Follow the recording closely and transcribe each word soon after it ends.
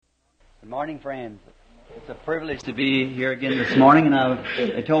Good morning, friends. It's a privilege to be here again this morning, and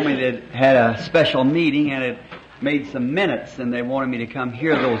they told me they had a special meeting and it made some minutes, and they wanted me to come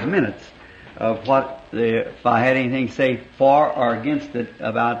hear those minutes of if I had anything to say for or against it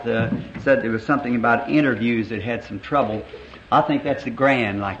about, said there was something about interviews that had some trouble. I think that's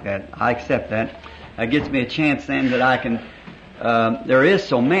grand like that. I accept that. That gives me a chance then that I can, there is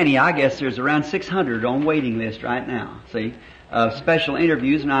so many, I guess there's around 600 on waiting list right now, see, special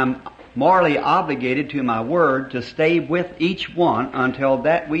interviews, and I'm morally obligated to my word to stay with each one until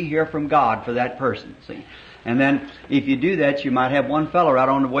that we hear from God for that person, see. And then if you do that, you might have one fellow right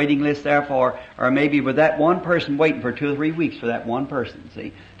on the waiting list there for, or maybe with that one person waiting for 2 or 3 weeks for that one person,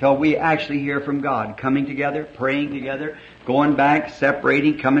 see, till we actually hear from God, coming together, praying together, going back,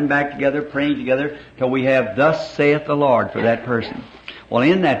 separating, coming back together, praying together, till we have thus saith the Lord for that person. Well,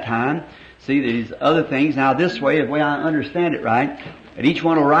 in that time, see, these other things, now this way, the way I understand it right, and each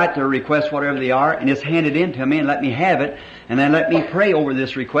one will write their request, whatever they are, and just hand it in to me and let me have it, and then let me pray over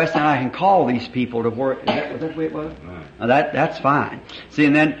this request, and I can call these people to work. Was that the way it was? Now that's fine. See,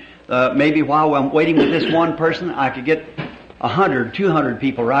 and then maybe while I'm waiting with this one person, I could get 100, 200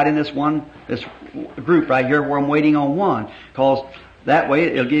 people right in this group right here where I'm waiting on one. Because that way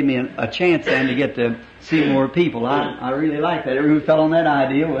it'll give me a chance then to get to see more people. I really like that. Everyone fell on that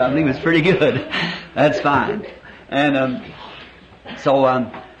idea. Well, I think it was pretty good. That's fine. And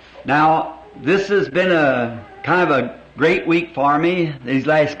now this has been a kind of a great week for me these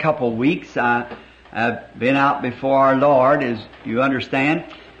last couple of weeks. I've been out before our Lord, as you understand.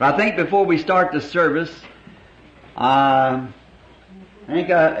 But I think before we start the service, I think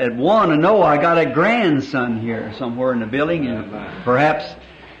at one, I know I got a grandson here somewhere in the building, and perhaps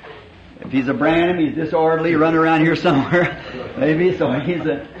if he's a Branham, he's disorderly, running around here somewhere, maybe. So he's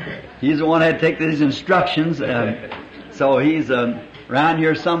the one that had to take these instructions. So he's around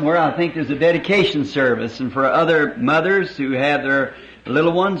here somewhere. I think there's a dedication service, and for other mothers who have their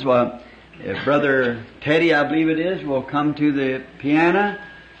little ones, well, if Brother Teddy, I believe it is, will come to the piano.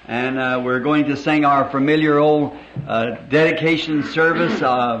 And we're going to sing our familiar old dedication service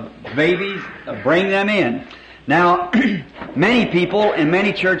of babies, bring them in. Now, many people in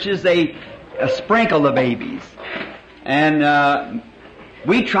many churches, they sprinkle the babies. And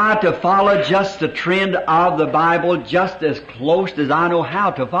we try to follow just the trend of the Bible just as close as I know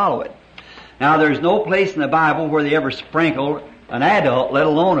how to follow it. Now, there's no place in the Bible where they ever sprinkled an adult, let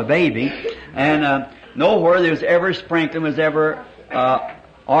alone a baby. And nowhere there's ever sprinkled was ever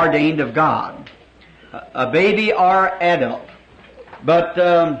ordained of God, a baby or adult. But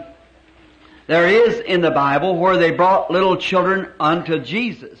there is in the Bible where they brought little children unto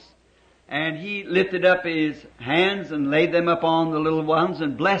Jesus, and He lifted up His hands and laid them upon the little ones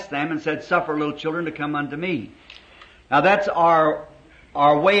and blessed them and said, "Suffer little children to come unto me." Now that's our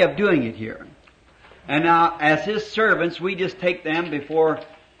way of doing it here. And now as His servants, we just take them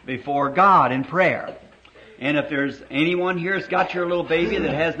before God in prayer. And if there's anyone here that's got your little baby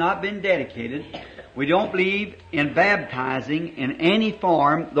that has not been dedicated, we don't believe in baptizing in any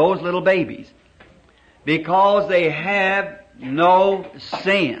form those little babies, because they have no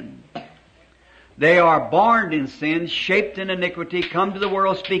sin. They are born in sin, shaped in iniquity, come to the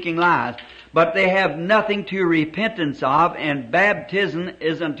world speaking lies, but they have nothing to repentance of, and baptism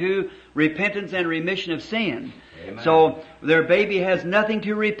is unto repentance and remission of sin. Amen. So their baby has nothing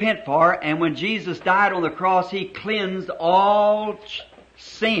to repent for, and when Jesus died on the cross, He cleansed all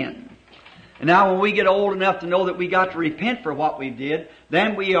sin. And now when we get old enough to know that we got to repent for what we did,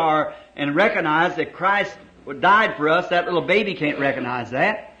 then we are and recognize that Christ died for us. That little baby can't recognize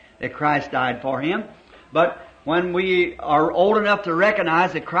that Christ died for him. But when we are old enough to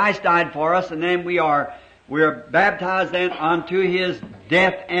recognize that Christ died for us, and then we're baptized then unto His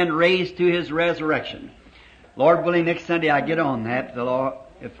death and raised to His resurrection. Lord willing, next Sunday I get on that, the Lord,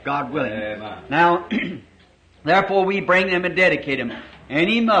 if God willing. Amen. Now, therefore we bring them and dedicate them.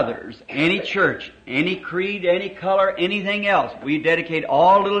 Any mothers, any church, any creed, any color, anything else, we dedicate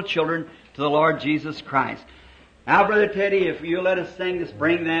all little children to the Lord Jesus Christ. Now, Brother Teddy, if you'll let us sing this,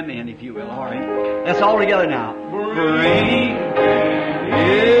 bring them in, if you will. All right. Let's all together now. Bring them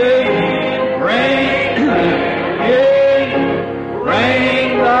in, bring them in,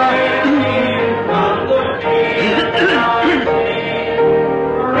 bring the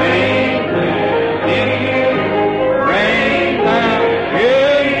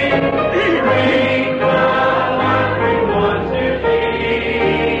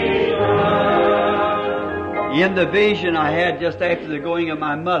in the vision I had just after the going of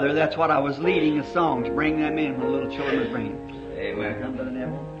my mother, that's what I was leading the songs. Bring them in when the little children would bring them. Amen. Come to the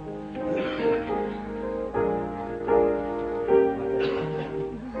devil.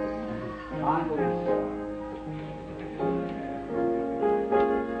 mind will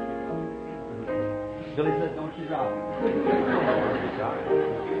Billy said, don't you drop it.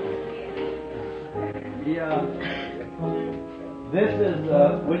 This is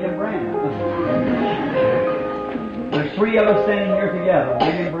William Branham. There's three of us standing here together.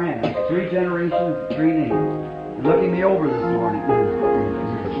 William Branham. 3 generations, 3 names. You're looking me over this morning.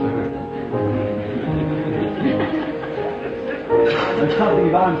 There's something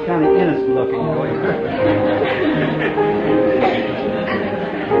about him kind of innocent looking.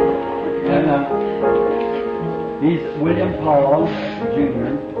 And he's William Paul Jr.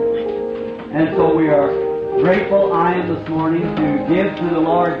 And so we are grateful I am this morning to give to the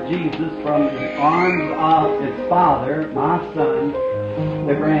Lord Jesus from the arms of His Father, my Son,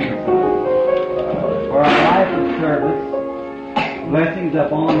 the grandson, for a life of service. Blessings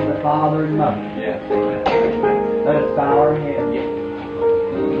upon the Father and Mother. Yes. Let us bow our heads.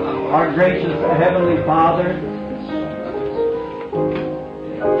 Our gracious Heavenly Father,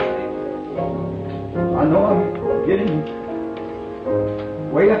 I know I'm getting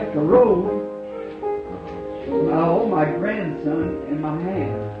way up the road. I hold my grandson in my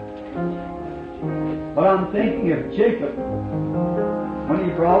hand. But I'm thinking of Jacob when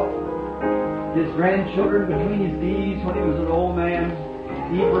he brought his grandchildren between his knees when he was an old man,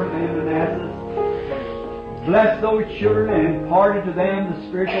 Ephraim and Manasseh. Blessed those children and imparted to them the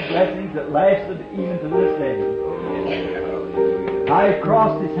spiritual blessings that lasted even to this day. I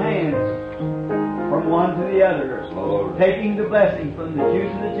crossed his hands from one to the other, taking the blessing from the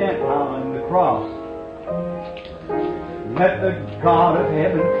Jews and the Gentile and the cross. Let the God of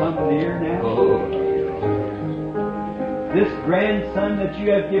heaven come near now. This grandson that you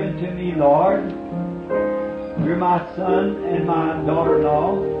have given to me, Lord, you're my son and my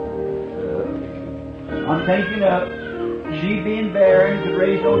daughter-in-law. I'm thinking of she being barren, could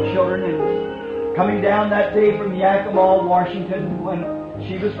raise no children, and coming down that day from Yakima, Washington, when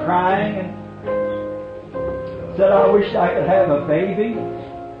she was crying and said, I wish I could have a baby.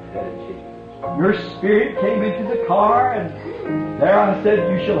 Your spirit came into the car, and there I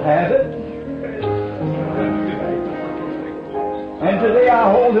said, you shall have it. And today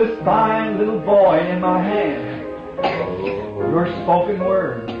I hold this fine little boy in my hand. Your spoken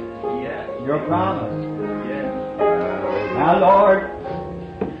word. Your promise. Now, Lord,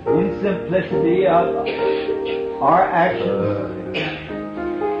 in simplicity of our actions,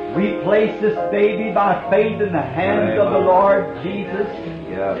 we place this baby by faith in the hands of the Lord Jesus.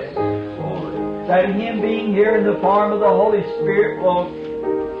 That Him being here in the form of the Holy Spirit will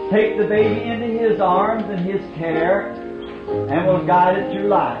take the baby into His arms and His care and will guide it through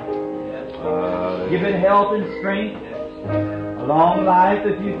life. Give it health and strength, a long life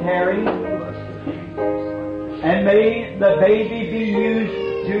if you tarry, and may the baby be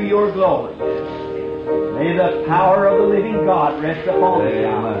used to your glory. May the power of the living God rest upon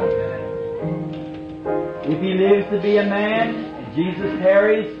him. If he lives to be a man, and Jesus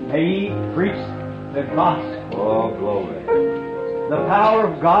tarries, may he preach the gospel. Oh, glory. The power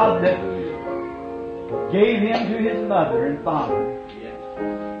of God that gave him to his mother and father.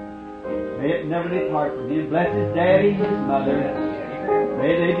 May it never depart from him. Bless his daddy, his mother.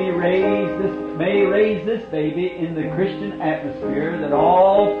 May they be raise this baby in the Christian atmosphere, that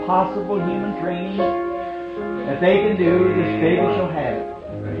all possible human training that they can do, this baby shall have it.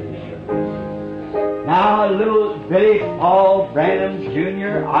 Now, little Billy Paul Branham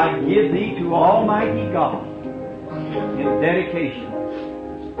Jr., I give thee to Almighty God in dedication,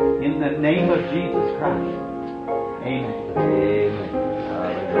 in the name of Jesus Christ. Amen. Amen.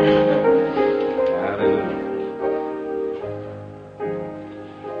 Hallelujah.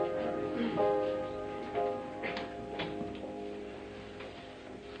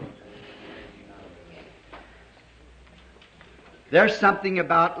 There's something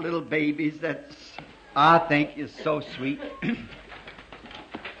about little babies that I think is so sweet.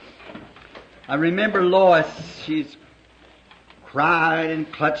 I remember Lois, she's cried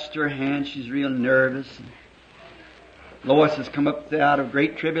and clutched her hand. She's real nervous. Lois has come up out of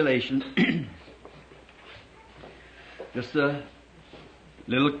great tribulation. Just a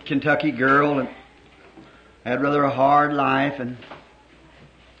little Kentucky girl and had rather a hard life, and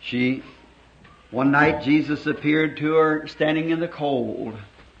one night Jesus appeared to her standing in the cold,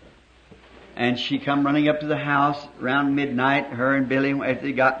 and she come running up to the house around midnight, her and Billy, after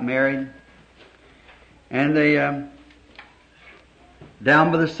they got married, and they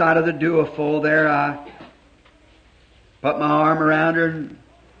down by the side of the duofold there, I put my arm around her and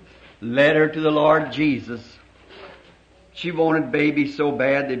led her to the Lord Jesus. She wanted baby so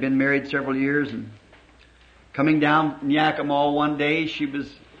bad. They'd been married several years, and coming down from Yakima one day, she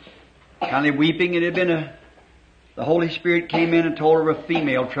was kind of weeping. It had been the Holy Spirit came in and told her of a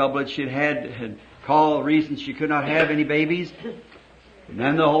female trouble that she had called reasons she could not have any babies. And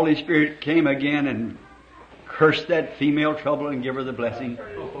then the Holy Spirit came again and cursed that female trouble and give her the blessing.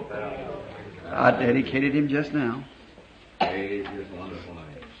 I dedicated him just now.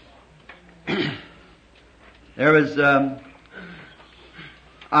 There was,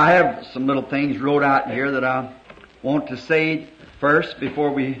 I have some little things wrote out here that I want to say first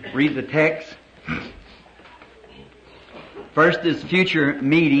before we read the text. First is future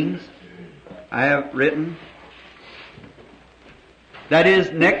meetings. I have written. That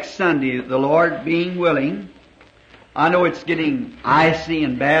is next Sunday, the Lord being willing. I know it's getting icy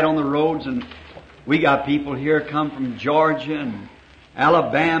and bad on the roads, and we got people here come from Georgia and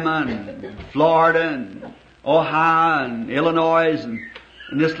Alabama and Florida and Ohio and Illinois, and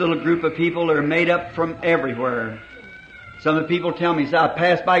this little group of people are made up from everywhere. Some of the people tell me, say, I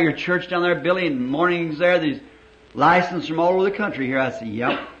passed by your church down there, Billy, and mornings there, these licensed from all over the country here. I say,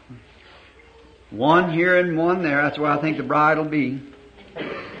 yep. One here and one there. That's where I think the bride will be.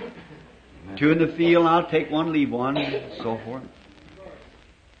 Two in the field, I'll take one, leave one, and so forth.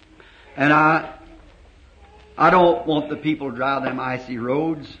 And I don't want the people to drive them icy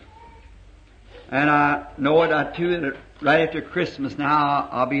roads. And I know it, too, that right after Christmas now,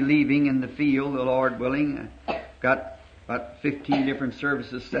 I'll be leaving in the field, the Lord willing. I've got about 15 different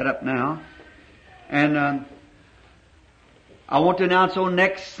services set up now. And I want to announce on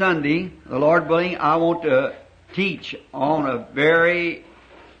next Sunday, the Lord willing, I want to teach on a very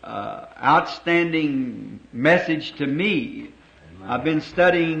outstanding message to me. I've been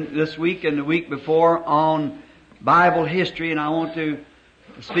studying this week and the week before on Bible history, and I want to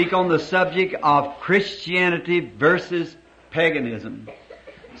speak on the subject of Christianity versus paganism.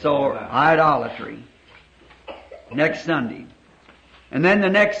 So, idolatry. Next Sunday. And then the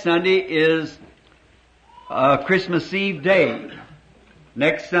next Sunday is Christmas Eve day.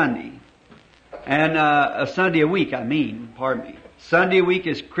 Next Sunday. And a Sunday a week, pardon me. Sunday a week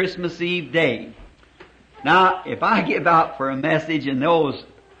is Christmas Eve day. Now, if I give out for a message and those,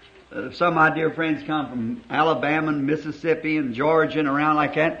 some of my dear friends come from Alabama and Mississippi and Georgia and around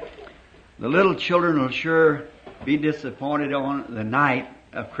like that, the little children will sure be disappointed on the night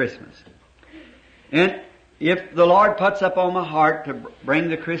of Christmas. And if the Lord puts up on my heart to bring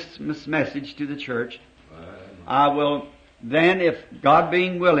the Christmas message to the church, I will then, if God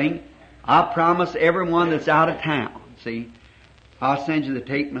being willing, I promise everyone that's out of town, see, I'll send you the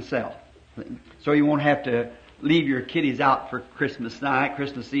tape myself. So you won't have to leave your kiddies out for Christmas night,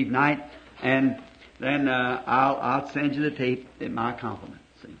 Christmas Eve night, and then I'll send you the tape at my compliment,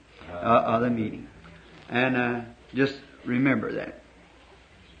 see, of the meeting. And just remember that.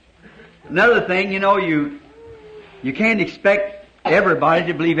 Another thing, you can't expect everybody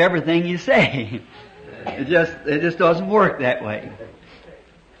to believe everything you say. It just doesn't work that way.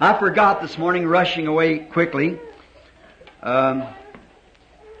 I forgot this morning, rushing away quickly,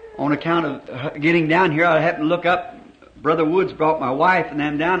 on account of getting down here. I happened to look up. Brother Woods brought my wife and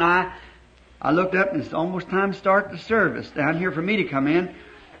them down. I looked up, and it's almost time to start the service down here for me to come in.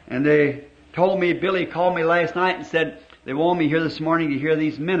 And they told me, Billy called me last night and said they want me here this morning to hear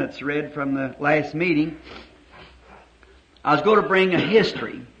these minutes read from the last meeting. I was going to bring a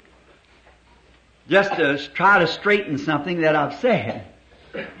history, just to try to straighten something that I've said.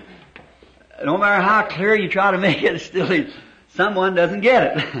 No matter how clear you try to make it, still someone doesn't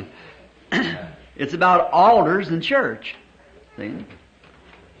get it. It's about altars and church. See?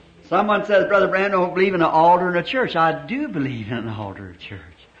 Someone says, Brother Brand, don't believe in an altar and a church. I do believe in an altar and a church.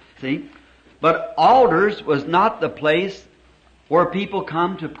 See? But altars was not the place where people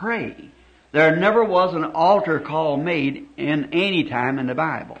come to pray. There never was an altar call made in any time in the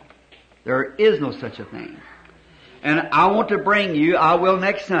Bible. There is no such a thing. And I want to bring you, I will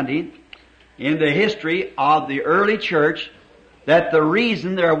next Sunday, in the history of the early church, that the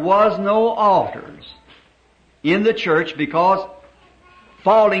reason there was no altars in the church, because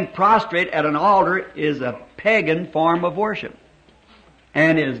falling prostrate at an altar is a pagan form of worship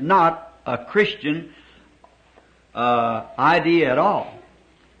and is not a Christian idea at all.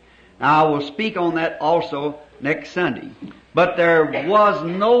 Now, I will speak on that also next Sunday. But there was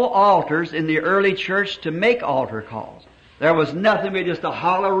no altars in the early church to make altar calls. There was nothing but just a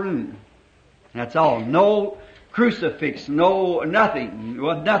hollow room. That's all. No crucifix, nothing. There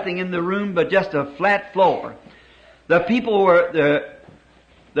was nothing in the room but just a flat floor. The people were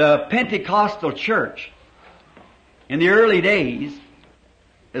the Pentecostal church in the early days,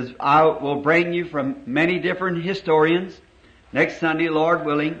 as I will bring you from many different historians next Sunday, Lord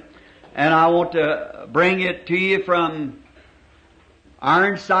willing, and I want to bring it to you from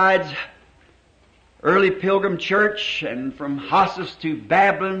Ironside's early pilgrim church, and from Hossus to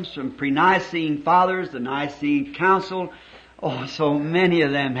Babylon, from pre-Nicene fathers, the Nicene Council, oh, so many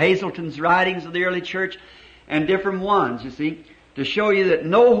of them, Hazelton's writings of the early church, and different ones, you see, to show you that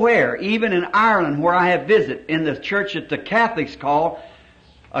nowhere, even in Ireland where I have visited, in the church that the Catholics call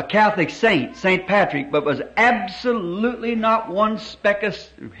a Catholic saint, St. Patrick, but was absolutely not one speck of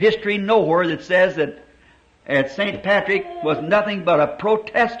history nowhere that says that St. Patrick was nothing but a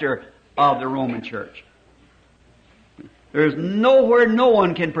protester of the Roman Church. There's nowhere no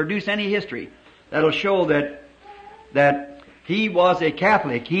one can produce any history that'll show that he was a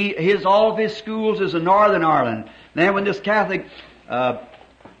Catholic. All of his schools is in Northern Ireland. Then when this Catholic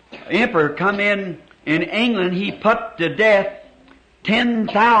emperor come in England, he put to death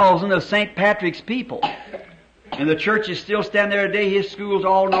 10,000 of St. Patrick's people. And the church is still standing there today. His school's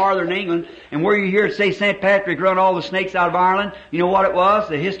all Northern England. And where you hear it say St. Patrick run all the snakes out of Ireland, you know what it was?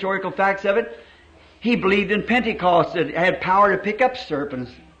 The historical facts of it? He believed in Pentecost that had power to pick up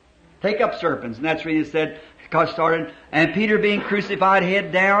serpents. Take up serpents. And that's where he said, started. And Peter being crucified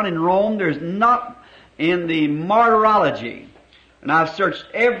head down in Rome, there's not in the martyrology. And I've searched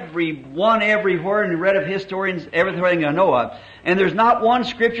everywhere and read of historians, everything I know of. And there's not one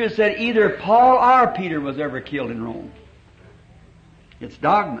scripture that said either Paul or Peter was ever killed in Rome. It's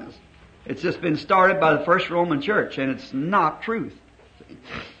dogmas. It's just been started by the first Roman church, and it's not truth.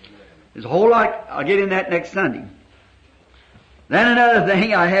 There's a whole lot. I'll get in that next Sunday. Then another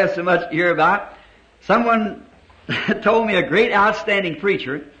thing I have so much to hear about. Someone told me, a great outstanding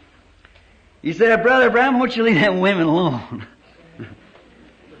preacher, he said, Brother Branham, why don't you leave them women alone?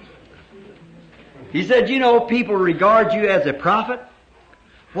 He said, you know, people regard you as a prophet.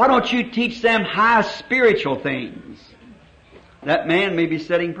 Why don't you teach them high spiritual things? That man may be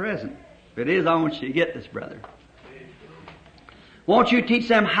sitting present. If it is, I want you to get this, brother. Won't you teach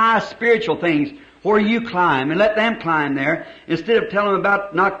them high spiritual things where you climb and let them climb there instead of telling them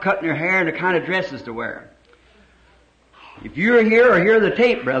about not cutting their hair and the kind of dresses to wear? If you're here or hear the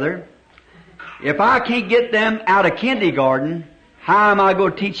tape, brother, if I can't get them out of kindergarten, how am I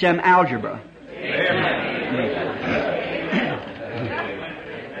going to teach them algebra?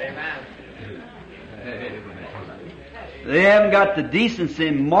 They haven't got the decency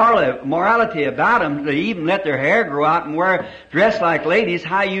and morality about them to even let their hair grow out and dress like ladies.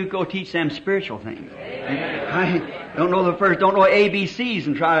 How you go teach them spiritual things? I don't know don't know ABCs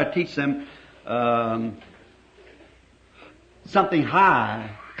and try to teach them something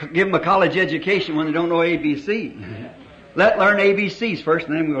high. Give them a college education when they don't know ABC. Learn ABCs first,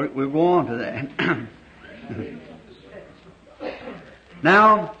 and then we'll go on to that.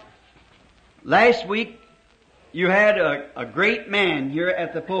 Now, last week you had a great man here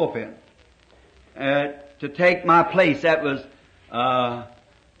at the pulpit to take my place. That was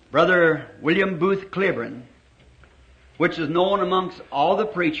Brother William Booth Cliburn, which is known amongst all the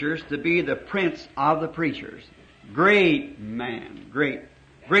preachers to be the prince of the preachers. Great man,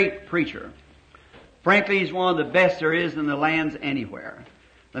 great preacher. Frankly, he's one of the best there is in the lands anywhere.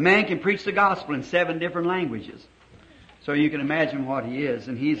 The man can preach the gospel in 7 different languages. So you can imagine what he is.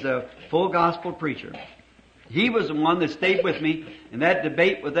 And he's a full gospel preacher. He was the one that stayed with me in that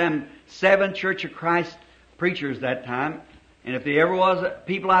debate with them 7 Church of Christ preachers that time. And if there ever was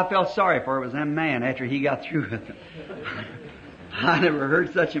people I felt sorry for, it was them man after he got through with them. I never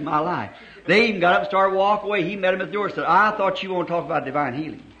heard such in my life. They even got up and started walking away. He met him at the door and said, I thought you want to talk about divine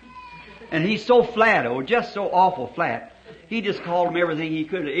healing. And he's so flat, just so awful flat. He just called them everything he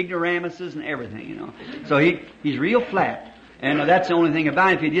could, ignoramuses and everything, you know. So he's real flat. And that's the only thing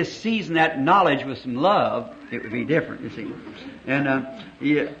about it. If he just seasoned that knowledge with some love, it would be different, you see. And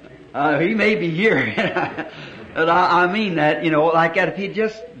he may be here. But I mean that, you know, like that. If he'd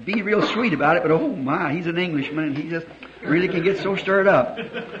just be real sweet about it, but oh my, he's an Englishman and he just really can get so stirred up.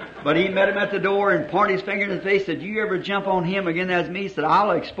 But he met him at the door and pointed his finger in his face, said, you ever jump on him again as me? He said, I'll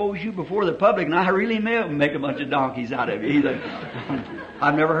expose you before the public, and I really may make a bunch of donkeys out of you. He said,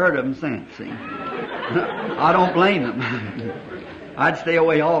 I've never heard of him since, see. I don't blame him. I'd stay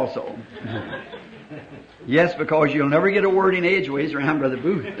away also. Yes, because you'll never get a word in edgeways around Brother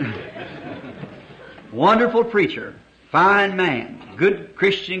Booth. Wonderful preacher. Fine man. Good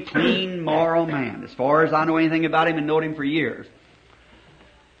Christian, clean, moral man. As far as I know anything about him and known him for years.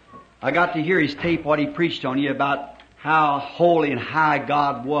 I got to hear his tape, what he preached on you about how holy and high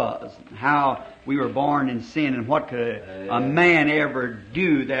God was. How we were born in sin and what could a man ever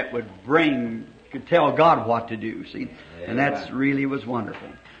do that could tell God what to do, see. And that really was wonderful.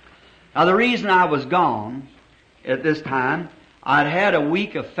 Now the reason I was gone at this time, I'd had a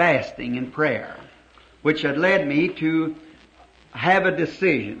week of fasting and prayer, which had led me to have a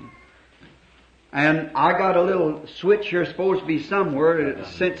decision. And I got a little switch here supposed to be somewhere, a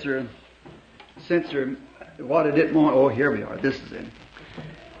sensor, what I didn't want. Oh, here we are. This is it.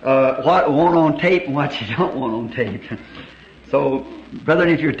 What I want on tape and what you don't want on tape. So, brethren,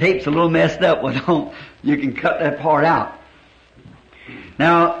 if your tape's a little messed up, well, you can cut that part out.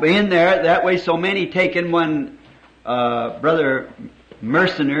 Now, in there, that way so many taken when Brother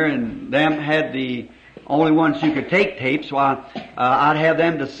Mercener and them had the only ones who could take tapes, so I'd have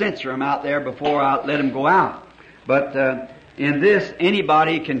them to censor them out there before I let them go out. But in this,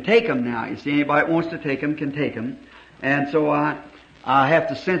 anybody can take them now. You see, anybody that wants to take them can take them. And so I have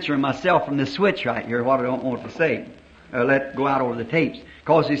to censor myself from this switch right here, what I don't want to say. Let go out over the tapes.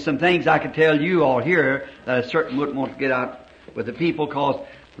 Because there's some things I could tell you all here that I certainly wouldn't want to get out with the people, because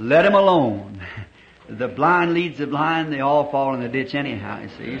let them alone. The blind leads the blind, they all fall in the ditch anyhow, you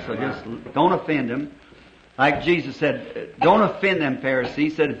see. So just don't offend them. Like Jesus said, don't offend them Pharisees. He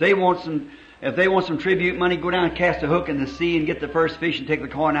said if they want some tribute money, go down and cast a hook in the sea and get the first fish and take the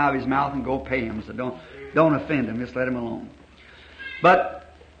coin out of his mouth and go pay him. So don't offend them, just let them alone.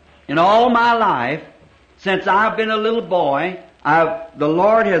 But in all my life, since I've been a little boy, the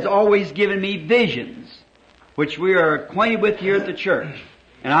Lord has always given me visions, which we are acquainted with here at the church.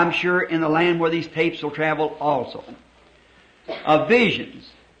 And I'm sure in the land where these tapes will travel also. Of visions.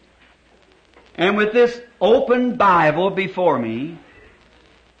 And with this open Bible before me,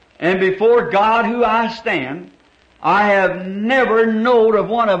 and before God who I stand, I have never known of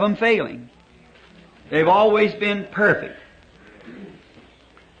one of them failing. They've always been perfect.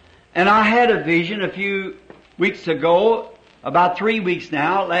 And I had a vision a few weeks ago, about 3 weeks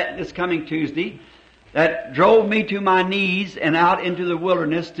now, this coming Tuesday, that drove me to my knees and out into the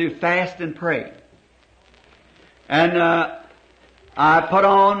wilderness to fast and pray. And I put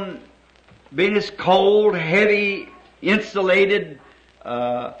on, being this cold, heavy, insulated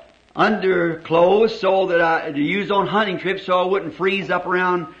underclothes so that to use on hunting trips so I wouldn't freeze up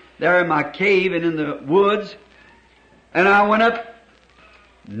around there in my cave and in the woods. And I went up.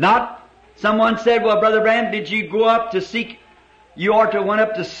 Someone said, well, Brother Branham, did you go up to seek, you ought to went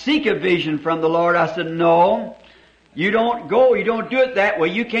up to seek a vision from the Lord. I said, no, you don't do it that way.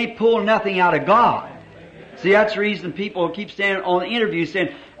 You can't pull nothing out of God. See, that's the reason people keep standing on the interview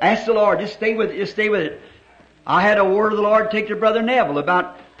saying, ask the Lord, just stay with it. I had a word of the Lord take to Brother Neville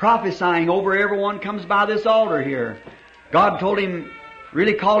about prophesying over everyone comes by this altar here. God told him,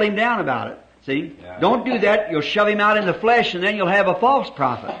 really called him down about it. See? Yeah. Don't do that. You'll shove him out in the flesh and then you'll have a false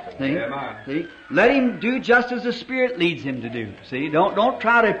prophet. See? Yeah, see? Let him do just as the Spirit leads him to do. See? Don't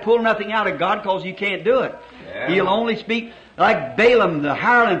try to pull nothing out of God because you can't do it. Yeah. He'll only speak like Balaam, the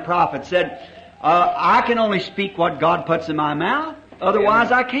hireling prophet, said, I can only speak what God puts in my mouth.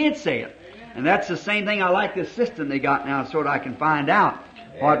 Otherwise I can't say it. And that's the same thing. I like this system they got now so that I can find out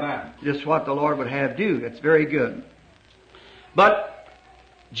just what the Lord would have do. That's very good. But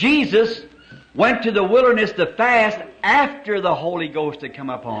Jesus went to the wilderness to fast after the Holy Ghost had come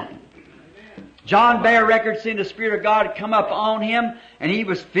upon him. John bare record saying the Spirit of God had come up on him and he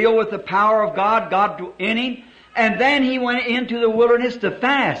was filled with the power of God in him. And then he went into the wilderness to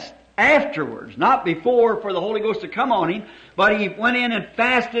fast afterwards, not before for the Holy Ghost to come on him, but he went in and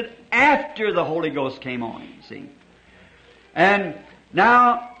fasted after the Holy Ghost came on him, see. And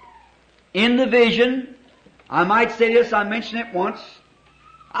now, in the vision, I might say this, I mentioned it once.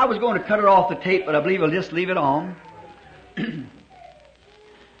 I was going to cut it off the tape, but I believe I'll just leave it on.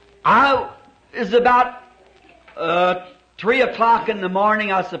 It's about 3 o'clock in the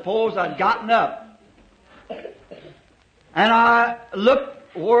morning, I suppose. I'd gotten up. And I looked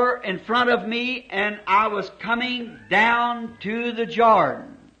in front of me, and I was coming down to the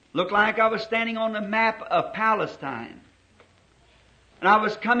Jordan. Looked like I was standing on the map of Palestine. And I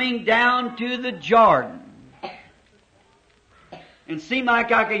was coming down to the Jordan. It seemed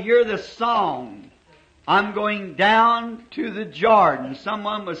like I could hear the song, I'm going down to the Jordan.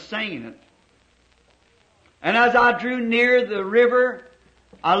 Someone was singing it. And as I drew near the river,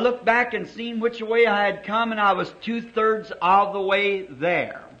 I looked back and seen which way I had come, and I was 2/3 of the way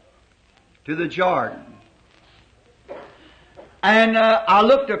there, to the Jordan. And I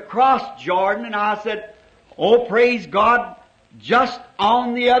looked across Jordan, and I said, oh, praise God, just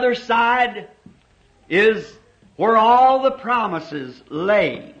on the other side is where all the promises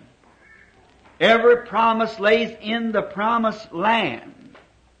lay. Every promise lays in the promised land.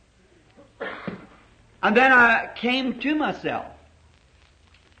 And then I came to myself.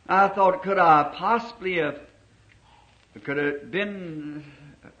 I thought, could I possibly have, could it have been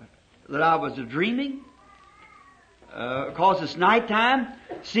that I was dreaming? Because it's nighttime.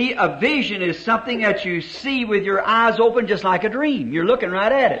 See, a vision is something that you see with your eyes open just like a dream. You're looking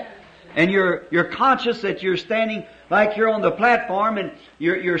right at it. And you're conscious that you're standing like you're on the platform and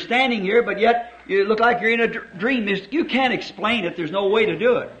you're standing here, but yet you look like you're in a dream. You can't explain it. There's no way to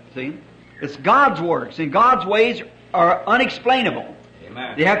do it. See? It's God's works, and God's ways are unexplainable.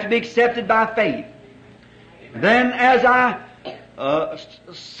 Amen. They have to be accepted by faith. Then as I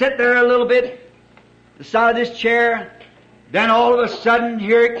sit there a little bit, the side of this chair, then all of a sudden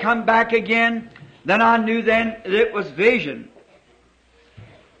here it come back again. Then I knew then that it was vision.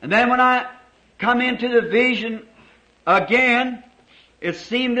 And then when I come into the vision again, it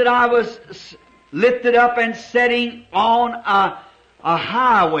seemed that I was lifted up and sitting on a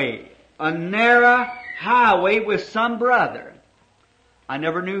highway, a narrow highway with some brother. I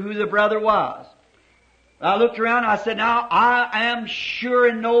never knew who the brother was. I looked around and I said, now I am sure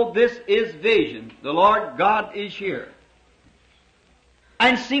and know this is vision. The Lord God is here.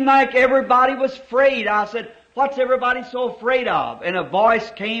 And it seemed like everybody was afraid. I said, what's everybody so afraid of? And a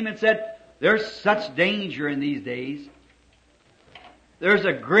voice came and said, there's such danger in these days. There's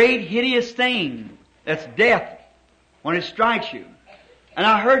a great hideous thing that's death when it strikes you. And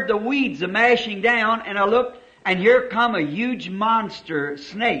I heard the weeds a-mashing down, and I looked, and here come a huge monster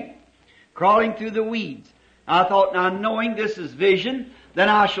snake crawling through the weeds. I thought, now knowing this is vision, then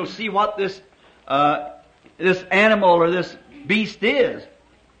I shall see what this animal or this beast is.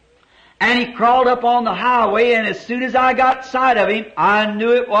 And he crawled up on the highway, and as soon as I got sight of him, I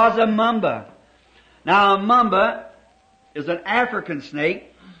knew it was a mamba. Now a mamba is an African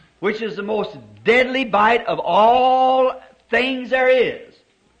snake, which is the most deadly bite of all things there is.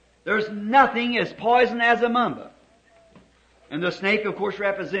 There's nothing as poison as a mamba. And the snake, of course,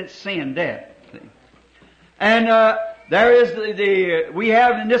 represents sin, death. And there is we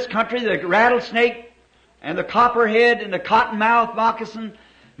have in this country the rattlesnake and the copperhead and the cottonmouth moccasin.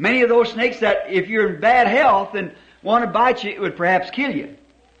 Many of those snakes that if you're in bad health and want to bite you, it would perhaps kill you.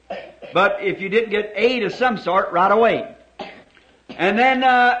 But if you didn't get aid of some sort, right away. And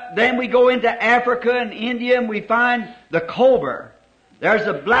then we go into Africa and India and we find the cobra. There's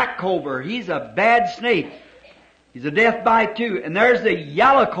a black cobra. He's a bad snake. He's a death bite too. And there's the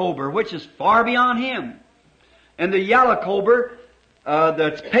yellow cobra, which is far beyond him. And the yellow cobra,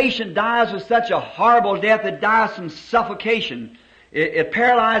 the patient dies with such a horrible death, it dies from suffocation. It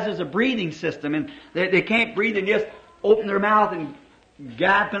paralyzes the breathing system, and they can't breathe and just open their mouth and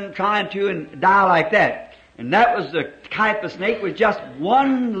gasping, trying to, and die like that. And that was the type of snake, with just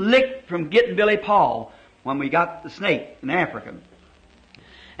one lick from getting Billy Paul when we got the snake in Africa.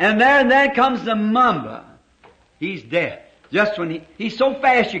 And then comes the mamba. He's dead. Just when he's so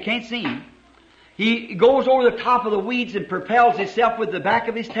fast you can't see him. He goes over the top of the weeds and propels himself with the back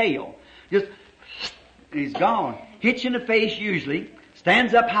of his tail. Just, and he's gone. Hits you in the face usually,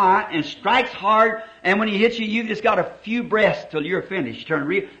 stands up high and strikes hard, and when he hits you, you've just got a few breaths till you're finished.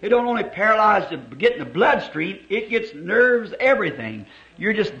 It don't only paralyze to get in the bloodstream, it gets nerves, everything.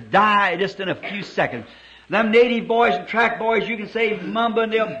 You're just die just in a few seconds. Them native boys and track boys, you can say mamba,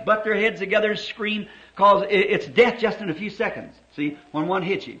 and they'll butt their heads together and scream, cause it's death just in a few seconds. See, when one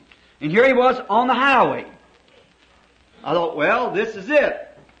hits you. And here he was on the highway. I thought, well, this is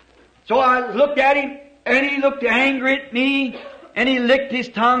it. So I looked at him, and he looked angry at me, and he licked his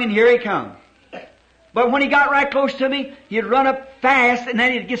tongue, and here he come. But when he got right close to me, he'd run up fast, and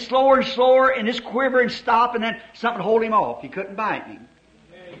then he'd get slower and slower, and just quiver and stop, and then something would hold him off. He couldn't bite me.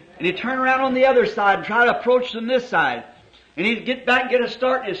 And he'd turn around on the other side and try to approach from this side. And he'd get back and get a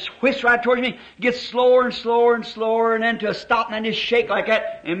start, and he'd whisk right towards me, get slower and slower and slower, and then to a stop, and then just shake like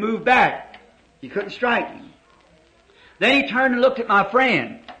that, and move back. He couldn't strike him. Then he turned and looked at my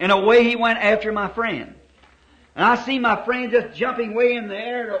friend, and away he went after my friend. And I see my friend just jumping way in the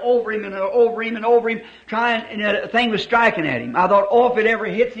air over him and over him and over him, trying, and the thing was striking at him. I thought, oh, if it ever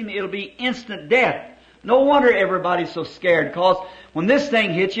hits him, it'll be instant death. No wonder everybody's so scared, because when this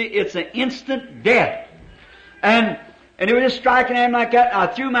thing hits you, it's an instant death. And it was just striking at him like that. I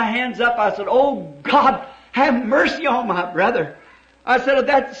threw my hands up. I said, oh, God, have mercy on my brother. I said, if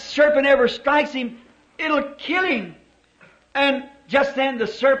that serpent ever strikes him, it'll kill him. And just then the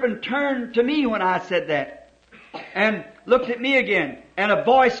serpent turned to me when I said that and looked at me again. And a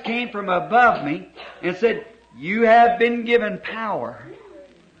voice came from above me and said, you have been given power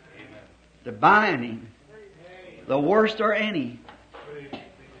to bind him, the worst or any.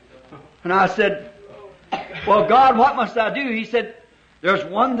 And I said, well, God, what must I do? He said, there's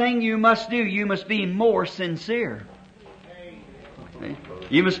one thing you must do. You must be more sincere.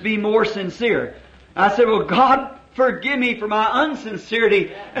 You must be more sincere. I said, well, God, forgive me for my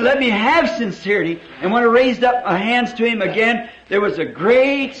unsincerity and let me have sincerity. And when I raised up my hands to Him again, there was a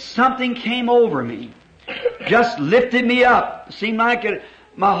great something came over me. Just lifted me up. It seemed like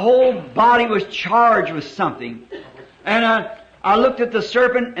my whole body was charged with something. And I looked at the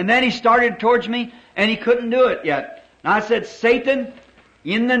serpent, and then he started towards me, and he couldn't do it yet. And I said, Satan,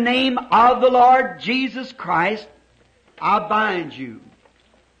 in the name of the Lord Jesus Christ, I bind you.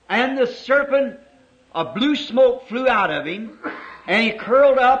 And the serpent, a blue smoke flew out of him, and he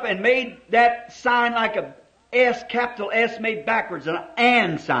curled up and made that sign like a S, capital S made backwards, an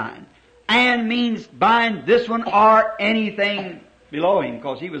and sign. And means bind this one or anything below him,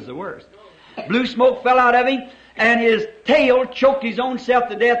 because he was the worst. Blue smoke fell out of him, and his tail choked his own self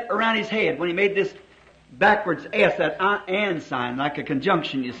to death around his head when he made this backwards S, that and sign, like a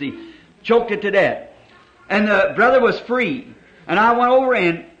conjunction, you see. Choked it to death. And the brother was free. And I went over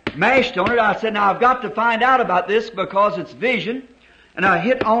and mashed on it. I said, now I've got to find out about this because it's vision. And I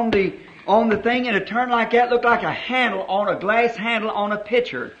hit on the thing, and it turned like that, looked like a handle on a glass handle on a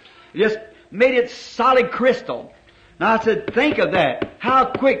pitcher. It just made it solid crystal. Now I said, think of that. How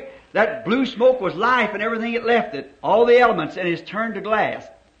quick that blue smoke was life and everything it left it. All the elements, and it's turned to glass.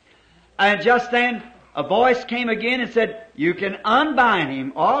 And just then, a voice came again and said, you can unbind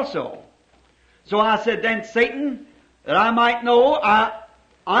him also. So I said, then Satan, that I might know, I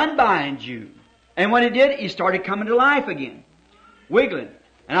unbind you. And when he did, he started coming to life again, wiggling.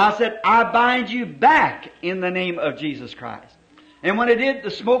 And I said, I bind you back in the name of Jesus Christ. And when it did,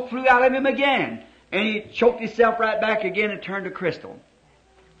 the smoke flew out of him again. And he choked himself right back again and turned to crystal.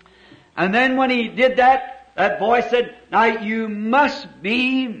 And then when he did that, that voice said, now you must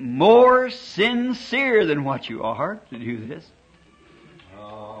be more sincere than what you are to do this.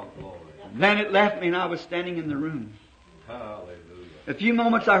 Oh, glory. Then it left me, and I was standing in the room. Hallelujah. A few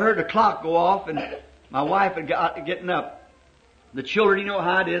moments I heard the clock go off, and my wife had got getting up. The children, you know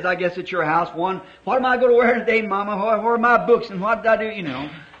how it is, I guess at your house. One, what am I going to wear today, Mama? Where are my books, and what did I do? You know,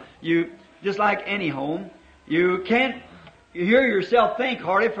 you, just like any home, you can't hear yourself think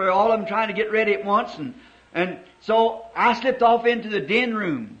hardly for all of them trying to get ready at once. And so I slipped off into the den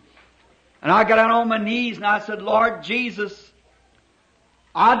room. And I got down on my knees and I said, Lord Jesus,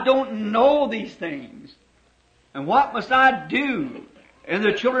 I don't know these things. And what must I do? And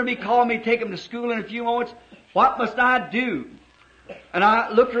the children be calling me, take them to school in a few moments. What must I do? And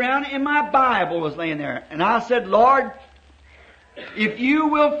I looked around and my Bible was laying there. And I said, Lord, if you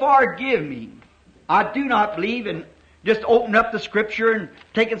will forgive me, I do not believe in just opening up the Scripture and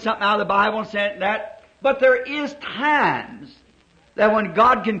taking something out of the Bible and saying that. But there is times that when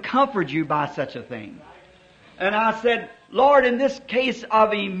God can comfort you by such a thing. And I said, Lord, in this case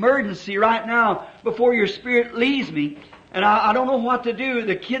of emergency right now, before your Spirit leaves me, and I don't know what to do,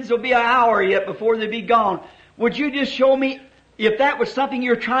 the kids will be an hour yet before they be gone. Would you just show me if that was something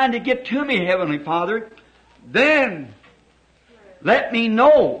you're trying to get to me, Heavenly Father, then let me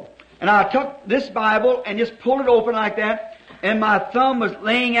know. And I took this Bible and just pulled it open like that, and my thumb was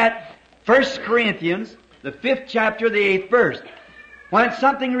laying at 1 Corinthians, the 5th chapter, the 8th verse. When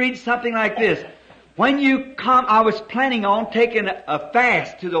something reads something like this, when you come, I was planning on taking a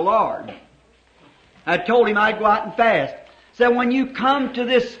fast to the Lord. I told him I'd go out and fast. So when you come to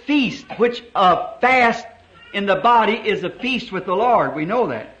this feast, which a fast in the body is a feast with the Lord, we know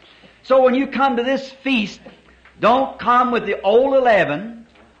that. So when you come to this feast, don't come with the old leaven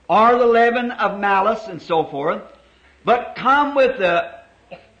or the leaven of malice and so forth, but come with the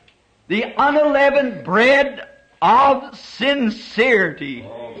unleavened bread of sincerity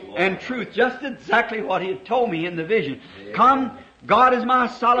and truth. Just exactly what He had told me in the vision. Come, God is my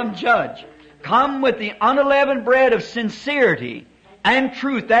solemn judge. Come with the unleavened bread of sincerity and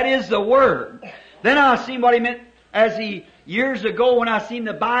truth. That is the Word. Then I seen what He meant as He, years ago when I seen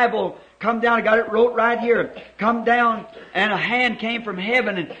the Bible come down, I got it wrote right here, come down, and a hand came from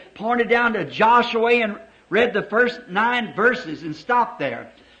heaven and pointed down to Joshua and read the first 9 verses and stopped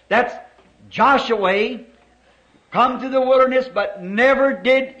there. That's Joshua come to the wilderness, but never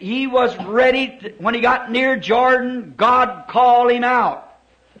did he was ready to, when he got near Jordan, God called him out.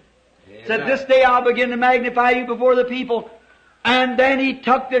 Amen. Said, this day I'll begin to magnify you before the people. And then he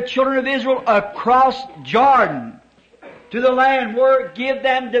took the children of Israel across Jordan to the land where give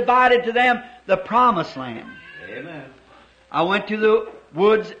them, divided to them, the promised land. Amen. I went to the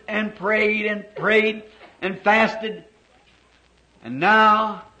woods and prayed and fasted. And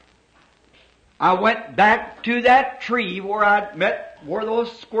now I went back to that tree where I met, where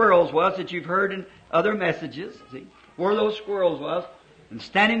those squirrels was that you've heard in other messages. See, where those squirrels was. And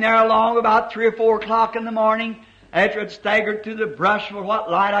standing there along about 3 or 4 o'clock in the morning, after I'd staggered through the brush for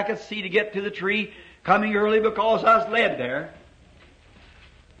what light I could see to get to the tree, coming early because I was led there.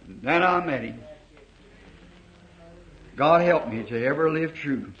 And then I met Him. God help me to ever live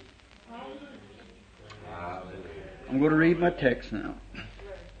true. I'm going to read my text now.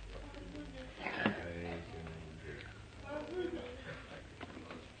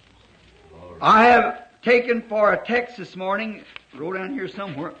 I have taken for a text this morning, wrote down here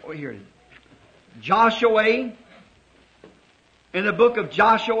somewhere, oh here it is, Joshua, in the book of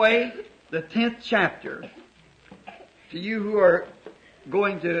Joshua, the 10th chapter. To you who are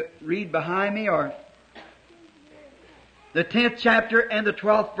going to read behind me, or the 10th chapter and the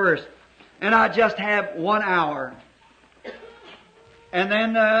 12th verse. And I just have 1 hour. And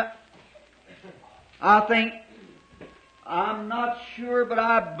then I think, I'm not sure, but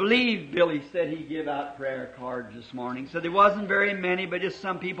I believe Billy said he gave out prayer cards this morning. So there wasn't very many, but just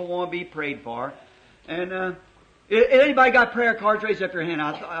some people want to be prayed for. And anybody got prayer cards? Raise up your hand.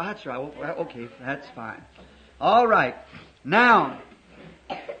 That's right. Okay, that's fine. All right. Now,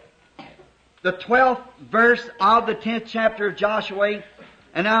 the 12th verse of the 10th chapter of Joshua.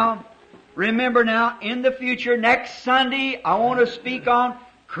 And now, remember now, in the future, next Sunday, I want to speak on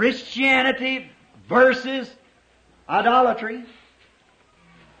Christianity versus idolatry.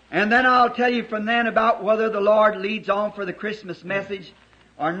 And then I'll tell you from then about whether the Lord leads on for the Christmas message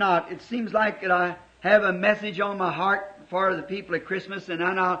or not. It seems like that I have a message on my heart for the people at Christmas, and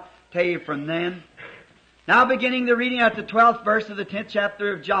then I'll tell you from then. Now beginning the reading at the 12th verse of the 10th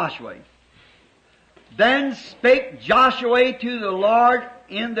chapter of Joshua. Then spake Joshua to the Lord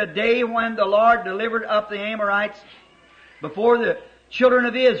in the day when the Lord delivered up the Amorites before the children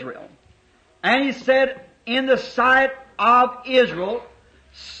of Israel. And he said in the sight of Israel,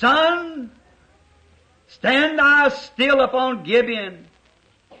 Sun, stand thou still upon Gibeon,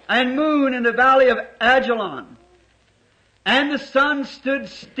 and moon in the valley of Ajalon. And the sun stood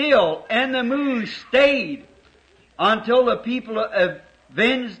still, and the moon stayed, until the people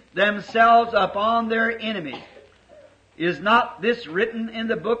avenged themselves upon their enemies. Is not this written in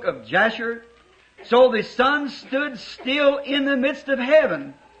the book of Jasher? So the sun stood still in the midst of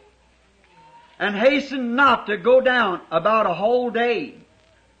heaven, and hastened not to go down about a whole day.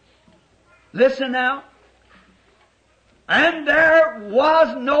 Listen now. And there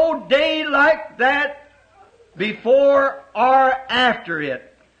was no day like that before or after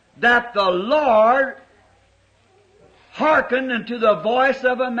it, that the Lord hearkened unto the voice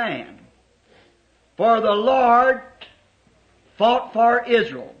of a man. For the Lord fought for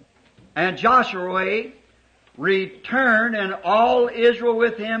Israel, and Joshua returned, and all Israel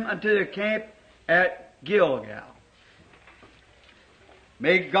with him unto the camp at Gilgal.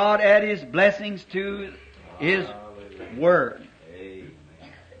 May God add His blessings to His Word. Amen.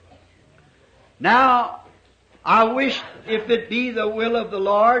 Now, I wish, if it be the will of the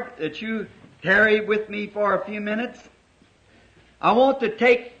Lord, that you tarry with me for a few minutes. I want to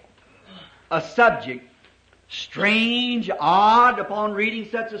take a subject, strange, odd, upon reading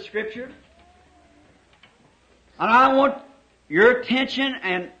such a scripture. And I want your attention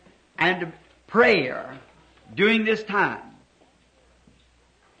and prayer during this time.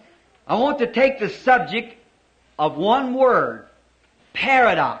 I want to take the subject of one word,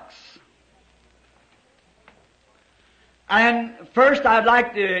 paradox. And first I'd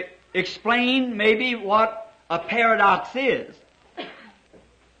like to explain maybe what a paradox is.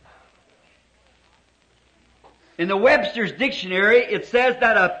 In the Webster's Dictionary, it says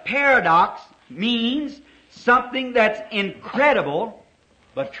that a paradox means something that's incredible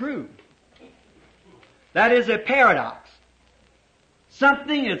but true. That is a paradox.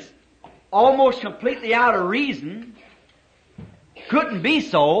 Something that's almost completely out of reason, couldn't be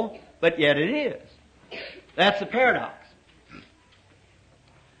so, but yet it is. That's a paradox.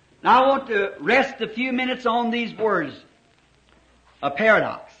 Now I want to rest a few minutes on these words, a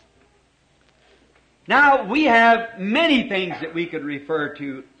paradox. Now we have many things that we could refer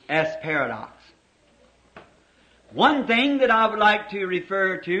to as paradox. One thing that I would like to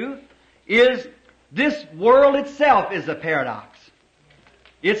refer to is this world itself is a paradox.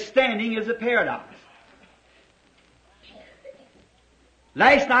 Its standing is a paradox.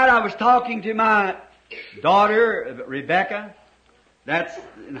 Last night I was talking to my daughter, Rebecca, that's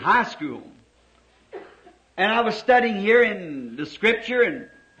in high school. And I was studying here in the Scripture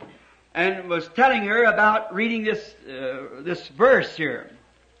and was telling her about reading this verse here.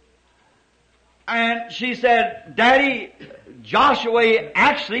 And she said, Daddy, Joshua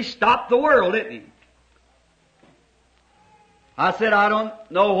actually stopped the world, didn't he? I said, I don't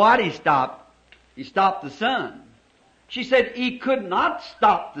know what he stopped. He stopped the sun. She said, he could not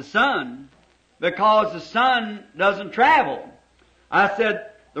stop the sun because the sun doesn't travel. I said,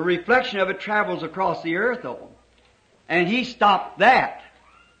 the reflection of it travels across the earth, though. And he stopped that.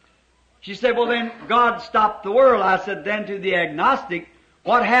 She said, well then, God stopped the world. I said, then to the agnostic,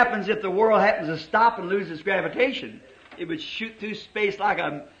 what happens if the world happens to stop and lose its gravitation? It would shoot through space like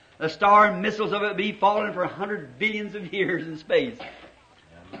a star, and missiles of it would be falling for 100 billions of years in space.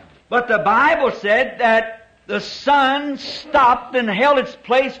 But the Bible said that the sun stopped and held its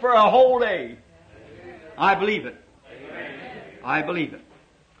place for a whole day. I believe it. I believe it.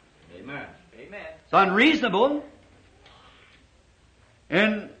 Amen. It's unreasonable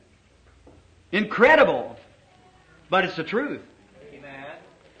and incredible, but it's the truth.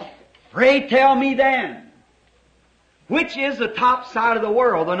 Pray tell me then, which is the top side of the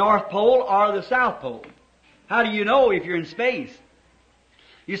world, the North Pole or the South Pole? How do you know if you're in space?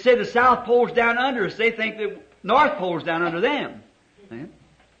 You say the South Pole's down under us. They think the North Pole's down under them.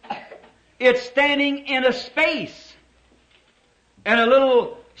 It's standing in a space, in a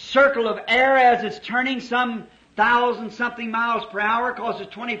little circle of air as it's turning some 1,000-something miles per hour, because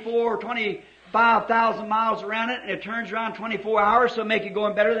it's 24 or 25,000 miles around it, and it turns around 24 hours, so make it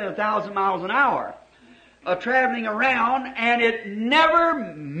going better than 1,000 miles an hour. Traveling around, and it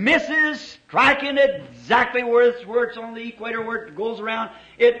never misses striking exactly where it's on the equator, where it goes around.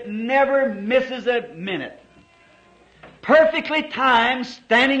 It never misses a minute. Perfectly timed,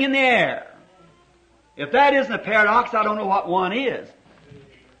 standing in the air. If that isn't a paradox, I don't know what one is.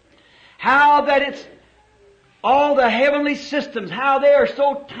 How that it's all the heavenly systems, how they are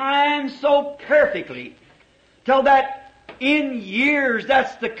so timed so perfectly, till that in years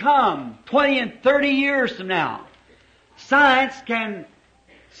that's to come, 20 and 30 years from now, science can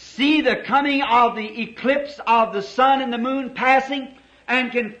see the coming of the eclipse of the sun and the moon passing,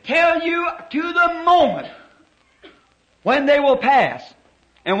 and can tell you to the moment when they will pass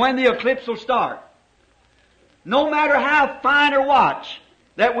and when the eclipse will start. No matter how fine a watch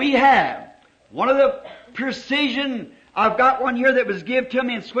that we have, one of the precision, I've got one here that was given to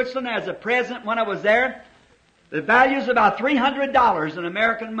me in Switzerland as a present when I was there. The value is about $300 in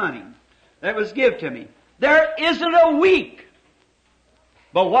American money that was given to me. There isn't a week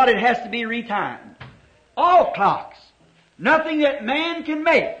but what it has to be retimed. All clocks, nothing that man can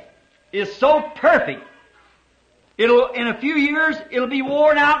make is so perfect. In a few years, it'll be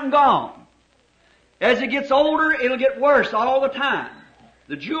worn out and gone. As it gets older, it'll get worse all the time.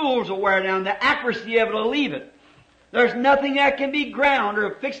 The jewels will wear down, the accuracy of it will leave it. There's nothing that can be ground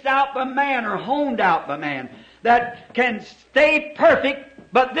or fixed out by man or honed out by man that can stay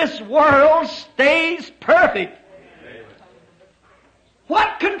perfect, but this world stays perfect.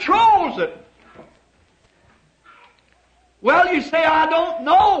 What controls it? Well, you say, I don't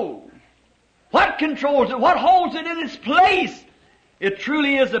know. What controls it? What holds it in its place? It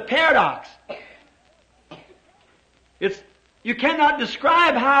truly is a paradox. You cannot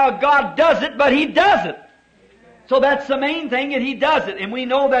describe how God does it, but He does it. So that's the main thing, that He does it, and we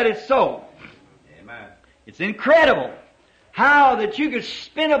know that it's so. Amen. It's incredible how that you could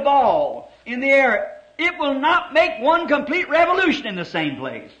spin a ball in the air. It will not make one complete revolution in the same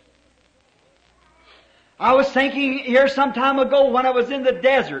place. I was thinking here some time ago when I was in the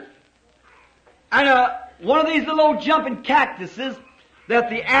desert, and one of these little jumping cactuses that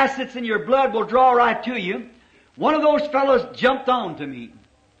the acids in your blood will draw right to you, one of those fellows jumped on to me.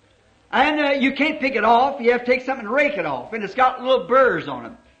 And you can't pick it off. You have to take something and rake it off. And it's got little burrs on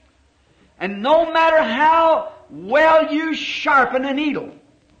it. And no matter how well you sharpen a needle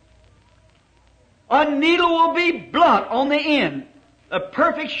will be blunt on the end. The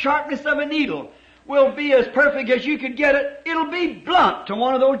perfect sharpness of a needle will be as perfect as you could get it. It'll be blunt to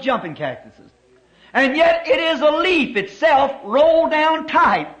one of those jumping cactuses. And yet it is a leaf itself rolled down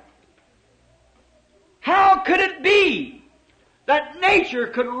tight. How could it be that nature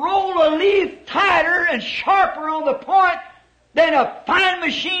could roll a leaf tighter and sharper on the point than a fine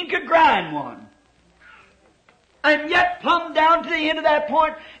machine could grind one? And yet plumb down to the end of that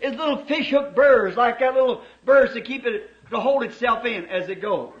point is little fishhook burrs, like that little burrs to keep it, to hold itself in as it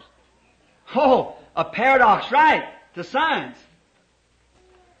goes. Oh, a paradox, right, to science.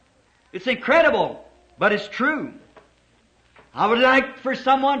 It's incredible, but it's true. I would like for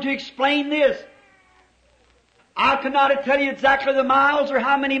someone to explain this. I could not tell you exactly the miles or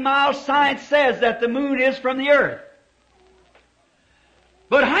how many miles science says that the moon is from the earth.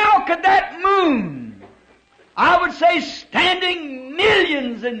 But how could that moon, I would say standing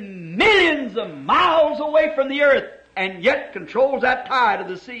millions and millions of miles away from the earth, and yet controls that tide of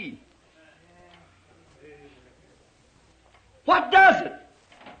the sea? What does it?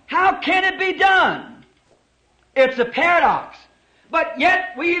 How can it be done? It's a paradox. But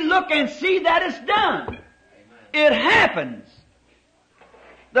yet we look and see that it's done. It happens.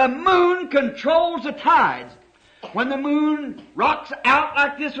 The moon controls the tides. When the moon rocks out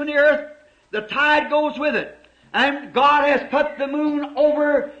like this from the earth, the tide goes with it. And God has put the moon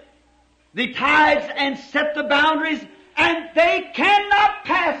over the tides and set the boundaries, and they cannot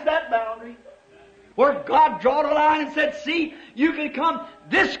pass that boundary. where God drawed a line and said, see, you can come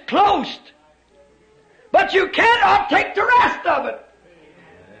this close, but you cannot take the rest of it.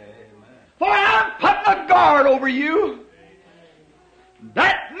 For I'm putting a guard over you.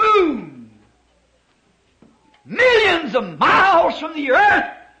 That moon, millions of miles from the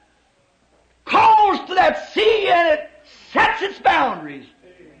earth, calls to that sea and it sets its boundaries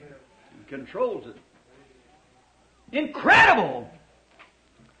and controls it. Incredible.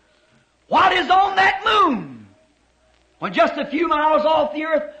 What is on that moon? When just a few miles off the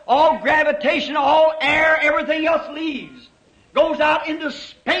earth, all gravitation, all air, everything else leaves. Goes out into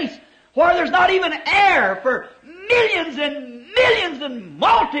space where there's not even air for millions and millions and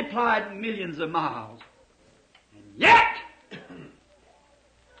multiplied millions of miles. And yet,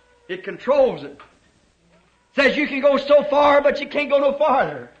 it controls it. Says you can go so far, but you can't go no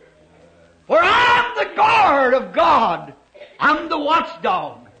farther. For I'm the guard of God. I'm the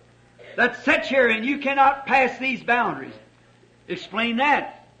watchdog that sits here, and you cannot pass these boundaries. Explain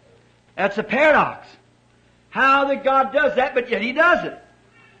that. That's a paradox. How that God does that, but yet He does it.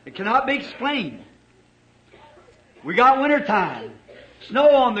 It cannot be explained. We got wintertime,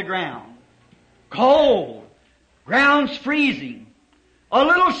 snow on the ground, cold, ground's freezing, a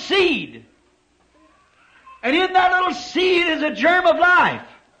little seed. And in that little seed is a germ of life.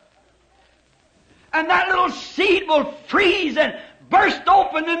 And that little seed will freeze and burst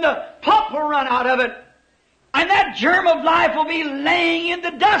open and the pulp will run out of it. And that germ of life will be laying in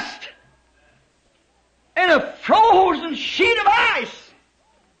the dust in a frozen sheet of ice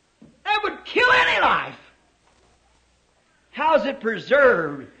that would kill any life. How is it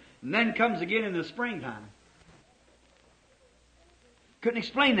preserved and then comes again in the springtime? Couldn't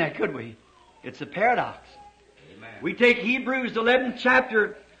explain that, could we? It's a paradox. Amen. We take Hebrews 11th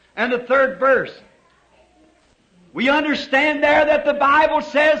chapter and the 3rd verse. We understand there that the Bible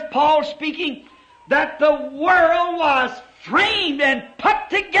says, Paul speaking, that the world was framed and put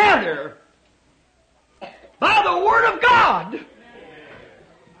together by the Word of God.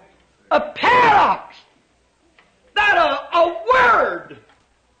 A paradox. That a word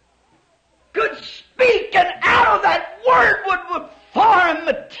could speak, and out of that word would form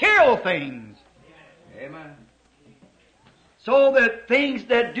material things. Amen. So that things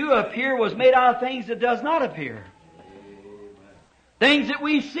that do appear was made out of things that does not appear. Amen. Things that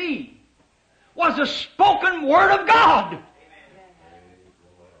we see was a spoken word of God.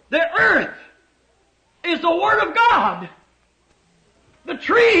 The earth is the word of God. The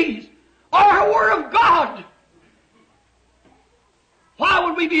trees are a word of God. Why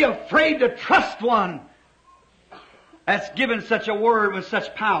would we be afraid to trust one that's given such a word with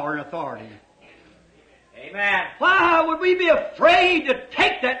such power and authority? Amen. Why would we be afraid to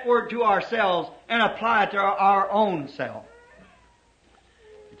take that word to ourselves and apply it to our own self?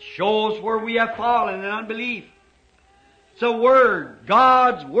 It shows where we have fallen in unbelief. It's a word,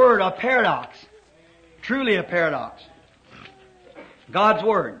 God's Word, a paradox. Truly a paradox. God's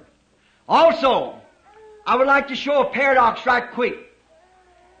Word. Also, I would like to show a paradox right quick.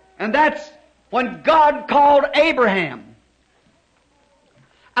 And that's when God called Abraham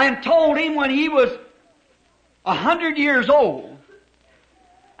and told him when he was 100 years old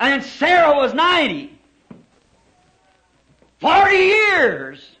and Sarah was 90. 40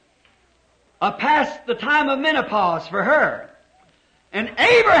 years past the time of menopause for her. And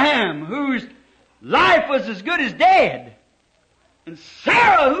Abraham, whose life was as good as dead, and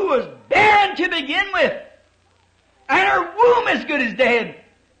Sarah, who was barren to begin with, and her womb as good as dead.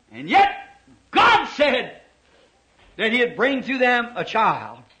 And yet, God said that He'd bring to them a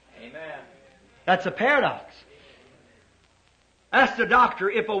child. Amen. That's a paradox. Ask the doctor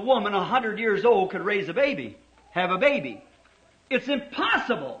if a woman 100 years old could raise a baby, have a baby. It's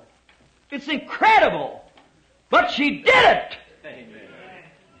impossible. It's incredible. But she did it. Amen.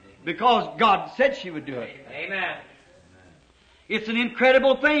 Because God said she would do it. Amen. It's an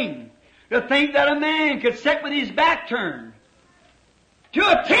incredible thing to think that a man could sit with his back turned to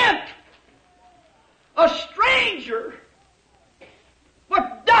a tent, a stranger, with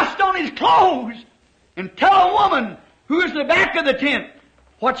dust on his clothes, and tell a woman who is in the back of the tent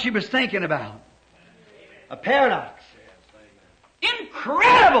what she was thinking about. A paradox.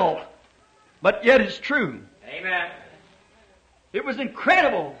 Incredible, but yet it's true. Amen. It was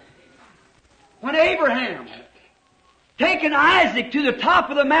incredible when Abraham taken Isaac to the top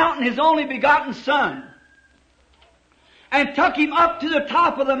of the mountain, his only begotten son, and took him up to the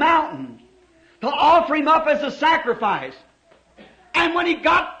top of the mountain to offer him up as a sacrifice. And when he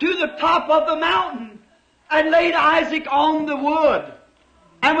got to the top of the mountain and laid Isaac on the wood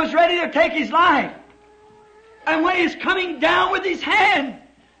and was ready to take his life, and when he's coming down with his hand,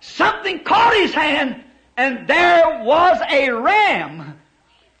 something something caught his hand, and there was a ram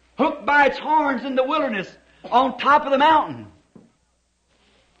hooked by its horns in the wilderness on top of the mountain.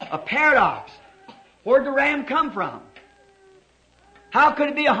 A paradox. Where'd the ram come from? How could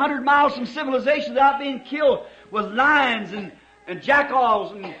it be 100 miles from civilization without being killed with lions and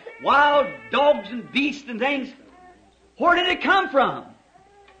jackals and wild dogs and beasts and things? Where did it come from?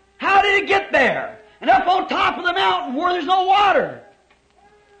 How did it get there? And up on top of the mountain where there's no water.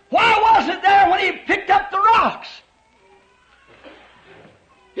 Why wasn't it there when he picked up the rocks?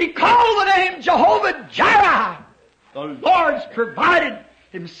 He called the name Jehovah Jireh. The Lord's provided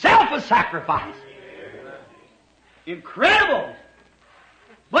Himself a sacrifice. Incredible.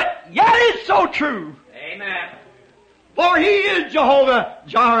 But yet it's so true. Amen. For He is Jehovah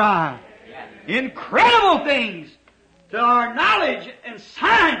Jireh. Incredible things to our knowledge and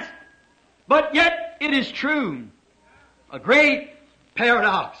science. But yet it is true. A great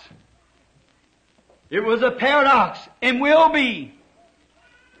paradox. It was a paradox and will be.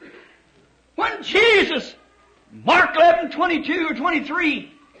 When Jesus, Mark 11:22 or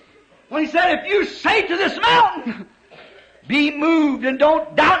 23, when He said, if you say to this mountain, be moved and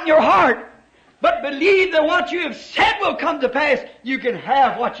don't doubt in your heart, but believe that what you have said will come to pass, you can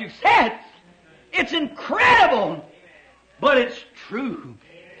have what you've said. It's incredible, but it's true.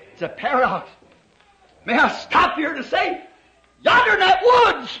 It's a paradox. May I stop here to say, yonder in that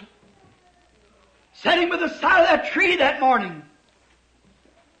woods, sitting by the side of that tree that morning,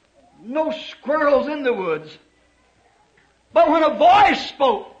 no squirrels in the woods, but when a voice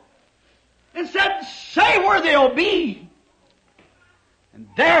spoke and said, say where they'll be. And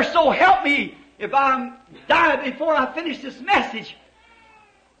there, so help me, if I die before I finish this message,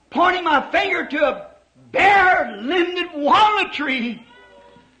 pointing my finger to a bare-limbed walnut tree,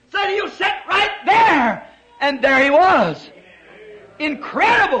 said he'll sit right there. And there he was.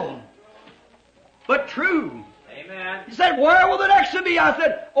 Incredible, but true. Amen. He said, where will the next one be? I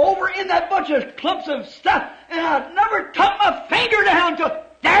said, over in that bunch of clumps of stuff. And I never took my finger down till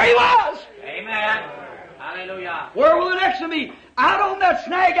there he was. Amen. Hallelujah. Where will the next one be? Out on that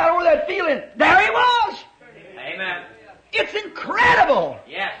snag, out over that field, and there he was. Amen. It's incredible.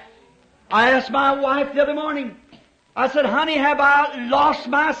 Yes. I asked my wife the other morning, I said, honey, have I lost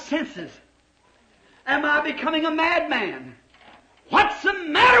my senses? Am I becoming a madman? What's the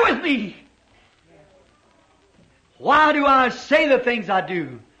matter with me? Why do I say the things I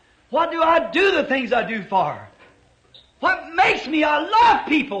do? What do I do the things I do for? What makes me? I love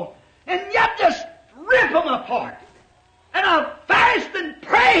people, and yet just rip them apart. And I fast and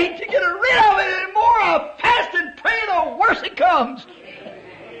pray to get rid of it, and the more I fast and pray, the worse it comes.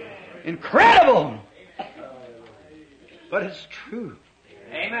 Incredible. But it's true.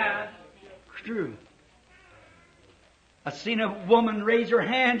 Amen. True. I seen a woman raise her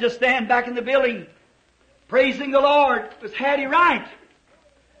hand just stand back in the building, praising the Lord. It was Hattie Wright.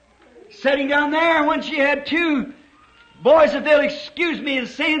 Sitting down there when she had two boys, if they'll excuse me in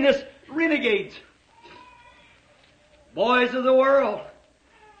saying this, renegades. Boys of the world.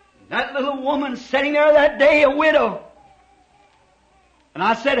 That little woman sitting there that day, a widow. And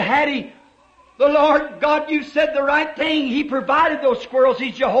I said, Hattie, the Lord God, you said the right thing. He provided those squirrels.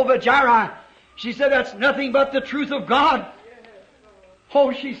 He's Jehovah Jireh. She said, that's nothing but the truth of God.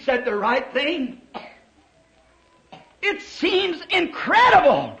 Oh, she said the right thing. It seems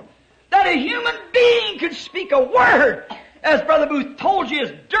incredible that a human being could speak a word, as Brother Booth told you,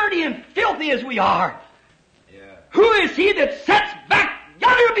 as dirty and filthy as we are. Yeah. Who is He that sets back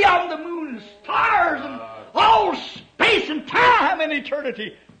yonder beyond the moon and stars and all space and time and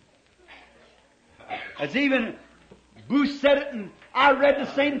eternity? As even Booth said it, and I read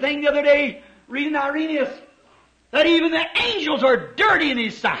the same thing the other day, reading Irenaeus, that even the angels are dirty in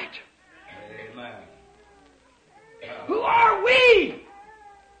His sight. Amen. Who are we?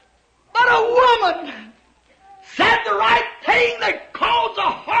 But a woman said the right thing that calls the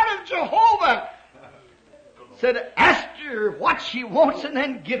heart of Jehovah. Said, ask her what she wants and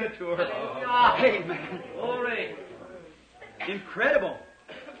then give it to her. Amen. Glory. Incredible.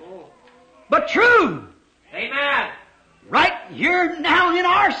 But true. Amen. Right here now in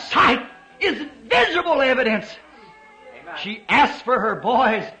our sight is visible evidence. Amen. She asked for her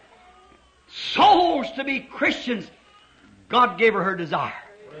boys, souls to be Christians. God gave her desire.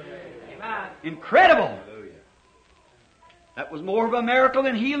 Amen. Incredible. That was more of a miracle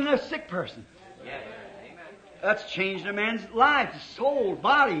than healing a sick person. Yes. Amen. That's changed a man's life, his soul,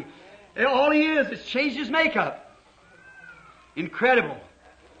 body. All he is, it's changed his makeup. Incredible,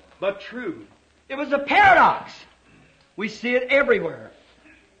 but true. It was a paradox. We see it everywhere.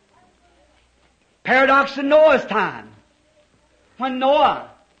 Paradox in Noah's time. When Noah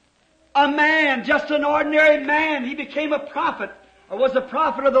a man, just an ordinary man. He became a prophet, or was a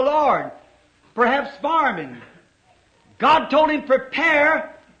prophet of the Lord, perhaps farming. God told him,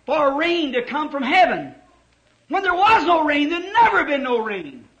 prepare for rain to come from heaven. When there was no rain, there'd never been no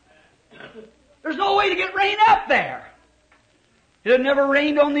rain. There's no way to get rain up there. It had never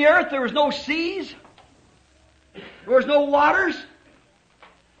rained on the earth. There was no seas. There was no waters.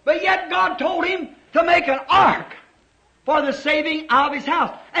 But yet God told him to make an ark for the saving of his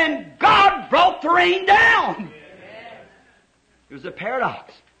house. And God brought the rain down. It was a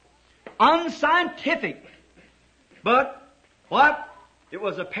paradox. Unscientific. But what? It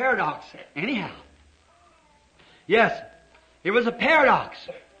was a paradox anyhow. Yes, it was a paradox.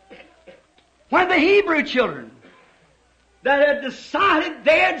 When the Hebrew children that had decided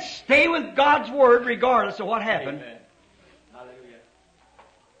they'd stay with God's Word regardless of what happened,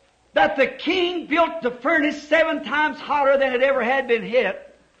 that the king built the furnace 7 times hotter than it ever had been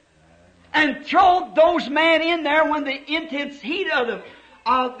hit, and threw those men in there when the intense heat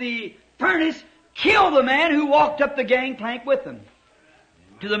of the furnace killed the man who walked up the gangplank with them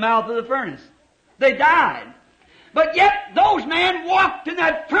to the mouth of the furnace. They died. But yet those men walked in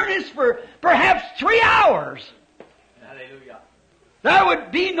that furnace for perhaps 3 hours. Hallelujah. There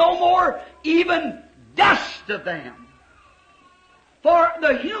would be no more even dust of them. For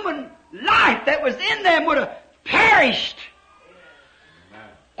the human life that was in them would have perished.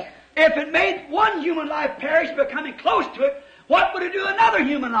 If it made one human life perish by coming close to it, what would it do another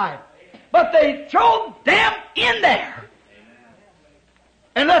human life? But they threw them in there.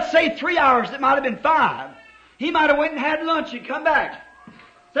 And let's say 3 hours, it might have been 5. He might have went and had lunch and come back.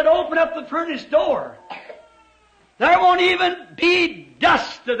 Said, open up the furnace door. There won't even be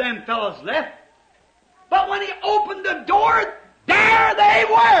dust of them fellows left. But when he opened the door, there they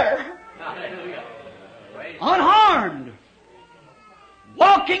were. Hallelujah. Unharmed.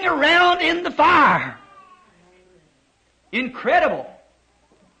 Walking around in the fire. Incredible.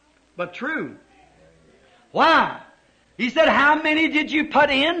 But true. Why? He said, how many did you put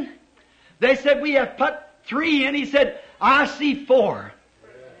in? They said, we have put 3 in. He said, I see 4.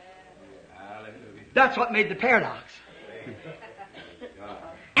 That's what made the paradox.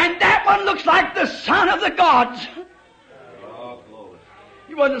 And that one looks like the son of the gods.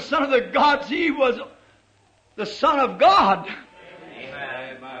 He wasn't the son of the gods. He was the son of God.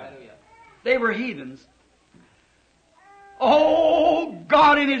 They were heathens. Oh,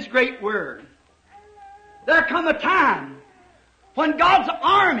 God in His great Word. There come a time when God's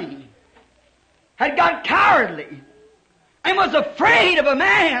army had got cowardly and was afraid of a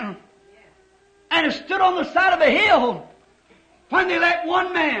man and stood on the side of a hill when they let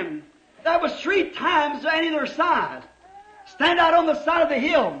one man that was 3 times any of their size stand out on the side of the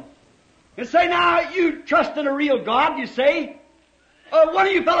hill and say, now you trust in a real God, you say. One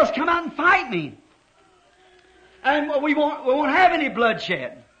of you fellows come out and fight me. And we won't have any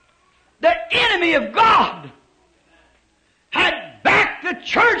bloodshed. The enemy of God had backed the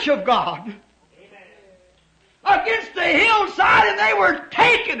church of God against the hillside, and they were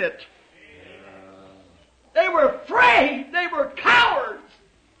taking it. They were afraid. They were cowards.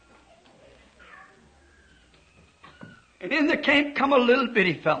 And in the camp come a little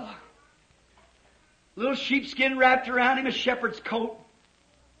bitty fella. Little sheepskin wrapped around him, a shepherd's coat.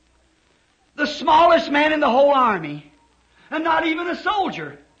 The smallest man in the whole army. And not even a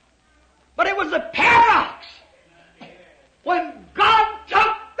soldier. But it was a paradox. When God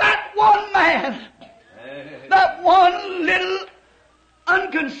took that one man, that one little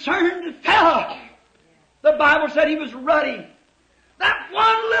unconcerned fellow, the Bible said he was ruddy. That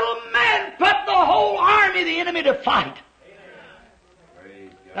one little man put the whole army, the enemy, to fight.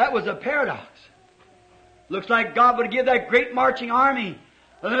 That was a paradox. Looks like God would give that great marching army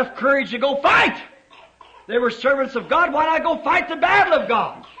enough courage to go fight. They were servants of God. Why not go fight the battle of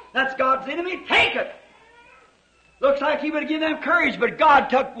God? That's God's enemy. Take it. Looks like He would give them courage, but God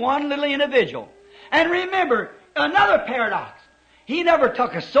took one little individual. And remember, another paradox. He never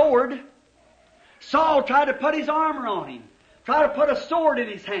took a sword. Saul tried to put his armor on him. Tried to put a sword in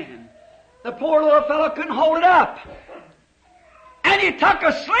his hand. The poor little fellow couldn't hold it up. And he took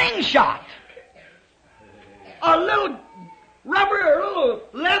a slingshot. A little rubber, a little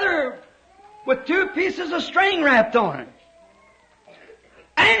leather with 2 pieces of string wrapped on it.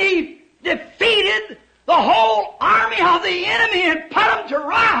 And he defeated the whole army of the enemy and put them to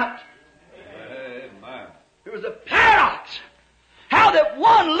rout. Amen. It was a paradox. How that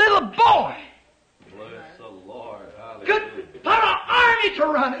one little boy Bless the Lord. could put an army to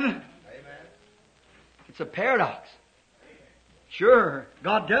running. Amen. It's a paradox. Sure,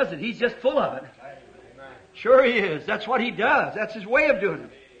 God does it. He's just full of it. Sure He is. That's what He does. That's His way of doing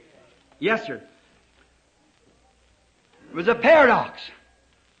it. Yes, sir. It was a paradox.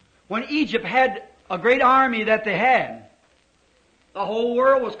 When Egypt had a great army that they had, the whole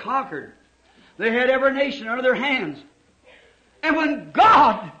world was conquered. They had every nation under their hands. And when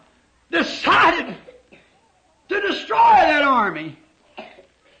God decided to destroy that army,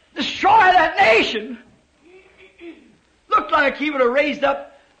 destroy that nation, looked like He would have raised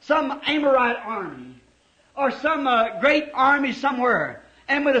up some Amorite army or some great army somewhere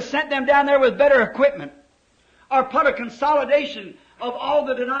and would have sent them down there with better equipment, or put a consolidation of all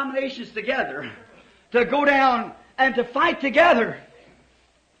the denominations together to go down and to fight together.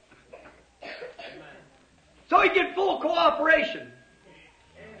 So He'd get full cooperation.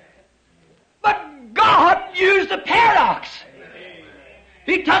 But God used a paradox.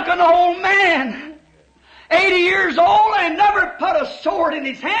 He took an old man, 80 years old, and never put a sword in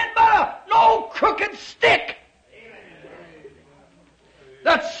his hand, but an old crooked stick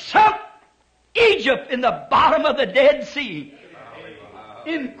that sunk Egypt in the bottom of the Dead Sea.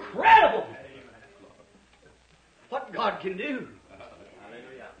 Incredible what God can do.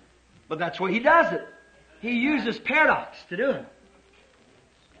 But that's why He does it. He uses paradox to do it.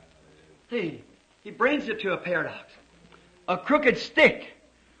 See, He brings it to a paradox. A crooked stick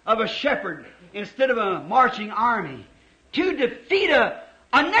of a shepherd instead of a marching army to defeat a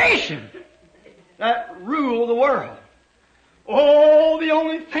nation that rule the world. Oh, the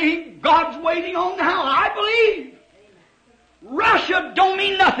only thing God's waiting on now, I believe. Russia don't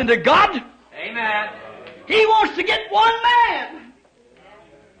mean nothing to God. Amen. He wants to get one man.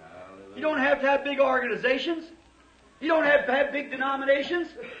 You don't have to have big organizations. You don't have to have big denominations.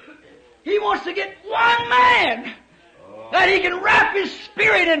 He wants to get one man that He can wrap His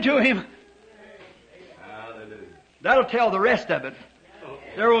Spirit into him. Hallelujah. That'll tell the rest of it.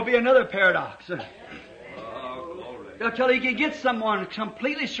 There will be another paradox. Oh, glory. That'll tell He can get someone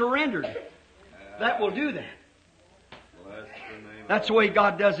completely surrendered. That will do that. Bless the name That's the way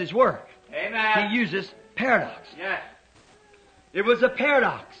God does His work. Amen. He uses paradox. Yes. It was a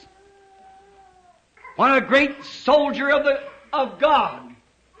paradox. When a great soldier of God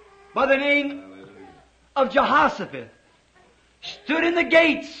by the name of Jehoshaphat stood in the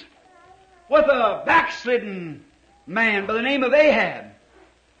gates with a backslidden man by the name of Ahab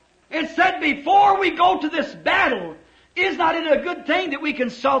and said, before we go to this battle, is not it a good thing that we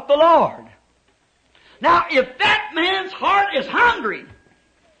consult the Lord? Now, if that man's heart is hungry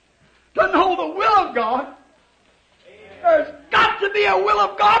to know the will of God, there's got to be a will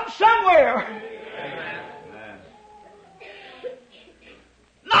of God somewhere.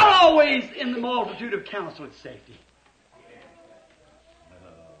 Not always in the multitude of counsel and safety.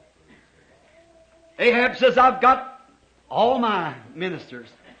 Ahab says, I've got all my ministers.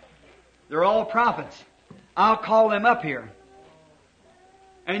 They're all prophets. I'll call them up here.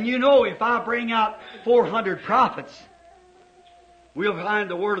 And you know, if I bring out 400 prophets, we'll find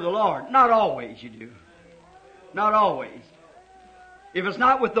the word of the Lord. Not always, you do. Not always. If it's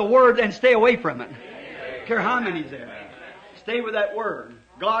not with the word, then stay away from it. I don't care how many's there. Stay with that word.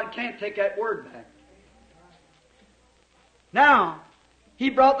 God can't take that word back. Now, He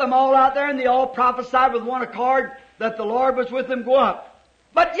brought them all out there and they all prophesied with one accord that the Lord was with them go up.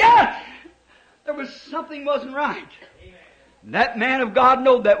 But yet, there was something wasn't right. And that man of God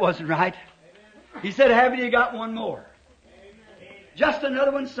knew that wasn't right. He said, haven't you got one more? Just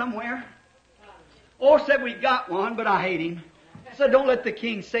another one somewhere? Or said, we got one, but I hate him. He said, don't let the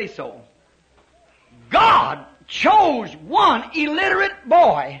king say so. God chose one illiterate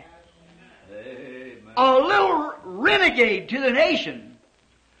boy, a little renegade to the nation,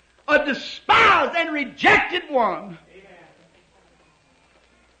 a despised and rejected one,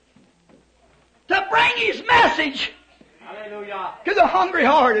 to bring His message Hallelujah. to the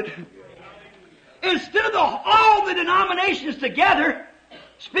hungry-hearted. Instead of all the denominations together,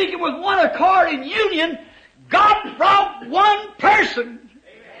 speaking with one accord in union, God brought one person.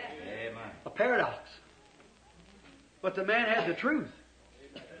 Amen. A paradox. But the man had the truth.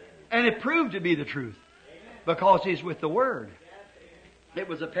 And it proved to be the truth. Because he's with the Word. It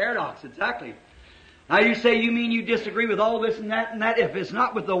was a paradox, exactly. Now you say, you mean you disagree with all this and that and that. If it's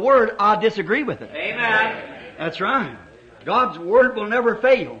not with the Word, I disagree with it. Amen. That's right. God's Word will never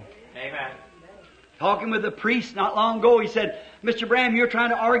fail. Amen. Talking with a priest not long ago, he said, Mr. Branham, you're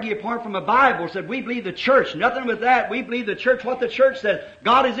trying to argue apart from a Bible. He said, we believe the church. Nothing with that. We believe the church, what the church says.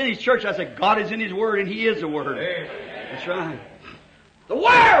 God is in His church. I said, God is in His Word and He is the Word. That's right. The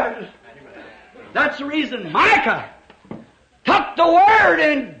Word! That's the reason Micah took the Word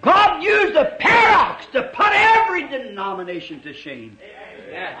and God used a paradox to put every denomination to shame.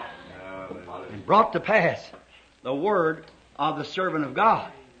 Yes. And brought to pass the Word of the servant of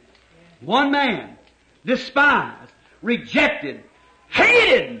God. One man, despised, rejected,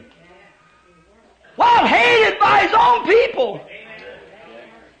 hated. Well, hated by his own people.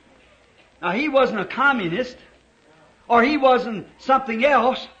 Now, he wasn't a communist, or he wasn't something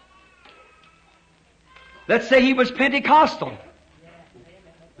else. Let's say he was Pentecostal.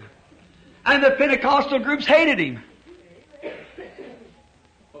 And the Pentecostal groups hated him.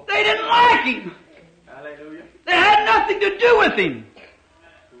 They didn't like him. Hallelujah. They had nothing to do with him.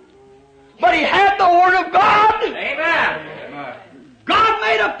 But he had the Word of God. Amen. God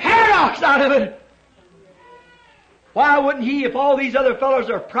made a paradox out of it. Why wouldn't He, if all these other fellows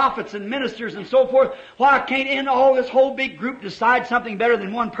are prophets and ministers and so forth, why can't in all this whole big group decide something better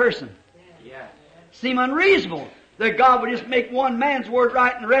than one person? Yeah. Seem unreasonable that God would just make one man's word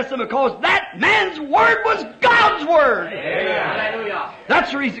right and the rest of them, because that man's word was God's word. Amen. Hallelujah.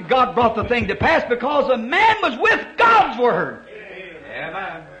 That's the reason God brought the thing to pass, because a man was with God's word.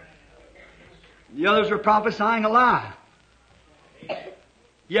 Amen. The others were prophesying a lie.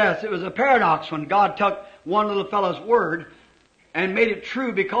 Yes, it was a paradox when God took one little fellow's word and made it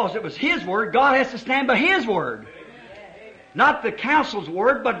true because it was His word. God has to stand by His word. Not the council's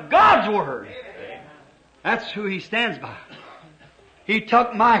word, but God's word. That's who He stands by. He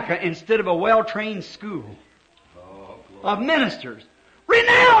took Micah instead of a well-trained school of ministers.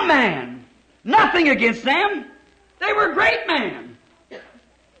 Renowned man. Nothing against them. They were great men.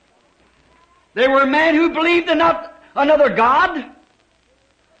 They were men who believed in not another God.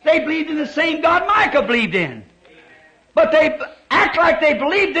 They believed in the same God Micah believed in. But they act like they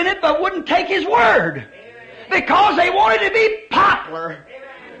believed in it, but wouldn't take His word. Because they wanted to be popular.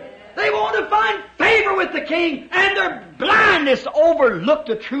 They wanted to find favor with the king, and their blindness overlooked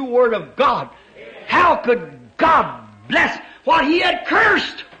the true word of God. How could God bless what He had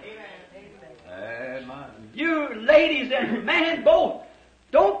cursed? You ladies and men both,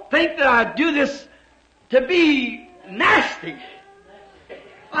 don't think that I do this to be nasty.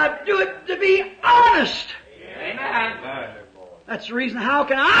 I do it to be honest. Amen. That's the reason. How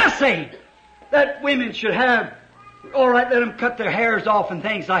can I say that women should have, all right, let them cut their hairs off and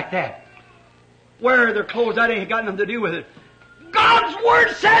things like that? Wear their clothes, that ain't got nothing to do with it. God's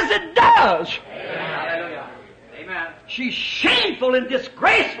Word says it does. Hallelujah. Amen. She's shameful and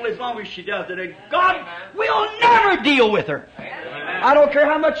disgraceful as long as she does it. And God will never deal with her. I don't care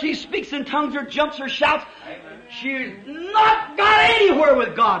how much she speaks in tongues or jumps or shouts. She's not got anywhere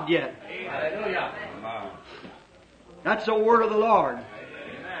with God yet. Hallelujah. That's the word of the Lord.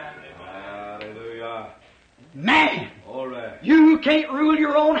 Hallelujah. Man, All right. you can't rule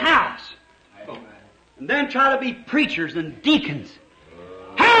your own house. And then try to be preachers and deacons.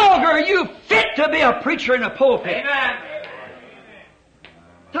 How are you fit to be a preacher in a pulpit? Amen.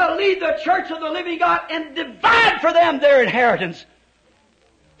 To lead the church of the living God and divide for them their inheritance.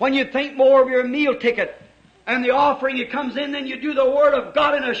 When you think more of your meal ticket and the offering that comes in than you do the Word of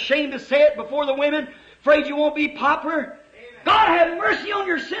God, and ashamed to say it before the women, afraid you won't be popular. God have mercy on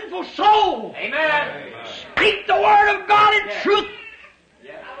your sinful soul. Amen. Speak the Word of God in truth.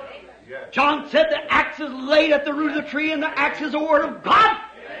 John said the axe is laid at the root of the tree, and the axe is the Word of God.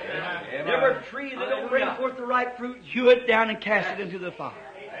 Every tree that don't bring forth the right fruit, hew it down and cast it into the fire.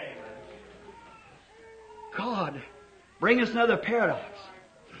 God, bring us another paradox.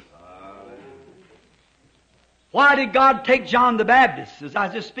 Why did God take John the Baptist, as I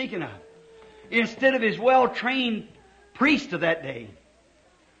was just speaking of, instead of his well-trained priest of that day?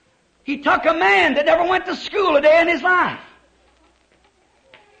 He took a man that never went to school a day in his life.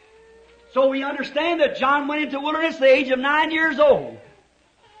 So we understand that John went into the wilderness at the age of 9 years old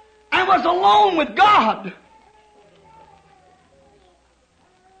and was alone with God.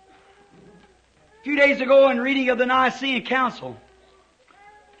 A few days ago in reading of the Nicene Council,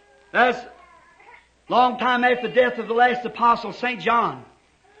 that's a long time after the death of the last apostle, St. John,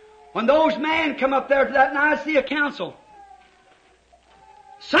 when those men come up there to that Nicene Council,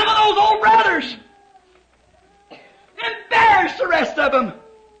 some of those old brothers embarrassed the rest of them.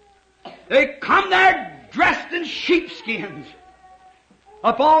 They come there dressed in sheepskins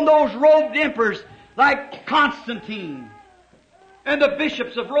upon those robed emperors like Constantine and the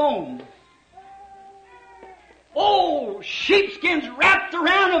bishops of Rome. Oh, sheepskins wrapped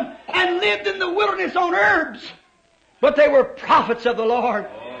around them and lived in the wilderness on herbs. But they were prophets of the Lord.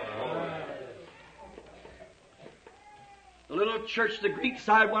 The little church, the Greek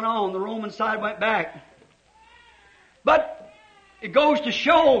side went on, the Roman side went back. But it goes to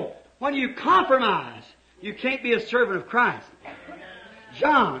show, when you compromise, you can't be a servant of Christ.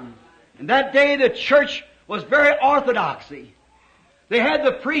 John, in that day the church was very orthodoxy. They had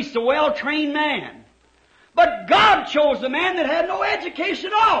the priest, a well-trained man. But God chose a man that had no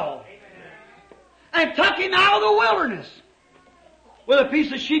education at all. and took him out of the wilderness with a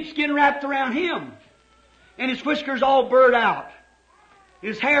piece of sheepskin wrapped around him, and his whiskers all burred out,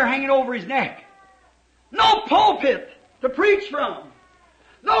 his hair hanging over his neck. No pulpit to preach from,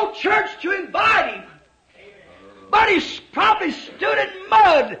 no church to invite him, but he probably stood in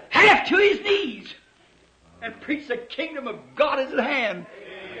mud half to his knees and preached the kingdom of God is at hand.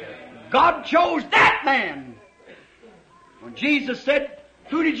 God chose that man. When Jesus said,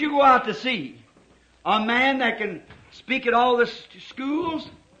 who did you go out to see? A man that can speak at all the schools?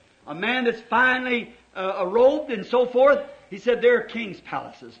 A man that's finely robed and so forth? He said, there are king's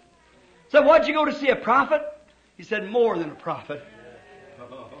palaces. So what'd you go to see, a prophet? He said, more than a prophet.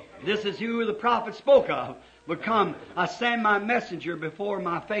 This is who the prophet spoke of. But come, I send my messenger before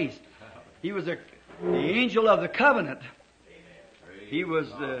my face. He was the angel of the covenant. He was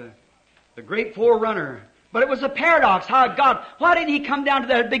the great forerunner. But it was a paradox. How God, why didn't he come down to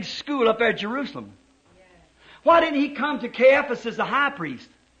that big school up there at Jerusalem? Why didn't he come to Caiaphas as the high priest?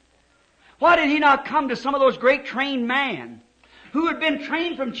 Why did he not come to some of those great trained men who had been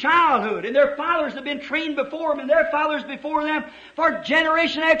trained from childhood, and their fathers had been trained before them, and their fathers before them for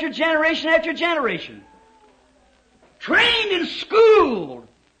generation after generation after generation? Trained and schooled,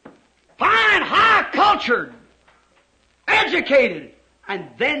 fine, high cultured, educated, and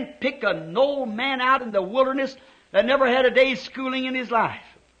then pick an old man out in the wilderness that never had a day's schooling in his life.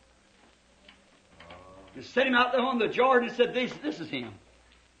 And set him out there on the Jordan and said, this is him.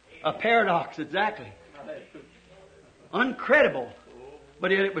 A paradox, exactly. Uncredible.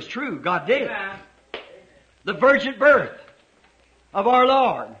 But yet it was true. God did it. The virgin birth of our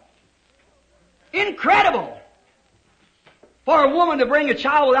Lord. Incredible. For a woman to bring a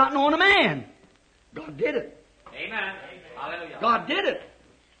child without knowing a man. God did it. Amen. Hallelujah. God did it.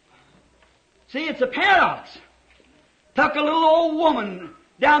 See, it's a paradox. Took a little old woman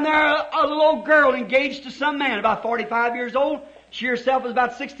down there, a little old girl engaged to some man about 45 years old. She herself was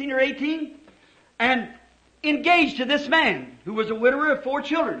about 16 or 18. And engaged to this man who was a widower of 4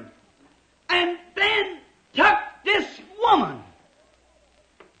 children. And then took this woman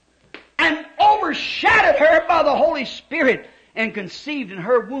and overshadowed her by the Holy Spirit and conceived in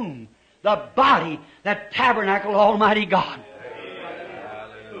her womb the body that tabernacled Almighty God.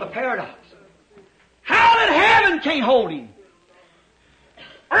 A paradox. How did heaven can't hold him?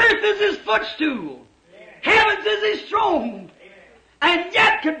 Earth is his footstool. Heavens is his throne. And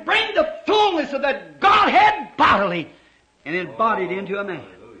yet could bring the fullness of that Godhead bodily and embodied into a man.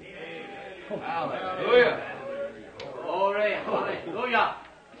 Hallelujah. Glory. Hallelujah.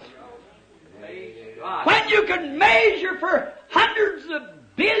 When you can measure for hundreds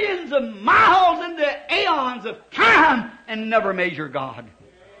of billions of miles into aeons of time and never measure God.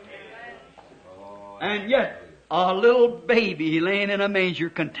 And yet, a little baby laying in a manger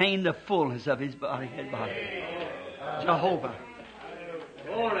contained the fullness of his body. Jehovah.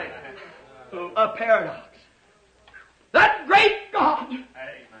 Glory. A paradox. That great God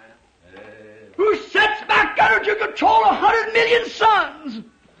who sits back under to control 100 million suns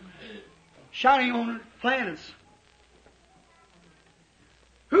shining on planets,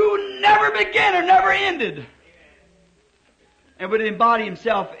 who never began or never ended, and would embody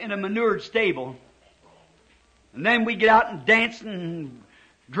himself in a manured stable. And then we get out and dance and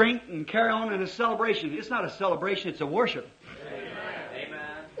drink and carry on in a celebration. It's not a celebration, it's a worship. Amen.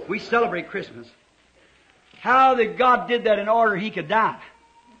 We celebrate Christmas. How that God did that in order He could die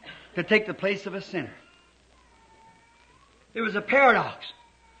to take the place of a sinner. It was a paradox.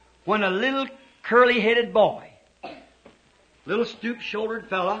 When a little curly-headed boy, little stoop-shouldered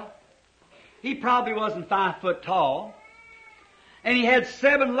fella, he probably wasn't 5 foot tall, and he had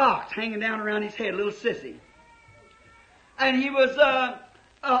 7 locks hanging down around his head, little sissy. And he was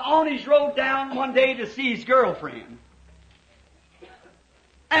on his road down one day to see his girlfriend.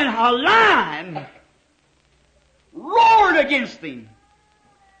 And a lion roared against him.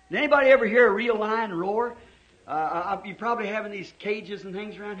 Did anybody ever hear a real lion roar? You probably have in these cages and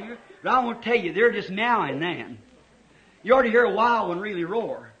things around here. But I want to tell you, they're just meowing then. You ought to hear a wild one really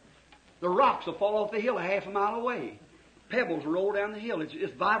roar. The rocks will fall off the hill a half a mile away. Pebbles roll down the hill.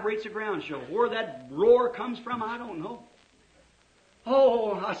 It vibrates the ground. So where that roar comes from, I don't know.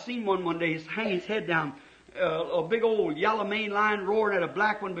 Oh, I seen one day hang his head down. A big old yellow maned lion roaring at a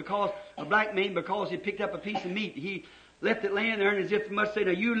black mane because he picked up a piece of meat. He left it laying there, and as if he must say,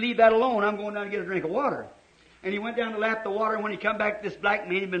 "Now you leave that alone. I'm going down to get a drink of water." And he went down to lap the water, and when he come back, this black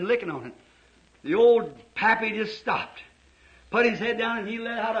man had been licking on it. The old pappy just stopped, put his head down, and he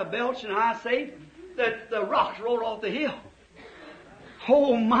let out a belch, and I say that the rocks rolled off the hill.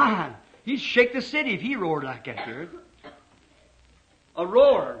 Oh my! He'd shake the city if he roared like that, Jared. A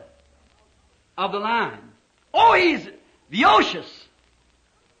roar. of the line. Oh, he's vicious.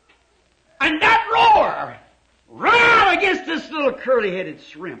 And that roar, right against this little curly-headed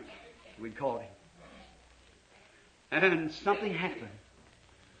shrimp, we called him. And something happened.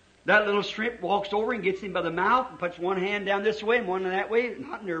 That little shrimp walks over and gets him by the mouth and puts one hand down this way and one that way,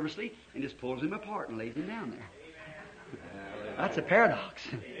 not nervously, and just pulls him apart and lays him down there. That's a paradox.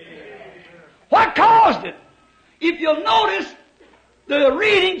 What caused it? If you'll notice the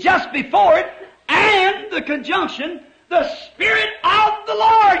reading just before it and the conjunction, the Spirit of the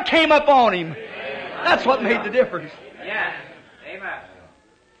Lord came upon him. That's what made the difference. Yes. Amen.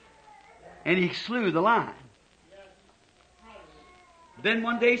 And he slew the lion. Then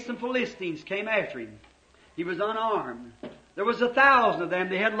one day some Philistines came after him. He was unarmed. There was 1,000 of them.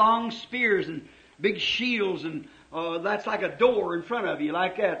 They had long spears and big shields, and that's like a door in front of you,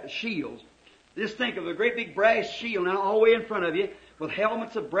 like that, the shields. Just think of a great big brass shield now all the way in front of you, with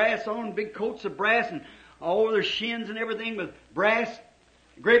helmets of brass on, big coats of brass, and all over their shins and everything with brass.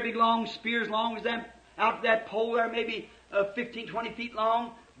 Great big long spears, long as them, out that pole there, maybe 15, 20 feet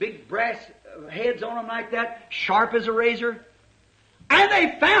long. Big brass heads on them like that, sharp as a razor. And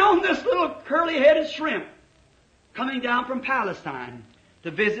they found this little curly-headed shrimp coming down from Palestine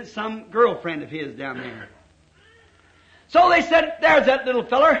to visit some girlfriend of his down there. So they said, there's that little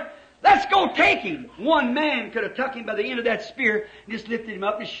feller. Let's go take him. One man could have tucked him by the end of that spear and just lifted him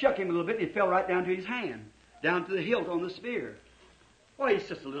up and shook him a little bit, and he fell right down to his hand, down to the hilt on the spear. Well, he's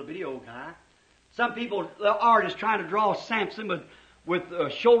just a little bitty old guy. Some people are just trying to draw Samson with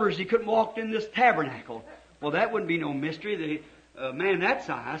shoulders he couldn't walk in this tabernacle. Well, that wouldn't be no mystery. The man that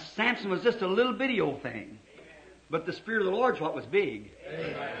size, Samson was just a little bitty old thing. But the Spirit of the Lord's what was big.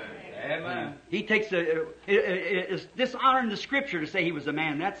 Amen. Amen. He takes it's dishonoring the Scripture to say he was a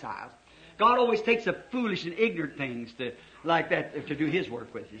man that size. God always takes the foolish and ignorant things like that to do His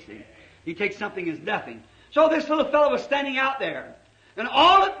work with, you see. He takes something as nothing. So this little fellow was standing out there. And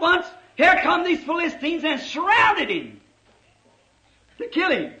all at once, here come these Philistines and surrounded him to kill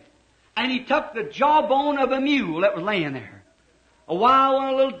him. And he took the jawbone of a mule that was laying there, a wild one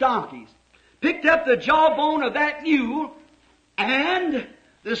of little donkeys, picked up the jawbone of that mule, and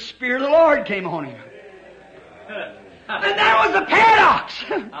the Spirit of the Lord came on him. And that was a paradox.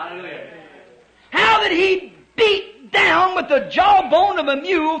 Hallelujah. How did he beat down with the jawbone of a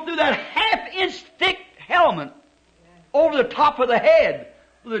mule through that half-inch thick helmet over the top of the head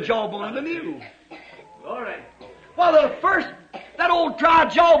with the jawbone of the mule? All right. Well, that old dry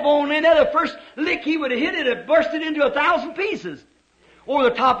jawbone in there, the first lick he would have hit, it had bursted into 1,000 pieces over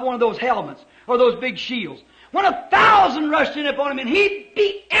the top of one of those helmets or those big shields. When 1,000 rushed in upon him, and he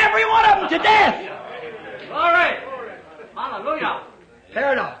beat every one of them to death. All right. Hallelujah.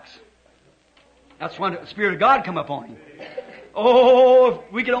 Paradox. That's when the Spirit of God come upon him. Oh,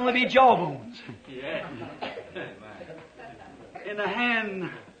 if we could only be jawbones Yeah. in the hand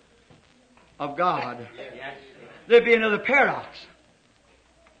of God. Yes. There'd be another paradox.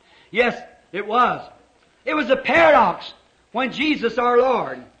 Yes, it was. It was a paradox when Jesus our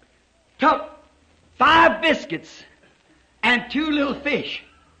Lord took 5 biscuits and 2 little fish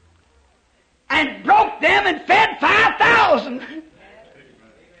and broke them and fed 5,000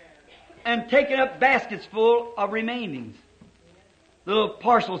 and taken up baskets full of remainings. Little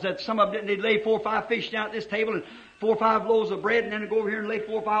parcels that some of them, they'd lay 4 or 5 fish down at this table and 4 or 5 loaves of bread, and then they'd go over here and lay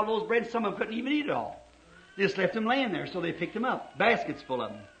 4 or 5 loaves of bread, and some of them couldn't even eat it all. They just left them laying there, so they picked them up. Baskets full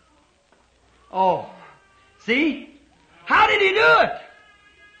of them. Oh, see? How did he do it?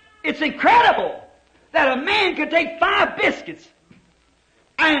 It's incredible that a man could take 5 biscuits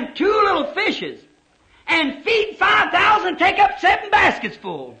and 2 little fishes and feed 5,000, take up 7 baskets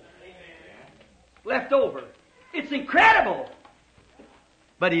full. Left over. It's incredible.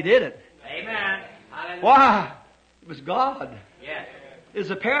 But he did it. Amen. Hallelujah. Why? It was God. Yes. It's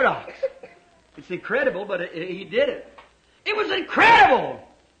a paradox. It's incredible, but he did it. It was incredible.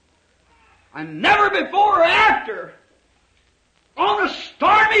 And never before or after, on a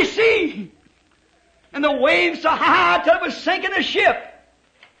stormy sea, and the waves so high till it was sinking a ship,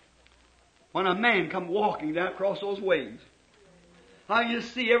 when a man come walking down across those waves. How you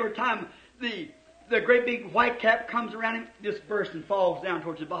see every time the great big white cap comes around him, just bursts and falls down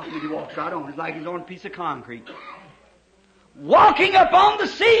towards the bottom, and he walks right on. It's like he's on a piece of concrete. Walking upon the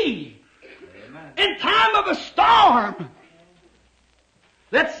sea in time of a storm.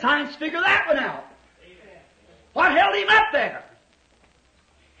 Let science figure that one out. What held him up there?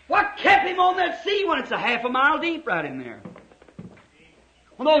 What kept him on that sea when it's a half a mile deep right in there?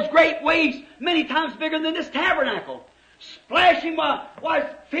 When those great waves, many times bigger than this tabernacle, splashing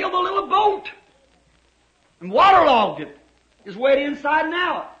why filled the little boat and waterlogged it. It's wet inside and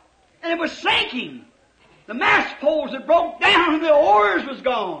out. And it was sinking. The mast poles had broke down and the oars was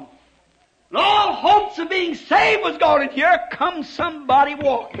gone. And all hopes of being saved was gone. And here comes somebody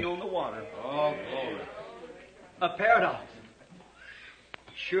walking on the water. Oh, glory. A paradox.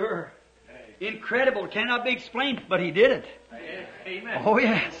 Sure. Incredible. Cannot be explained, but He did it. Amen. Oh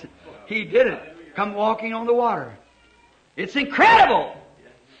yes. He did it. Come walking on the water. It's incredible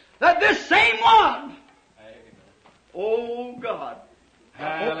that this same one, oh God,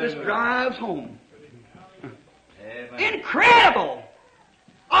 I hope this drives home. Amen. Incredible!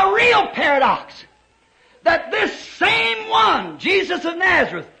 A real paradox that this same one, Jesus of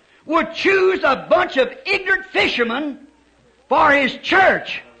Nazareth, would choose a bunch of ignorant fishermen for His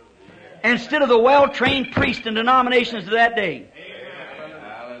church instead of the well-trained priests and denominations of that day.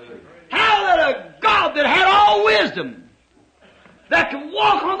 How that a God that had all wisdom, that could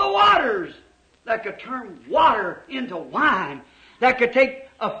walk on the waters, that could turn water into wine, that could take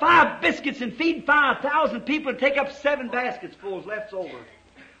 5 biscuits and feed 5,000 people and take up 7 baskets full left over.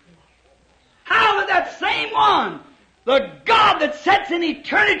 How that that same one, the God that sits in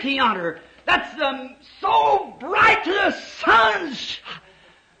eternity yonder, that's so bright to the suns,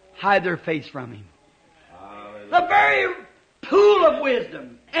 hide their face from Him. The very pool of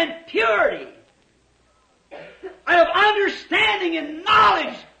wisdom and purity and of understanding and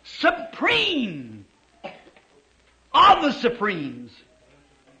knowledge supreme of the supremes.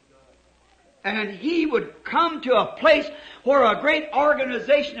 And He would come to a place where a great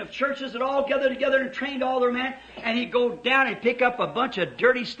organization of churches had all gathered together and trained all their men, and He'd go down and pick up a bunch of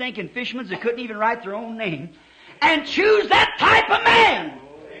dirty, stinking fishermen that couldn't even write their own name, and choose that type of man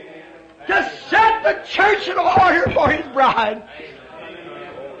to set the church in order for His bride.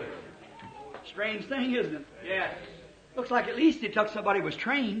 Strange thing, isn't it? Yes. Looks like at least He took somebody who was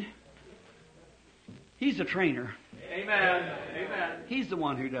trained. He's a trainer. Amen. Amen. He's the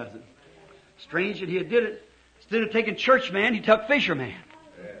one who does it. Strange that He did it. Instead of taking churchman, He took fisherman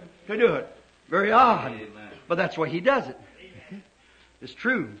to do it. Very odd. But that's why He does it. It's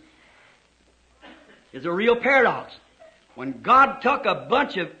true. It's a real paradox. When God took a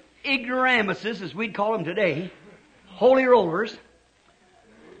bunch of ignoramuses, as we'd call them today, holy rollers,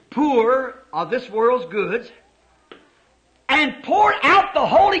 poor of this world's goods, and poured out the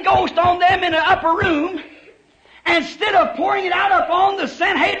Holy Ghost on them in an upper room, instead of pouring it out upon the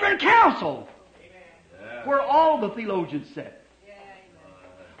Sanhedrin Council, where all the theologians sat,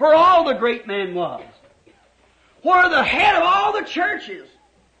 where all the great men was, where the head of all the churches,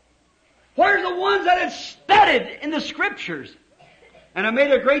 where's the ones that had studied in the Scriptures and have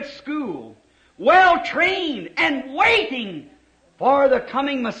made a great school, well trained and waiting for the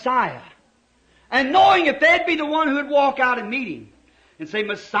coming Messiah, and knowing if they'd be the one who would walk out and meet Him and say,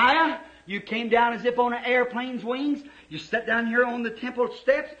 Messiah, you came down as if on an airplane's wings. You sat down here on the temple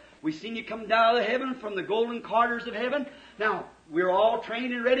steps. We seen you come down out of heaven from the golden corridors of heaven. Now, we're all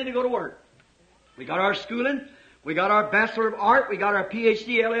trained and ready to go to work. We got our schooling. We got our Bachelor of Art. We got our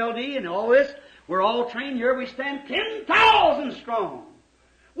PhD, LLD, and all this. We're all trained here. We stand 10,000 strong.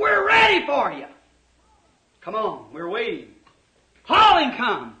 We're ready for you. Come on. We're waiting. Calling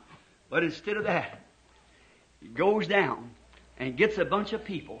come. But instead of that, He goes down and gets a bunch of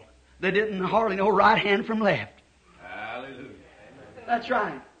people that didn't hardly know right hand from left. Hallelujah. That's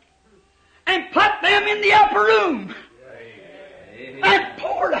right. And put them in the upper room. And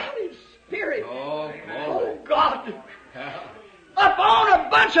poured out His Spirit. Oh God. Upon a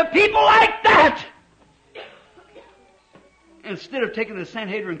bunch of people like that. Instead of taking the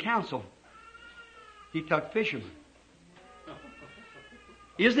Sanhedrin Council, He took fishermen.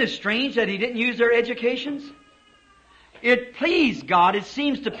 Isn't it strange that He didn't use their educations? It pleased God, it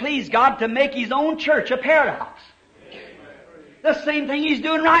seems to please God to make His own church a paradox. The same thing He's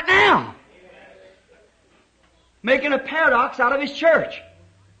doing right now. Making a paradox out of His church.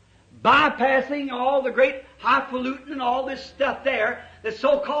 Bypassing all the great highfalutin and all this stuff there, the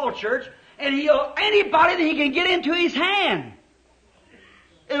so-called church, and anybody that He can get into His hand.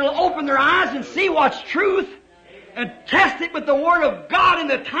 It'll open their eyes and see what's truth, and test it with the Word of God in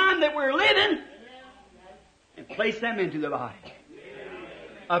the time that we're living, and place them into the body.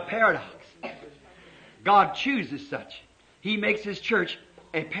 A paradox. God chooses such. He makes His church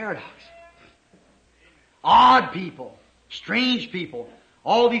a paradox. Odd people, strange people,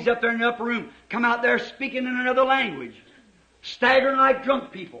 all these up there in the upper room, come out there speaking in another language, staggering like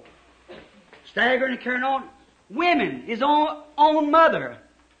drunk people, staggering and carrying on. Women, His own mother,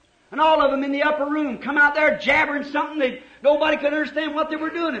 and all of them in the upper room come out there jabbering something that nobody could understand what they were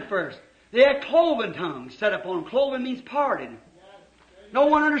doing at first. They had cloven tongues set up on them. Cloven means parted. No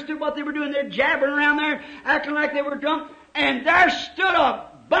one understood what they were doing. They're jabbering around there, acting like they were drunk. And there stood a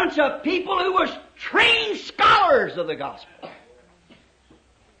bunch of people who was trained scholars of the gospel.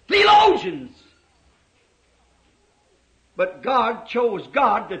 Theologians. But God chose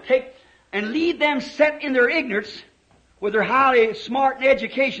God to take and lead them set in their ignorance with their highly smart and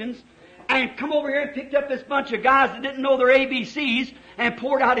educations and come over here and picked up this bunch of guys that didn't know their ABCs and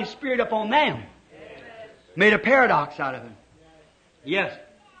poured out His Spirit upon them. Made a paradox out of it. Yes.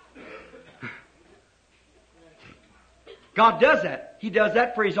 God does that. He does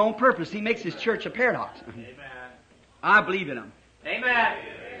that for His own purpose. He makes His church a paradox. Amen. I believe in Him. Amen.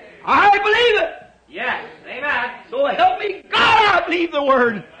 I believe it. Yes. Amen. So help me God, I believe the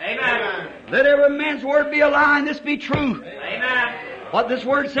Word. Amen. Let every man's word be a lie and this be true. Amen. What this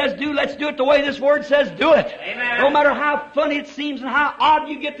Word says do, let's do it the way this Word says do it. Amen. No matter how funny it seems and how odd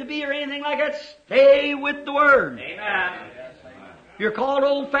you get to be or anything like that, stay with the Word. Amen. You're called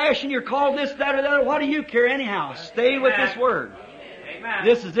old-fashioned, you're called this, that, or that. What do you care anyhow? Stay with this Word. Amen.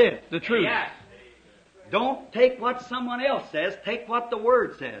 This is it, the truth. Yes. Don't take what someone else says, take what the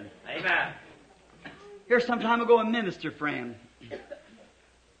Word says. Amen. Here some time ago, a minister friend,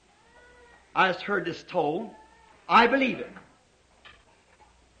 I just heard this told. I believe it.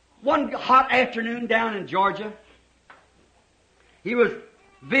 One hot afternoon down in Georgia, he was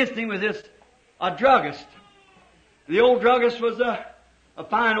visiting with a druggist. The old druggist was a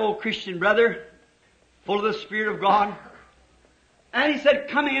fine old Christian brother, full of the Spirit of God. And he said,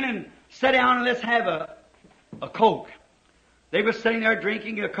 come in and sit down and let's have a Coke. They were sitting there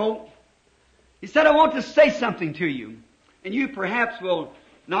drinking a Coke. He said, I want to say something to you. And you perhaps will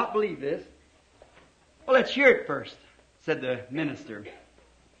not believe this. Well, let's hear it first, said the minister.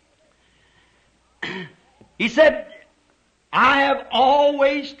 He said, I have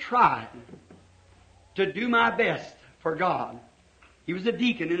always tried to do my best for God. He was a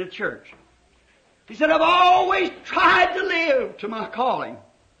deacon in a church. He said, I've always tried to live to my calling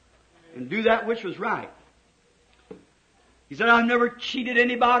and do that which was right. He said, I've never cheated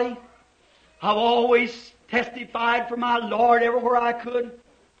anybody. I've always testified for my Lord everywhere I could.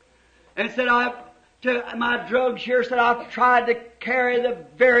 And he said, to my drugs here, said I've tried to carry the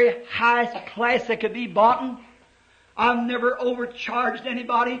very highest class that could be bought. I've never overcharged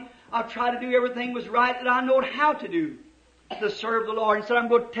anybody. I've tried to do everything was right that I know how to do to serve the Lord. He said, I'm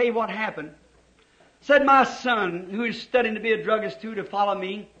going to tell you what happened. Said my son, who is studying to be a druggist too, to follow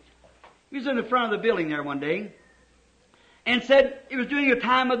me, he was in the front of the building there one day, and said it was during a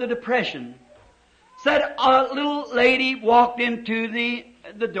time of the Depression. Said a little lady walked into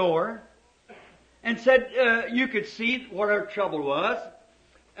the door and said you could see what her trouble was,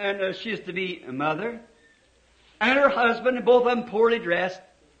 and she used to be a mother, and her husband, and both of them poorly dressed.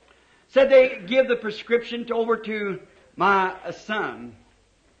 Said they give the prescription over to my son,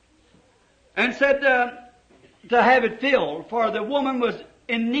 and said to have it filled, for the woman was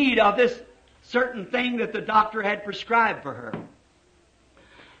in need of this certain thing that the doctor had prescribed for her.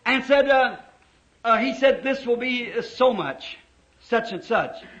 And said, he said, this will be so much, such and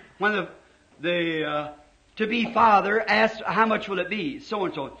such. When the to-be father asked, how much will it be? So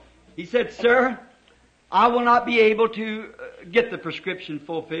and so. He said, sir, I will not be able to get the prescription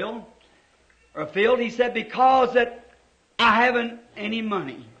fulfilled or filled. He said, because that I haven't any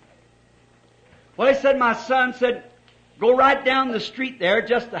money. Well, he said, my son said, go right down the street there,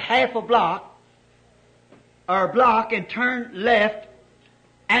 just a half a block, or a block, and turn left,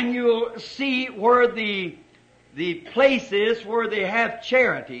 and you'll see where the place is where they have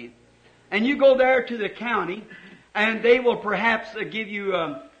charity. And you go there to the county, and they will perhaps give you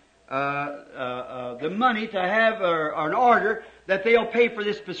the money to have or an order that they'll pay for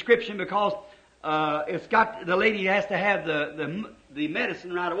this prescription, because it's got, the lady has to have the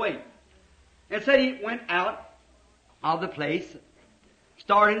medicine right away. And said he went out of the place,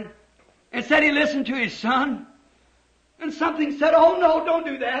 started, and said he listened to his son, and something said, oh no, don't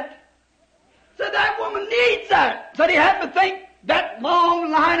do that. Said that woman needs that. Said he happened to think, that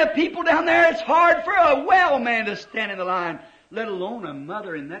long line of people down there, it's hard for a well man to stand in the line, let alone a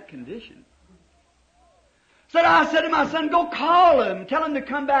mother in that condition. Said, I said to my son, go call him, tell him to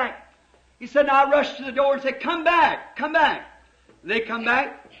come back. He said, and I rushed to the door and said, come back, come back. They come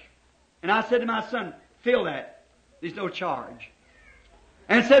back, and I said to my son, fill that. There's no charge.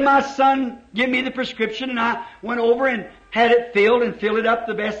 And said, my son, give me the prescription, and I went over and had it filled and filled it up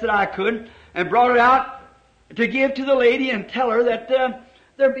the best that I could, and brought it out to give to the lady and tell her that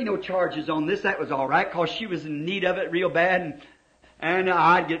there'd be no charges on this. That was all right, because she was in need of it real bad, and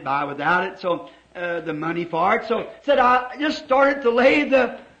I'd get by without it, so the money for it. So said I just started to lay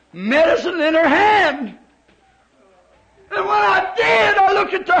the medicine in her hand. And when I did, I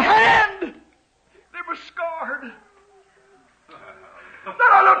looked at the hand. They were scarred.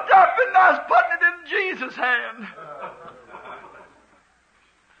 Then I looked up and I was putting it in Jesus' hand.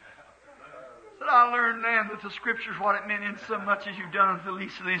 Said, I learned then that the Scripture's what it meant in so much as you've done with the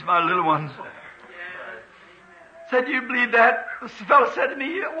least of these, my little ones. Said, you believe that? The fellow said to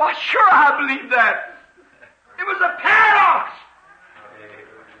me, why, sure I believe that. It was a paradox.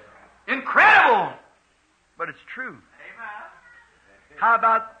 Incredible. But it's true. How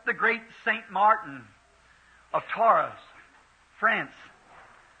about the great Saint Martin of Tours, France?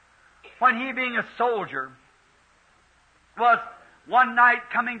 When he, being a soldier, was one night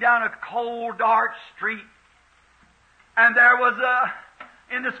coming down a cold, dark street, and there was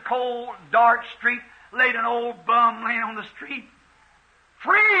in this cold, dark street, laid an old bum laying on the street,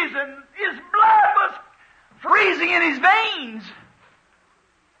 freezing. His blood was freezing in his veins.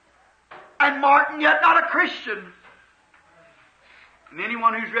 And Martin, yet not a Christian. And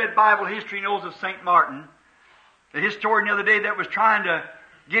anyone who's read Bible history knows of St. Martin. The historian the other day that was trying to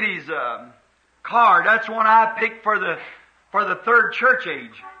get his card, that's one I picked for the third church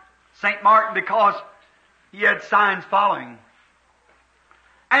age. St. Martin, because he had signs following.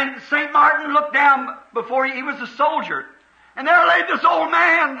 And St. Martin looked down before he was a soldier. And there lay this old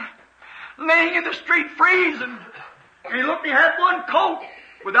man laying in the street freezing. And he looked, he had one coat.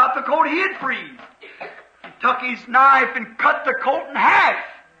 Without the coat, he'd freeze. He took his knife and cut the coat in half.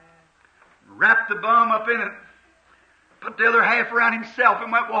 Wrapped the bum up in it. Put the other half around himself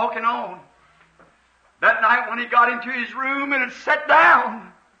and went walking on. That night when he got into his room and had sat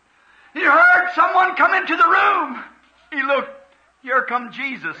down, he heard someone come into the room. He looked. Here come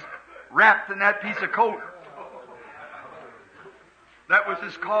Jesus, wrapped in that piece of coat. That was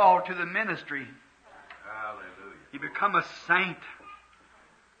his call to the ministry. Hallelujah. He become a saint.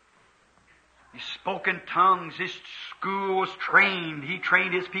 He spoke in tongues. His school was trained. He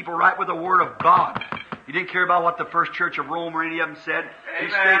trained his people right with the Word of God. He didn't care about what the first church of Rome or any of them said. He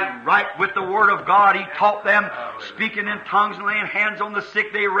stayed right with the Word of God. He taught them speaking in tongues and laying hands on the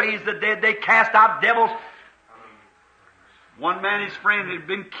sick. They raised the dead. They cast out devils. One man, his friend, had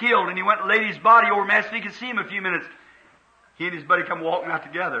been killed, and he went and laid his body over Mass so he could see him a few minutes. He and his buddy come walking out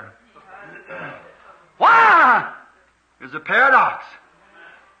together. Why? There's a paradox.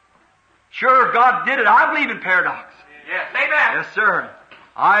 Sure, God did it. I believe in paradox. Yes, amen. Yes, sir.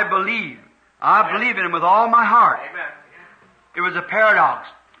 I believe in Him with all my heart. Amen. It was a paradox.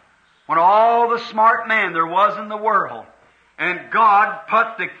 When all the smart man there was in the world, and God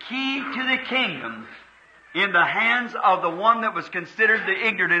put the key to the kingdom in the hands of the one that was considered the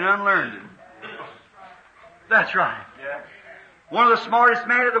ignorant and unlearned. That's right. Yeah. One of the smartest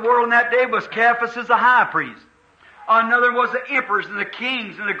men of the world in that day was Caiaphas as the high priest. Another was the emperors and the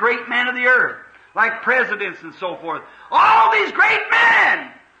kings and the great men of the earth, like presidents and so forth. All these great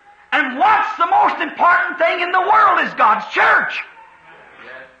men! And what's the most important thing in the world is God's church.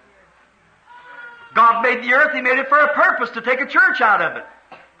 Yes. God made the earth, He made it for a purpose, to take a church out of it.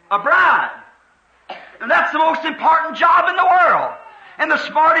 A bride. And that's the most important job in the world. And the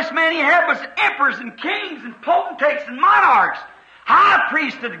smartest man he had was emperors and kings and potentates and monarchs, high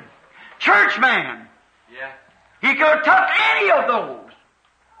priest and churchman. Yeah. He could have took any of those.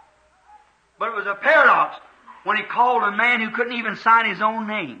 But it was a paradox when he called a man who couldn't even sign his own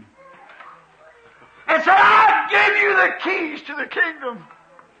name. And said, I give you the keys to the kingdom.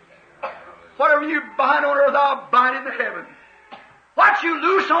 Whatever you bind on earth, I'll bind in heaven. What you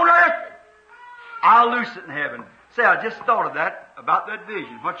loose on earth, I'll loose it in heaven. Say, I just thought of that, about that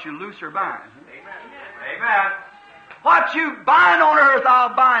vision. What you loose or bind. Amen. Amen. What you bind on earth,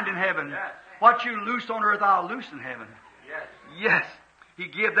 I'll bind in heaven. Yes. What you loose on earth, I'll loose in heaven. Yes. Yes, He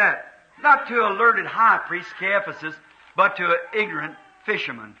gave that. Not to a learned high priest, Caiaphas, but to an ignorant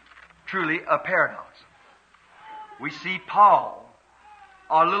fisherman. Truly a paradox. We see Paul,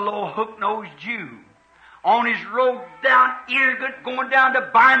 a little old hook-nosed Jew, on his road down Irgut, going down to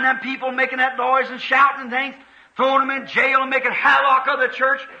bind them people, making that noise and shouting and things, throwing them in jail and making havoc of the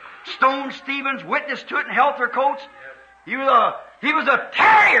church, stoned Stephen's witness to it and held their coats. He was a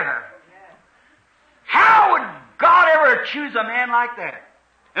terrier. How would God ever choose a man like that?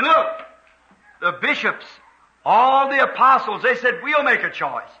 And look, the bishops, all the apostles, they said, we'll make a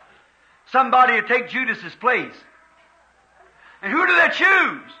choice. Somebody to take Judas's place. And who do they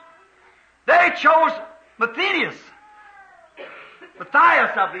choose? They chose Matthias.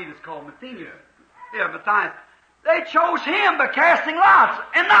 Matthias, I believe it's called. Matthias. Yeah, Matthias. They chose him by casting lots.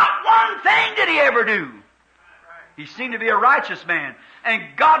 And not one thing did he ever do. He seemed to be a righteous man. And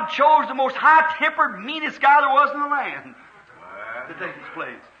God chose the most high-tempered, meanest guy there was in the land to take his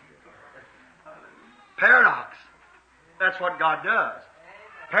place. Paradox. That's what God does.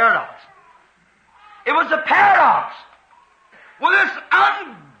 Paradox. It was a paradox Well, this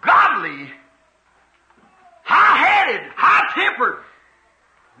ungodly, high-headed, high-tempered,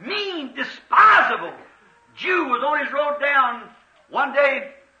 mean, despisable Jew was on his road down one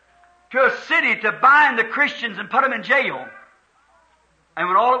day to a city to bind the Christians and put them in jail. And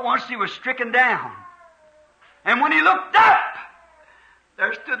when all at once he was stricken down, and when he looked up,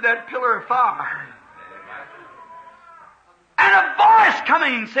 there stood that pillar of fire. And a voice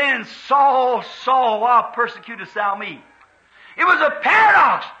coming saying, Saul, Saul, why persecutest thou me? It was a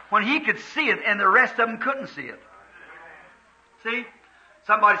paradox when he could see it and the rest of them couldn't see it. See?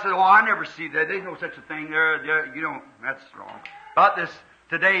 Somebody said, oh, I never see that. There's no such a thing. You don't, that's wrong. About this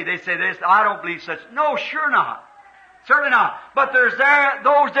today, they say this, I don't believe such. No, sure not. Certainly not. But there's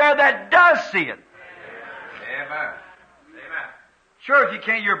those there that does see it. Amen. Amen. Sure, if you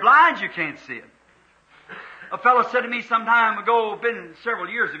can't, you're blind, you can't see it. A fellow said to me some time ago, been several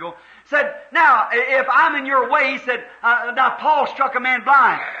years ago, said, now, if I'm in your way, he said, now Paul struck a man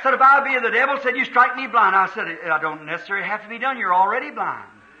blind. Said, if I be of the devil, said, you strike me blind. I said, I don't necessarily have to be done. You're already blind.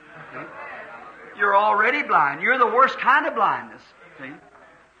 See? You're already blind. You're the worst kind of blindness. See?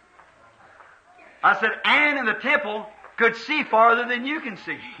 I said, Anne in the temple could see farther than you can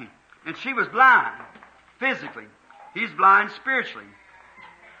see. And she was blind, physically. He's blind spiritually.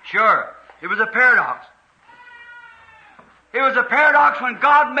 Sure, it was a paradox. It was a paradox when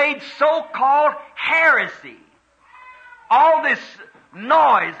God made so-called heresy. All this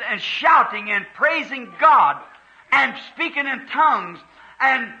noise and shouting and praising God and speaking in tongues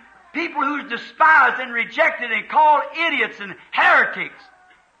and people who's despised and rejected and called idiots and heretics.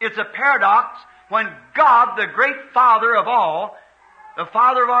 It's a paradox when God, the great Father of all, the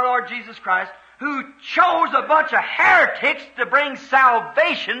Father of our Lord Jesus Christ, who chose a bunch of heretics to bring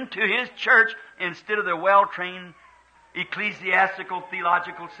salvation to His church instead of the well-trained ecclesiastical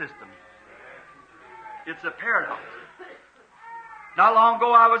theological system. It's a paradox. Not long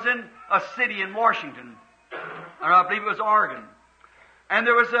ago I was in a city in Washington, or I believe it was Oregon, and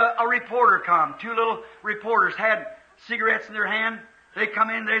there was a reporter come. Two little reporters had cigarettes in their hand. They come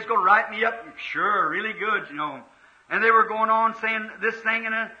in, they was going to write me up. Sure, really good, you know. And they were going on saying this thing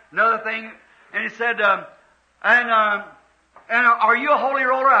and another thing. And he said, and are you a holy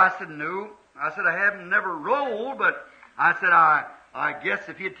roller? I said, no. I said, I haven't never rolled, but I said, I guess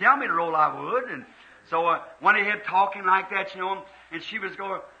if you'd tell me to roll, I would. And so went ahead talking like that, you know, and she was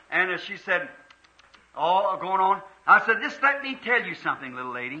going, and she said, all going on. I said, just let me tell you something,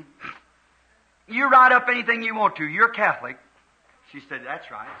 little lady. You write up anything you want to. You're Catholic. She said, that's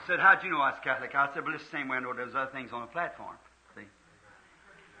right. I said, how'd you know I was Catholic? I said, well, it's the same way I know there's other things on the platform. See?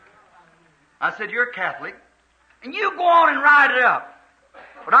 I said, you're Catholic, and you go on and write it up.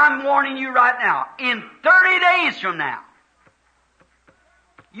 But I'm warning you right now, in 30 days from now,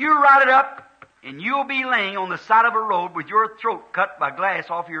 you write it up, and you'll be laying on the side of a road with your throat cut by glass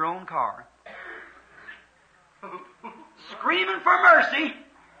off your own car, screaming for mercy,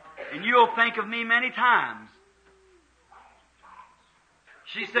 and you'll think of me many times.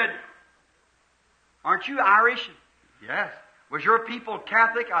 She said, aren't you Irish? Yes. Was your people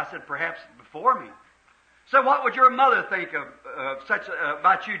Catholic? I said, perhaps before me. So what would your mother think of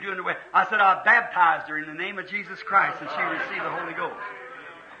about you doing the way? I said, I baptized her in the name of Jesus Christ, and she received the Holy Ghost.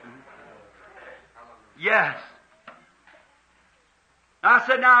 Yes. I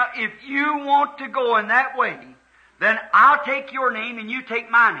said, now, if you want to go in that way, then I'll take your name and you take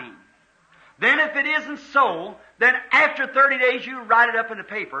my name. Then if it isn't so, then after 30 days you write it up in the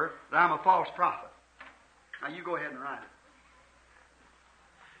paper that I'm a false prophet. Now you go ahead and write it.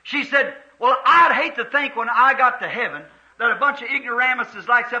 She said, well, I'd hate to think when I got to heaven that a bunch of ignoramuses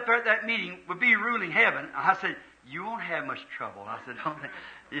like up there at that meeting would be ruling heaven. I said, you won't have much trouble. I said,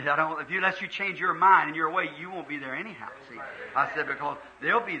 unless you change your mind and your way, you won't be there anyhow. See, I said, because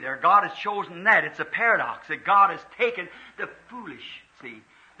they'll be there. God has chosen that. It's a paradox that God has taken the foolish, see,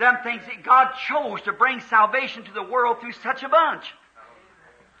 them things that God chose to bring salvation to the world through such a bunch.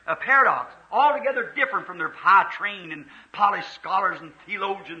 A paradox, altogether different from their high-trained and polished scholars and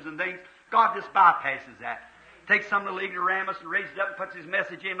theologians and things. God just bypasses that. Takes some little ignoramus and raises it up and puts his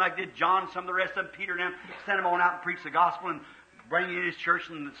message in like did John, some of the rest of them, Peter and them, send them on out and preach the gospel and bring him in his church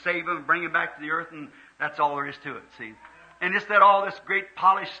and save him and bring him back to the earth, and that's all there is to it, see. And just let all this great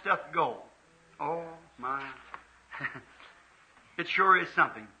polished stuff go. Oh, my. It sure is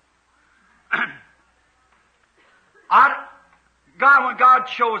something. When God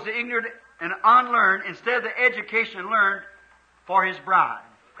chose the ignorant and unlearned instead of the education and learned for His bride.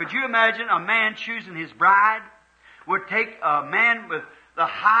 Could you imagine a man choosing his bride would take a man with the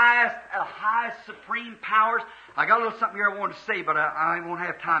highest supreme powers? I got a little something here I wanted to say, but I won't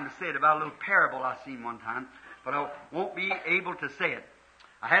have time to say it, about a little parable I seen one time. but I won't be able to say it.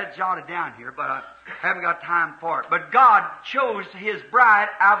 I had it jotted down here, but I haven't got time for it. But God chose His bride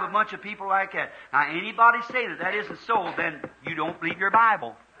out of a bunch of people like that. Now, anybody say that that isn't so, then you don't believe your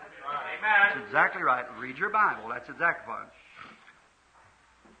Bible. Amen. That's exactly right. Read your Bible. That's exactly right.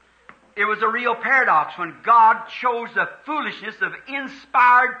 It was a real paradox when God chose the foolishness of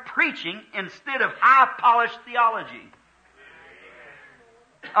inspired preaching instead of high-polished theology.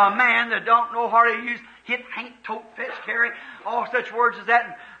 A man that don't know how to use hit, haint, tote, fetch, carry, all such words as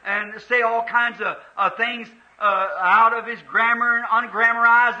that, and say all kinds of things out of his grammar and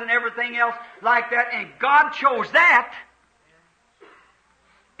ungrammarized and everything else like that. And God chose that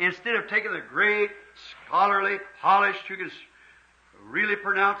instead of taking the great, scholarly, polished, who could really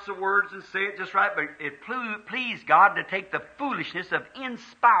pronounce the words and say it just right. But it pleased God to take the foolishness of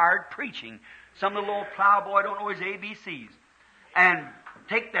inspired preaching. Some little old plowboy don't know his ABCs. And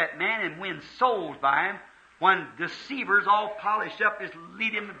take that man and win souls by him when deceivers all polished up is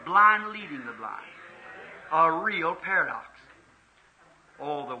leading the blind. A real paradox.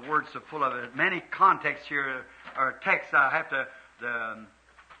 Oh, the words are full of it. Many contexts here or texts I have to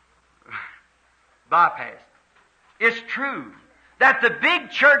bypass. It's true that the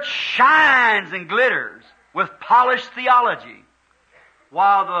big church shines and glitters with polished theology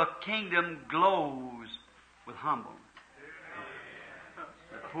while the kingdom glows with humble.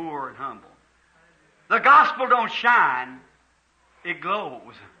 The poor and humble. The gospel don't shine, it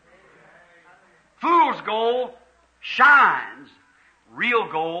glows. Fool's gold shines,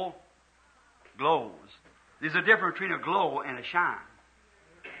 real gold glows. There's a difference between a glow and a shine.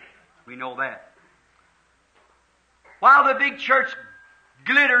 We know that. While the big church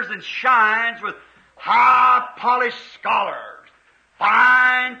glitters and shines with high-polished scholars,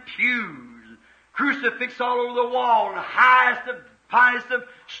 fine pews, crucifix all over the wall, and the highest of, finest of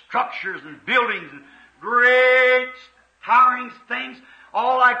structures and buildings, and great towering things,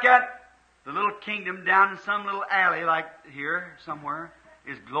 all like that, the little kingdom down in some little alley like here somewhere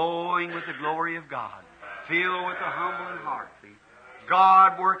is glowing with the glory of God, filled with the humble and heartbeat.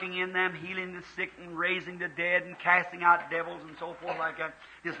 God working in them, healing the sick and raising the dead and casting out devils and so forth like that.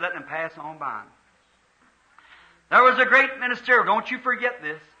 Just letting them pass on by. There was a great ministerial, don't you forget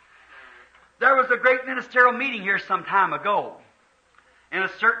this. There was a great ministerial meeting here some time ago in a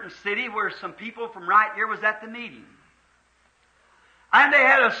certain city where some people from right here was at the meeting. And they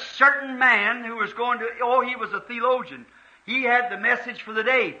had a certain man who was going to, he was a theologian. He had the message for the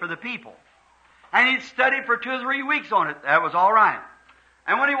day for the people. And he'd studied for 2 or 3 weeks on it. That was all right.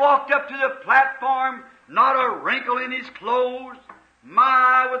 And when he walked up to the platform, not a wrinkle in his clothes,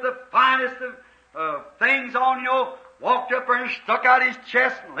 with the finest of things on, walked up there and stuck out his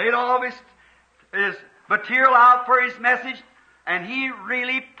chest and laid all of his material out for his message. And he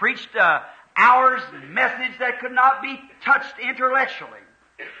really preached an hour's message that could not be touched intellectually.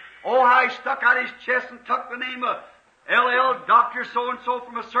 Oh, how he stuck out his chest and took the name of L.L. Dr. So-and-so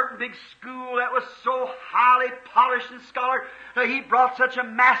from a certain big school that was so highly polished and scholar that he brought such a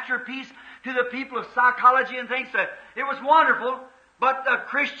masterpiece to the people of psychology and things that it was wonderful. But a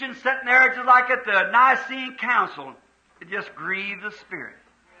Christian sitting there just like at the Nicene Council, it just grieved the Spirit.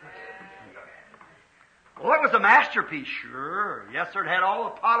 Well, it was a masterpiece, sure. Yes, sir, it had all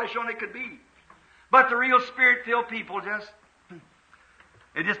the polish on it could be. But the real Spirit-filled people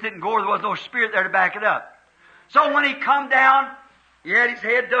it just didn't go, there was no Spirit there to back it up. So when he come down, he had his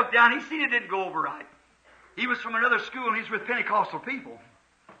head ducked down. He seen it didn't go over right. He was from another school and he's with Pentecostal people.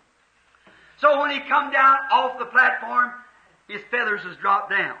 So when he come down off the platform, his feathers was dropped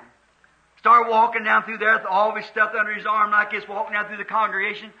down. Started walking down through there with all of his stuff under his arm like this, walking down through the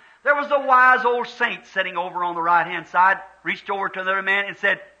congregation. There was a wise old saint sitting over on the right-hand side, reached over to another man and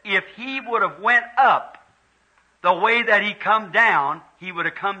said, if he would have went up the way that he come down, he would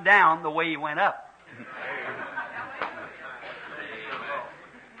have come down the way he went up.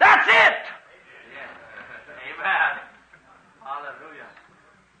 That's it! Amen. Hallelujah.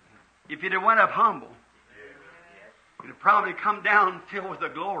 If you'd have went up humble, you'd have probably come down filled with the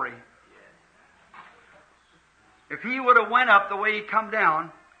glory. If he would have went up the way he come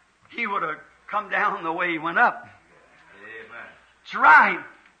down, he would have come down the way he went up. Amen. It's right.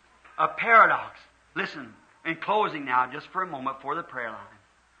 A paradox. Listen, in closing now, just for a moment for the prayer line,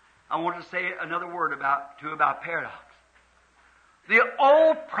 I want to say another word about paradox. The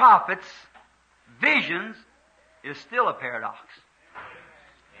old prophet's visions is still a paradox.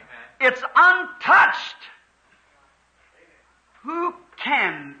 Amen. It's untouched. Who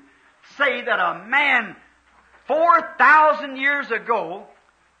can say that a man 4,000 years ago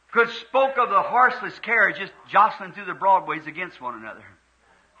could spoke of the horseless carriages jostling through the broadways against one another?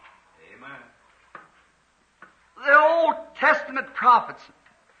 Amen. the Old Testament prophets,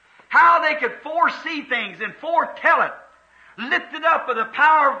 how they could foresee things and foretell it, lifted up with the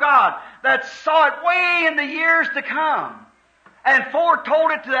power of God that saw it way in the years to come and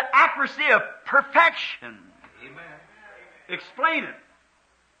foretold it to the accuracy of perfection. Amen. Explain it.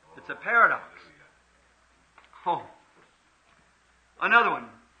 It's a paradox. Oh. Another one.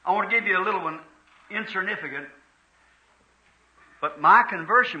 I want to give you a little one, insignificant. But my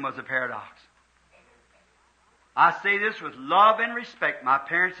conversion was a paradox. I say this with love and respect. My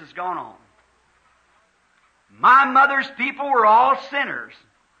parents has gone on. My mother's people were all sinners.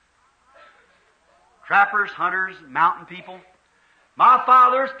 Trappers, hunters, mountain people. My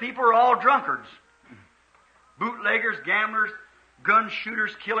father's people were all drunkards. Bootleggers, gamblers, gun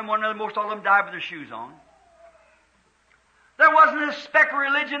shooters, killing one another. Most all of them died with their shoes on. There wasn't a speck of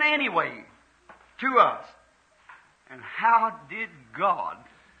religion anyway to us. And how did God?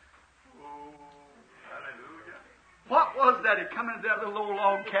 What was that? He come into that little old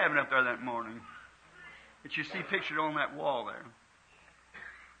log cabin up there that morning that you see pictured on that wall there.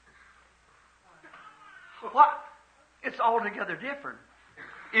 What? It's altogether different.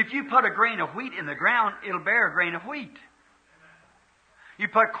 If you put a grain of wheat in the ground, it'll bear a grain of wheat. You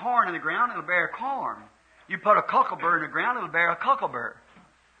put corn in the ground, it'll bear corn. You put a cucumber in the ground, it'll bear a cucumber.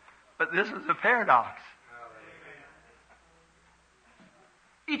 But this is a paradox.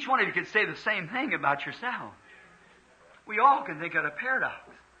 Each one of you could say the same thing about yourself. We all can think of a paradox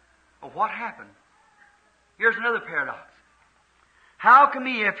of what happened. Here's another paradox. How come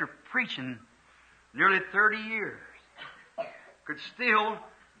me, after preaching nearly 30 years, could still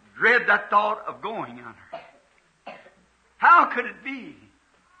dread that thought of going under? How could it be?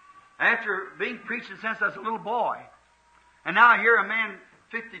 After being preaching since I was a little boy, and now I hear a man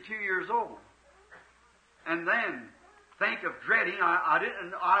 52 years old, and then think of dreading. I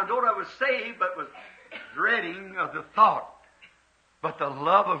know I was saved, but was dreading of the thought. But the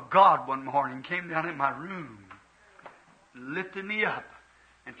love of God one morning came down in my room, lifted me up,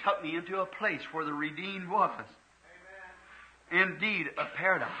 and took me into a place where the redeemed was. Amen. Indeed, a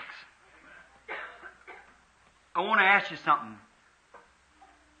paradox. I want to ask you something.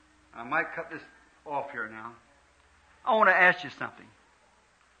 I might cut this off here now. I want to ask you something.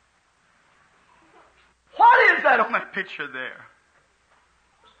 What is that on that picture there?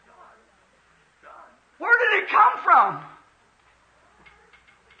 Where did it come from?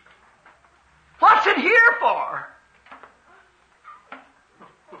 What's it here for?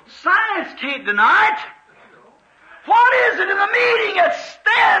 Science can't deny it. What is it in the meeting that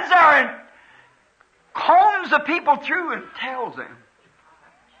stands there and combs the people through and tells them?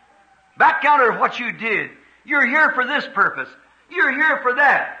 Back counter of what you did. You're here for this purpose. You're here for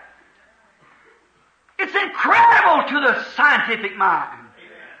that. It's incredible to the scientific mind.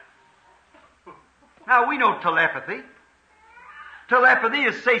 Now, we know telepathy. Telepathy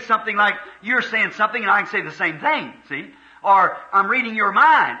is say something like, you're saying something and I can say the same thing, see? Or, I'm reading your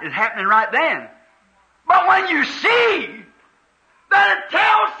mind. It's happening right then. But when you see, that it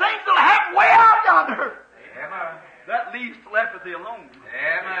tells things that'll happen way out yonder. Amen. That leaves telepathy alone.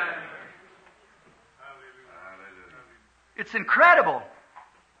 Amen. It's incredible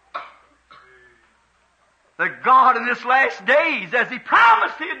that God in this last days, as He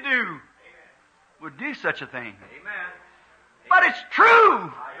promised He'd do, would do such a thing. Amen. But it's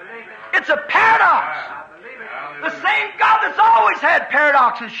true. It's a paradox. The same God that's always had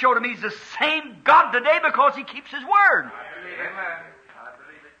paradoxes show to me is the same God today because He keeps His word. Amen.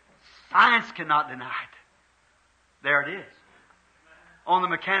 Science cannot deny it. There it is. On the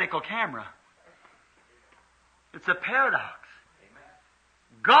mechanical camera. It's a paradox.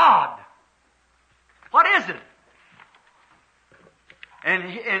 God. What is it? And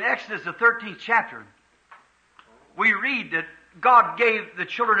in Exodus, the 13th chapter, we read that God gave the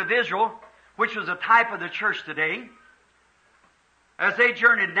children of Israel, which was a type of the church today, as they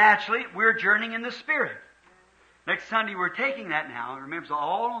journeyed naturally, we're journeying in the Spirit. Next Sunday we're taking that now. Remember, it's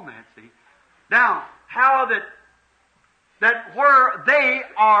all on that, see. Now, how that where they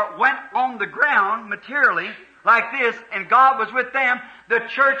went on the ground materially, like this, and God was with them, the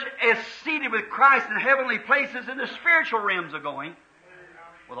church is seated with Christ in heavenly places in the spiritual realms of going,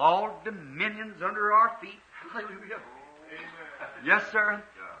 with all dominions under our feet. Hallelujah. Yes, sir.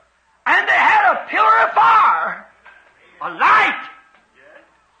 And they had a pillar of fire, a light,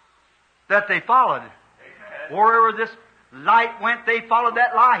 that they followed. Wherever this light went, they followed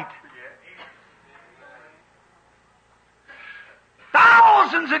that light.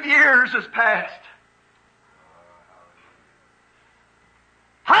 Thousands of years has passed.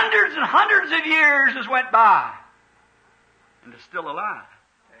 Hundreds and hundreds of years has went by. And it's still alive.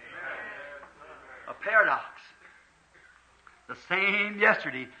 A paradox. The same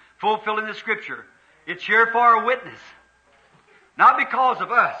yesterday, fulfilling the Scripture. It's here for a witness. Not because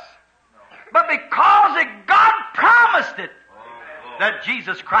of us, but because that God promised it. That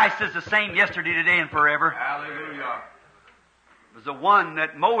Jesus Christ is the same yesterday, today, and forever. Hallelujah. It was the one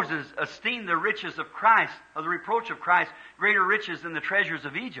that Moses esteemed the riches of Christ, of the reproach of Christ, greater riches than the treasures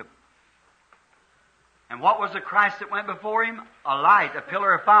of Egypt. And what was the Christ that went before him? A light, a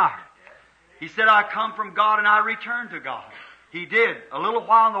pillar of fire. He said, I come from God and I return to God. He did. A little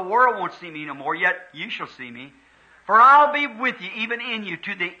while and the world won't see me no more, yet you shall see me. For I'll be with you, even in you,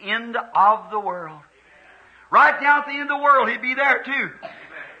 to the end of the world. Right down at the end of the world, He'd be there too.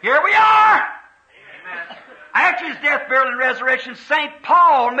 Here we are! After His death, burial, and resurrection, St.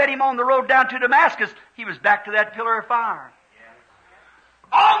 Paul met Him on the road down to Damascus. He was back to that pillar of fire.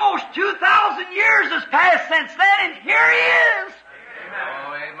 Almost 2,000 years has passed since then, and here He is!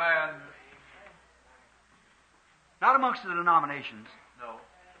 Oh, amen. Not amongst the denominations. No.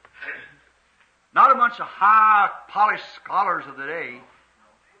 Not a bunch of high-polished scholars of the day,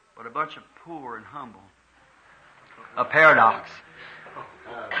 but a bunch of poor and humble. A paradox.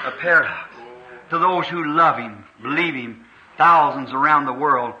 A paradox. To those who love Him, believe Him, thousands around the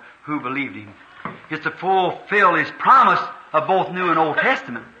world who believed Him. It's to fulfill His promise of both New and Old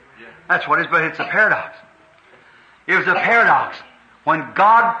Testament. That's what it is, but it's a paradox. It was a paradox when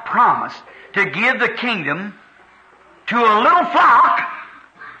God promised to give the kingdom to a little flock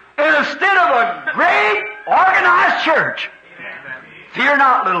instead of a great organized church. Fear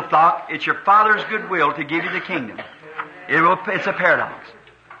not, little flock. It's your Father's good will to give you the kingdom. It's a paradox.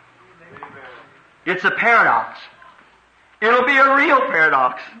 It's a paradox. It'll be a real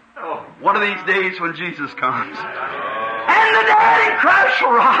paradox one of these days when Jesus comes. And the dead in Christ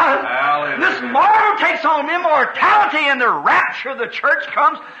shall rise. Hallelujah. This mortal takes on immortality, and the rapture of the church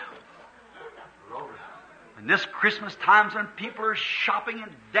comes. And this Christmas times when people are shopping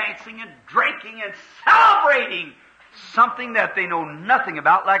and dancing and drinking and celebrating something that they know nothing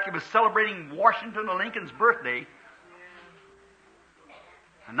about, like it was celebrating Washington Lincoln's birthday,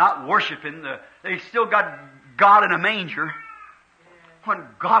 and not worshiping they still got God in a manger, when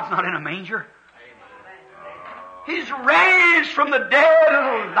God's not in a manger. He's raised from the dead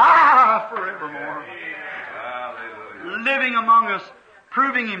and alive forevermore. Hallelujah. Living among us,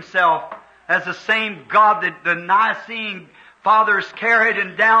 proving Himself as the same God that the Nicene fathers carried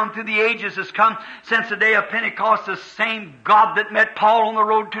and down through the ages has come since the day of Pentecost. The same God that met Paul on the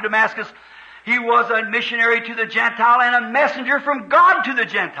road to Damascus. He was a missionary to the Gentile and a messenger from God to the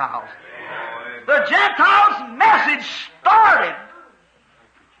Gentiles. The Gentiles' message started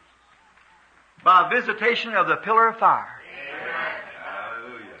by a visitation of the pillar of fire.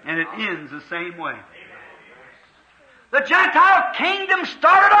 And it ends the same way. The Gentile kingdom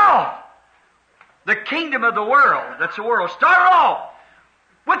started off. The kingdom of the world, that's the world, started off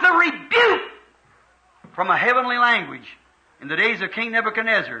with a rebuke from a heavenly language. In the days of King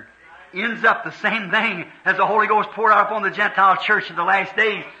Nebuchadnezzar, ends up the same thing as the Holy Ghost poured out upon the Gentile church in the last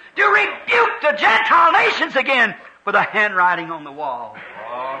days, to rebuke the Gentile nations again with a handwriting on the wall.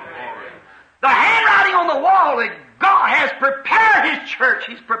 Oh, glory. The handwriting on the wall that God has prepared His church.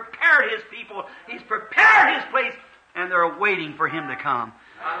 He's prepared His people. He's prepared His place. And they're waiting for Him to come.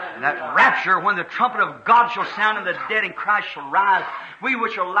 And that rapture, when the trumpet of God shall sound and the dead in Christ shall rise, we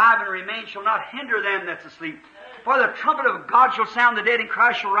which are alive and remain shall not hinder them that's asleep. For the trumpet of God shall sound, the dead in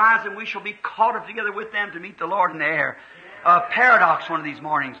Christ shall rise, and we shall be caught up together with them to meet the Lord in the air. A paradox one of these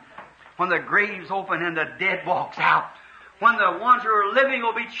mornings, when the graves open and the dead walks out. When the ones who are living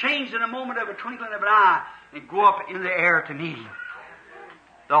will be changed in a moment of a twinkling of an eye and go up in the air to meet Him.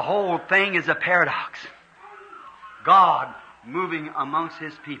 The whole thing is a paradox. God moving amongst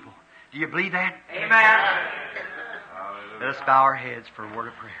His people. Do you believe that? Amen. Let us bow our heads for a word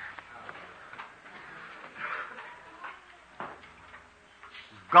of prayer.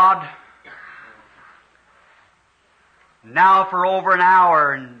 God, now for over an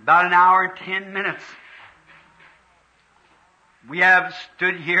hour, and about an hour and 10 minutes, we have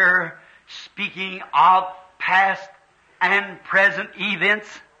stood here speaking of past and present events,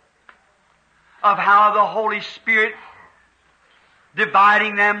 of how the Holy Spirit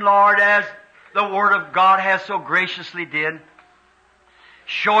dividing them, Lord, as the Word of God has so graciously did,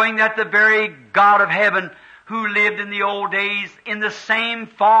 showing that the very God of heaven who lived in the old days in the same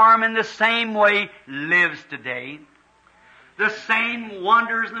form, in the same way, lives today. The same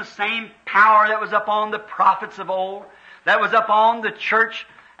wonders and the same power that was upon the prophets of old, that was upon the church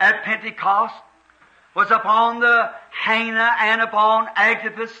at Pentecost, was upon the Hannah and upon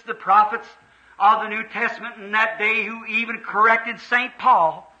Agabus, the prophets of the New Testament in that day, who even corrected St.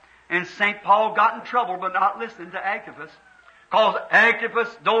 Paul. And St. Paul got in trouble by not listening to Agabus, Because Antipas,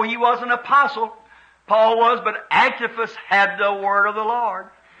 though he was an apostle, Paul was, but Antipas had the word of the Lord.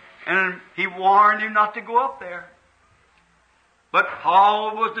 And he warned him not to go up there. But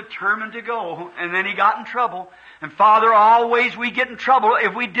Paul was determined to go, and then he got in trouble. And Father, always we get in trouble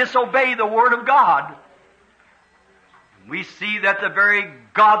if we disobey the Word of God. We see that the very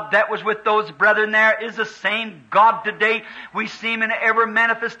God that was with those brethren there is the same God today. We see Him in every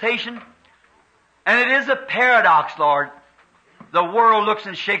manifestation. And it is a paradox, Lord. The world looks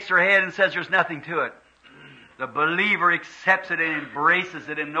and shakes her head and says there's nothing to it. The believer accepts it and embraces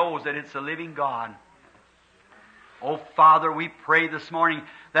it and knows that it's a living God. Oh, Father, we pray this morning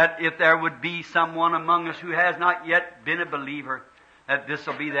that if there would be someone among us who has not yet been a believer, that this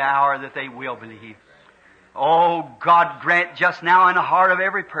will be the hour that they will believe. Oh, God, grant just now in the heart of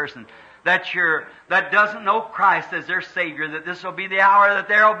every person that doesn't know Christ as their Savior, that this will be the hour that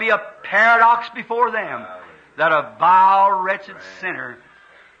there will be a paradox before them, that a vile, wretched sinner,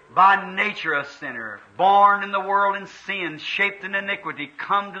 by nature a sinner, born in the world in sin, shaped in iniquity,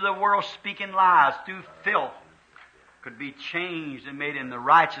 come to the world speaking lies through filth, could be changed and made in the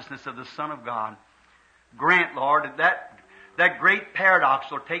righteousness of the Son of God. Grant, Lord, that great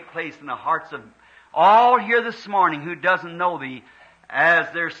paradox will take place in the hearts of all here this morning who doesn't know Thee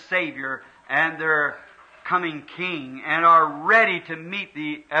as their Savior and their coming King, and are ready to meet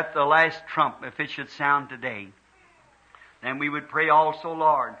Thee at the last trump, if it should sound today. And we would pray also,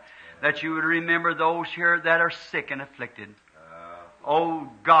 Lord, that You would remember those here that are sick and afflicted. Oh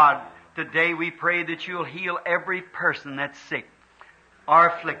God, today we pray that You'll heal every person that's sick or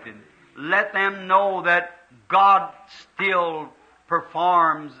afflicted. Let them know that God still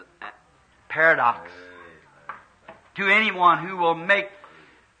performs paradox. To anyone who will make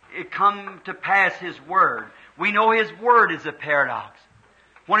it come to pass His Word. We know His Word is a paradox.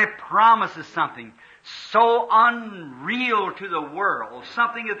 When it promises something so unreal to the world,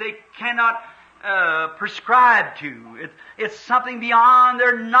 something that they cannot prescribe to. It's something beyond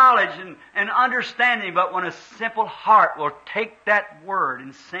their knowledge and understanding, but when a simple heart will take that Word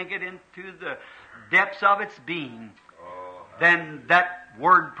and sink it into the depths of its being, then that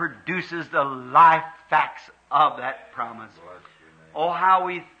Word produces the life facts of that promise. Oh, how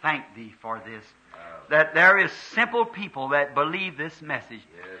we thank Thee for this. That there is simple people that believe this message.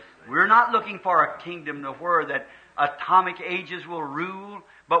 We're not looking for a kingdom where that atomic ages will rule,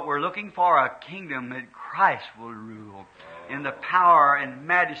 but we're looking for a kingdom that Christ will rule in the power and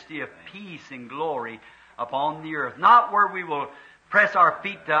majesty of peace and glory upon the earth. Not where we will press our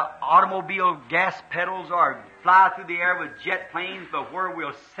feet to automobile gas pedals or fly through the air with jet planes, but where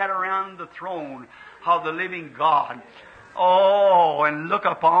we'll sit around the throne of the living God. Oh, and look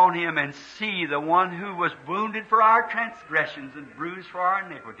upon Him and see the one who was wounded for our transgressions and bruised for our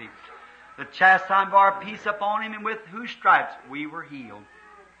iniquity. The chastisement of our peace upon Him, and with whose stripes we were healed.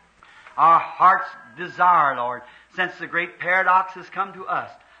 Our heart's desire, Lord, since the great paradox has come to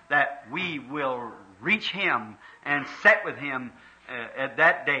us, that we will reach Him and sit with Him at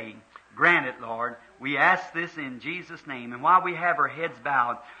that day. Grant it, Lord. We ask this in Jesus' name. And while we have our heads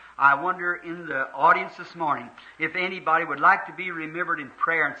bowed, I wonder in the audience this morning if anybody would like to be remembered in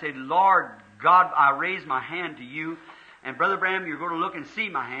prayer and say, Lord God, I raise my hand to You. And Brother Branham, you're going to look and see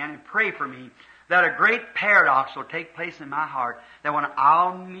my hand and pray for me that a great paradox will take place in my heart, that when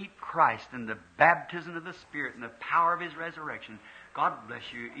I'll meet Christ in the baptism of the Spirit and the power of His resurrection, God bless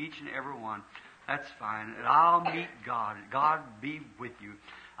you, each and every one. That's fine. And I'll meet God. God be with you.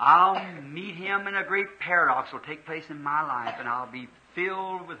 I'll meet Him, and a great paradox will take place in my life, and I'll be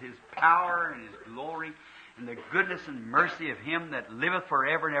filled with His power and His glory and the goodness and mercy of Him that liveth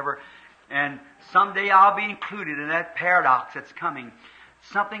forever and ever. And someday I'll be included in that paradox that's coming.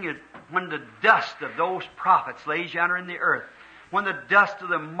 Something is when the dust of those prophets lays yonder in the earth, when the dust of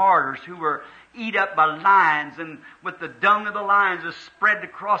the martyrs who were eat up by lions, and with the dung of the lions is spread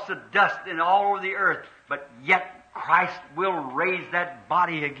across the dust and all over the earth, but yet Christ will raise that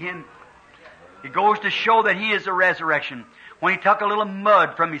body again. It goes to show that He is the resurrection. When He took a little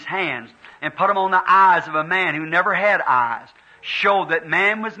mud from His hands and put them on the eyes of a man who never had eyes, showed that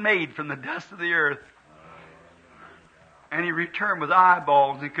man was made from the dust of the earth. And He returned with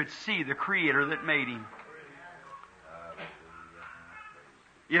eyeballs and could see the Creator that made him.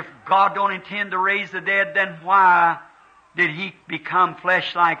 If God don't intend to raise the dead, then why did He become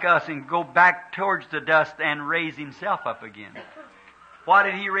flesh like us and go back towards the dust and raise Himself up again? Why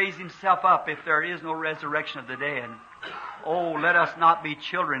did He raise Himself up if there is no resurrection of the dead? Oh, let us not be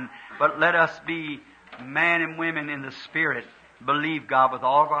children, but let us be men and women in the Spirit. Believe God with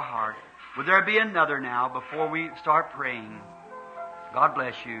all of our heart. Would there be another now before we start praying? God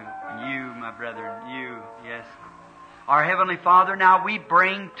bless you. You, my brethren. You, yes. Our Heavenly Father, now we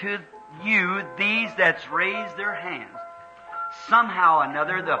bring to you these that's raised their hands. Somehow or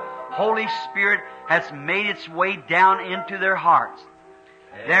another, the Holy Spirit has made its way down into their hearts.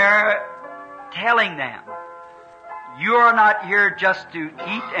 They're telling them, you are not here just to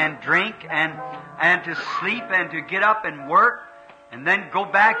eat and drink and to sleep and to get up and work and then go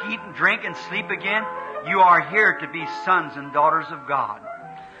back, eat and drink and sleep again. You are here to be sons and daughters of God.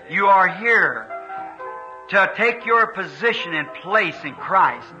 You are here to take your position and place in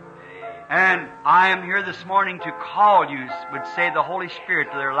Christ. And I am here this morning to call you, would say the Holy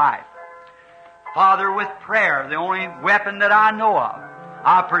Spirit, to their life. Father, with prayer, the only weapon that I know of,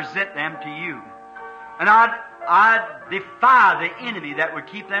 I present them to you. And I defy the enemy that would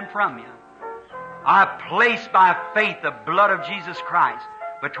keep them from you. I place by faith the blood of Jesus Christ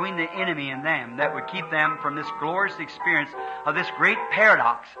between the enemy and them that would keep them from this glorious experience of this great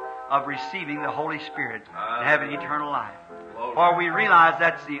paradox of receiving the Holy Spirit and having eternal life. For we realize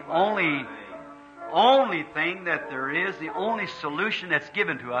that's the only thing that there is, the only solution that's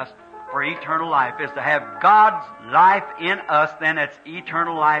given to us for eternal life is to have God's life in us, then it's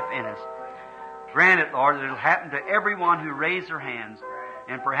eternal life in us. Grant it, Lord, that it'll happen to everyone who raised their hands,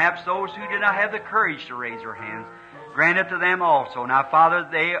 and perhaps those who did not have the courage to raise their hands. Grant it to them also. Now, Father,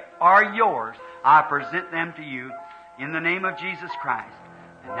 they are yours. I present them to you in the name of Jesus Christ.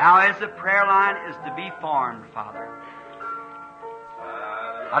 And now as the prayer line is to be formed, Father,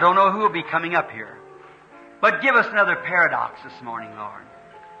 I don't know who will be coming up here, but give us another paradox this morning, Lord.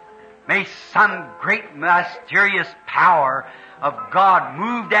 May some great mysterious power of God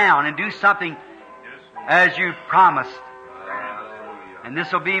move down and do something as you promised. And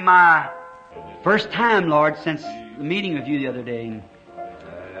this will be my first time, Lord, since the meeting with you the other day.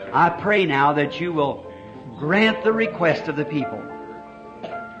 I pray now that you will grant the request of the people.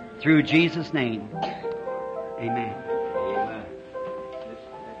 Through Jesus' name. Amen.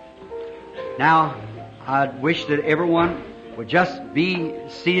 Now, I wish that everyone would just be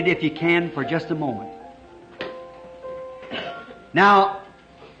seated if you can for just a moment. Now,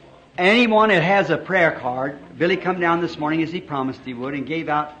 anyone that has a prayer card, Billy come down this morning as he promised he would and gave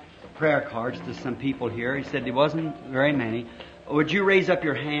out prayer cards to some people here. He said there wasn't very many. Would you raise up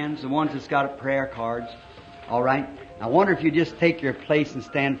your hands, the ones that's got prayer cards? All right. I wonder if you just take your place and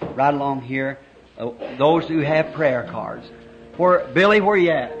stand right along here. Those who have prayer cards. Billy, where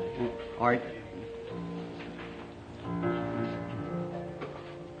you at? All right.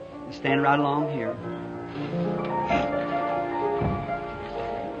 Stand right along here.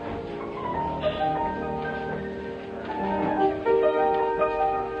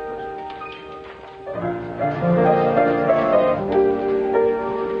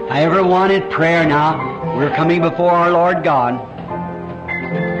 I ever wanted prayer now. We're coming before our Lord God.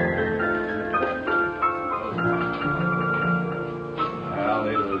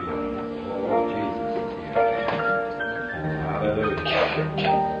 Hallelujah. Oh, Jesus is here. Hallelujah.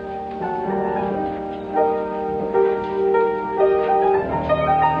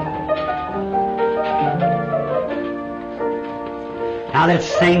 Now let's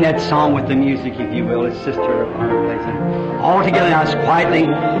sing that song with the music, if you will. It's Sister plays it. All together now, it's quietly.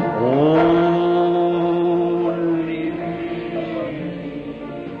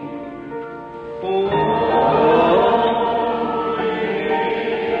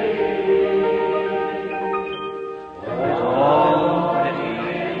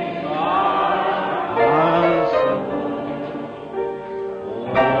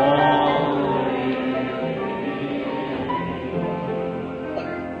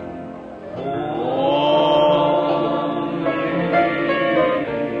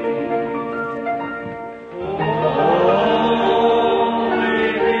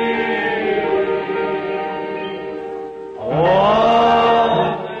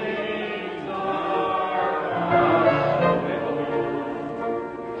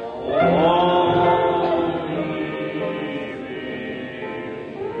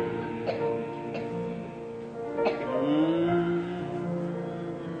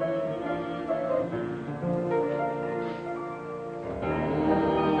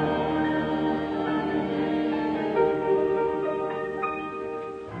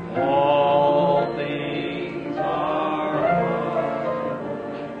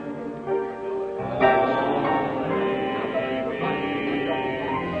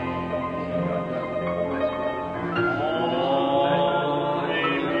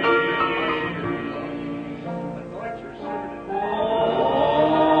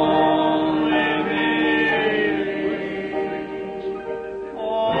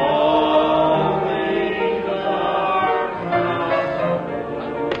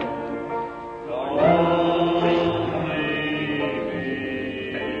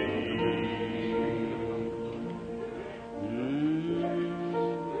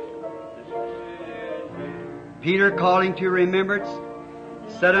 Peter, calling to remembrance,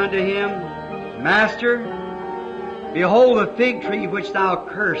 said unto him, Master, behold, the fig tree which thou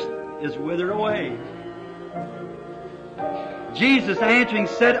cursed is withered away. Jesus answering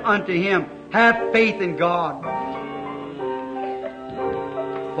said unto him, Have faith in God.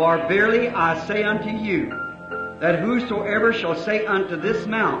 For verily I say unto you, that whosoever shall say unto this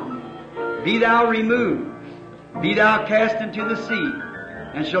mountain, Be thou removed, be thou cast into the sea,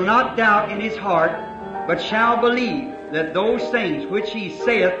 and shall not doubt in his heart, but shall believe that those things which he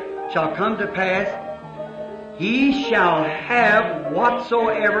saith shall come to pass, he shall have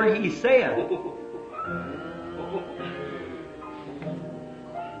whatsoever he saith.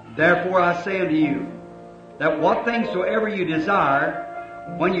 Therefore I say unto you, that what things soever you desire,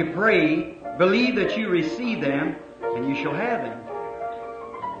 when you pray, believe that you receive them, and you shall have them.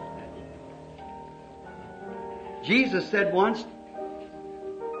 Jesus said once,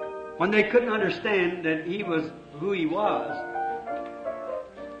 when they couldn't understand that He was who He was,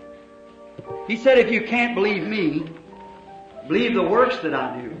 He said, if you can't believe me, believe the works that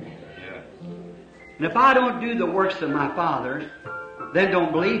I do. And if I don't do the works of my Father, then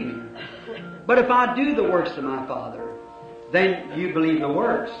don't believe me. But if I do the works of my Father, then you believe the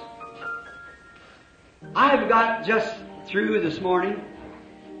works. I've got just through this morning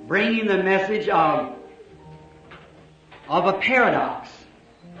bringing the message of a paradox.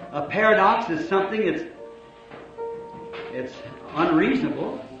 A paradox is something it's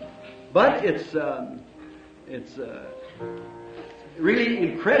unreasonable, but it's really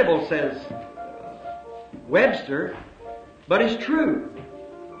incredible, says Webster, but it's true.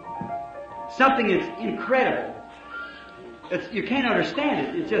 Something that's incredible. You can't understand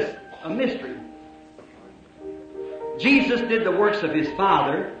it. It's just a mystery. Jesus did the works of His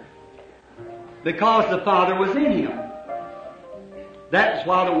Father because the Father was in Him. That's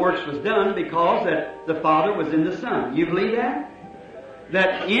why the works was done, because that the Father was in the Son. You believe that?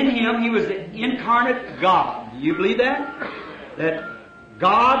 That in Him He was the incarnate God. Do you believe that? That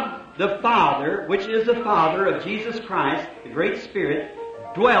God the Father, which is the Father of Jesus Christ, the great Spirit,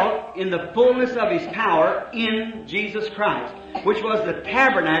 dwelt in the fullness of His power in Jesus Christ, which was the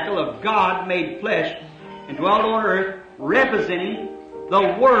tabernacle of God made flesh and dwelt on earth, representing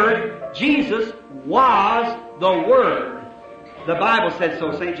the Word. Jesus was the Word. The Bible said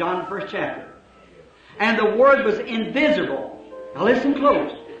so, St. John, the 1st chapter. And the Word was invisible. Now listen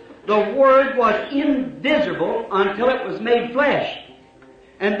close. The Word was invisible until it was made flesh.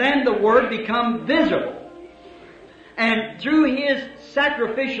 And then the Word become visible. And through His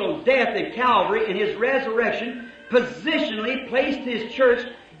sacrificial death at Calvary and His resurrection, positionally placed His church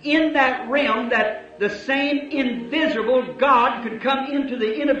in that realm that the same invisible God could come into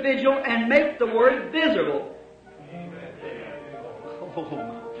the individual and make the Word visible.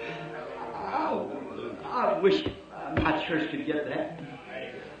 Oh, I wish my church could get that.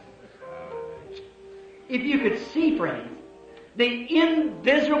 If you could see, friends, the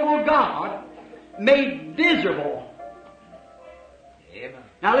invisible God made visible.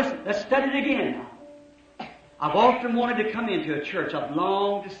 Now listen, let's study it again now. I've often wanted to come into a church. I've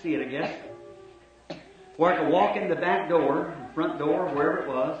longed to see it, I guess. Where I could walk in the back door, front door, wherever it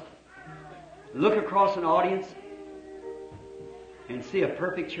was, look across an audience, and see a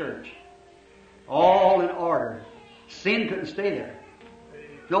perfect church. All in order. Sin couldn't stay there.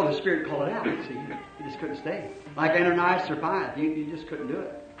 No, the Spirit called it out. See, it just couldn't stay. Like Ananias survived. You just couldn't do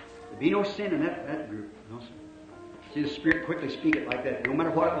it. There'd be no sin in that group. No, sir. See the Spirit quickly speak it like that. No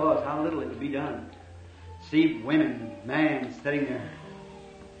matter what it was, how little it would be done. See women, man sitting there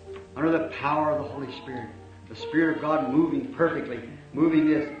under the power of the Holy Spirit. The Spirit of God moving perfectly. Moving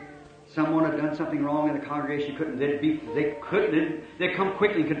this. Someone had done something wrong in the congregation. They'd come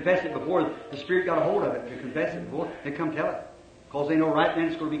quickly and confess it before the Spirit got a hold of it. To confess it before, they'd come tell it. Because they know right then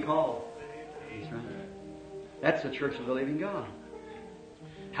it's going to be called. That's right. That's the church of the living God.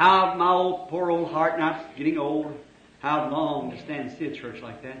 How my poor old heart, now it's getting old, how I've longed to stand and see a church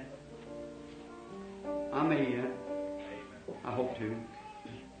like that. I may yet. I hope to.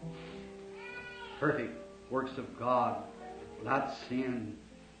 Perfect works of God without sin.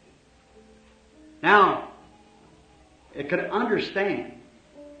 Now, it could understand.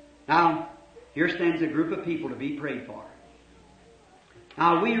 Now, here stands a group of people to be prayed for.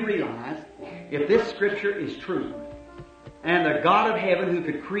 Now, we realize if this Scripture is true, and the God of heaven who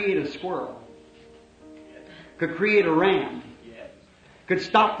could create a squirrel, could create a ram, could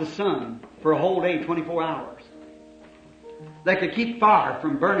stop the sun for a whole day, 24 hours, that could keep fire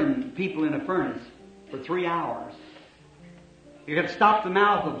from burning people in a furnace for 3 hours, it could stop the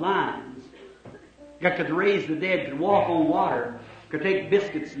mouth of lions, it could raise the dead, could walk on water, could take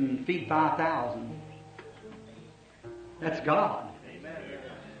biscuits and feed 5,000. That's God.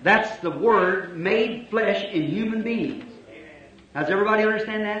 That's the Word made flesh in human beings. Does everybody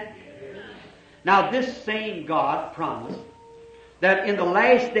understand that? Now this same God promised that in the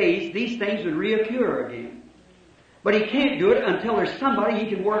last days these things would reoccur again. But He can't do it until there's somebody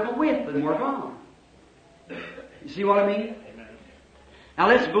He can work with and work on. You see what I mean? Now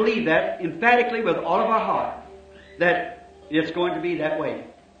let's believe that emphatically with all of our heart that it's going to be that way.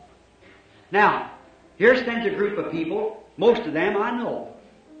 Now, here stands a group of people, most of them I know.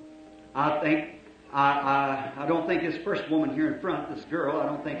 I don't think this first woman here in front, this girl, I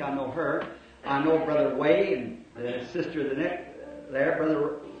don't think I know her. I know Brother Way and the sister there,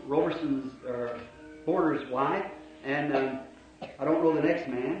 Brother Roberson's Porter's wife, and I don't know the next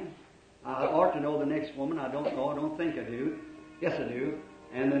man. I ought to know the next woman. I don't know. I don't think I do. Yes, I do.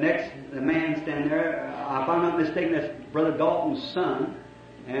 And the man standing there, if I'm not mistaken, that's Brother Dalton's son.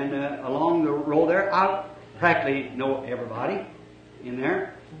 And along the row there, I practically know everybody in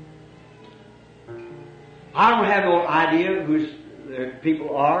there. I don't have no idea who the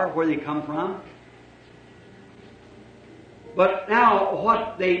people are, where they come from. But now,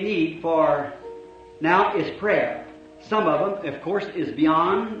 what they need for now is prayer. Some of them, of course, is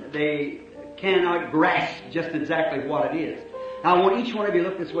beyond. They cannot grasp just exactly what it is. Now, I want each one of you to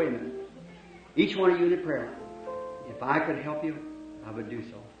look this way a minute. Each one of you in a prayer line. If I could help you, I would do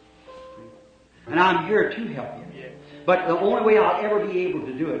so. And I'm here to help you. But the only way I'll ever be able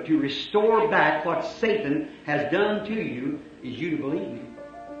to do it, to restore back what Satan has done to you, is you to believe me.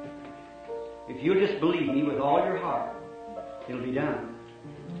 If you'll just believe me with all your heart, it'll be done.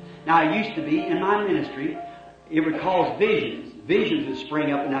 Now, it used to be, in my ministry, it would cause visions. Visions would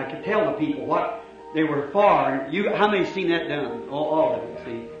spring up, and I could tell the people what they were for. How many seen that done? All of them,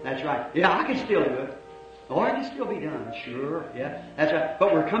 see? That's right. Yeah, I can still do it. Oh, it can still be done. Sure, yeah, that's right.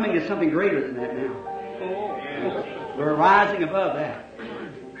 But we're coming to something greater than that now. We're rising above that.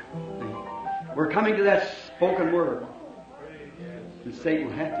 We're coming to that spoken word. And Satan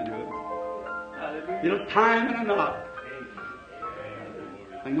will have to do it. It'll time and a knot.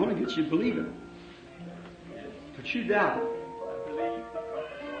 I'm going to get you to believe it. But you doubt it.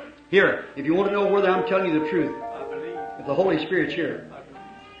 Here, if you want to know whether I'm telling you the truth, if the Holy Spirit's here,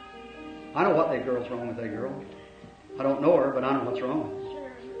 I know what that girl's wrong with that girl. I don't know her, but I know what's wrong with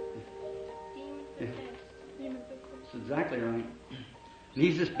her. Yeah. That's exactly right. And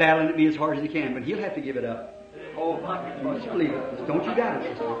he's just battling at me as hard as he can, but he'll have to give it up. Oh, you just believe it. Don't you doubt it,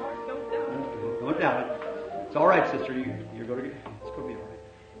 sister. Don't doubt it. It's all right, sister. You're going to get. It's going to be all right.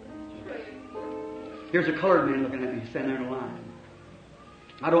 Here's a colored man looking at me. He's standing there in a line.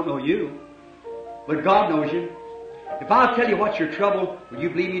 I don't know you, but God knows you. If I'll tell you what's your trouble, will you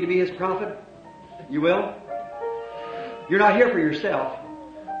believe me to be His prophet? You will? You're not here for yourself.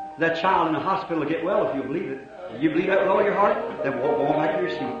 That child in the hospital will get well if you believe it. If you believe that with all your heart, then go on back to your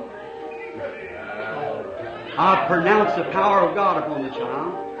seat. I pronounce the power of God upon the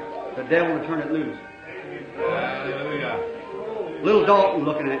child. The devil will turn it loose. Little Dalton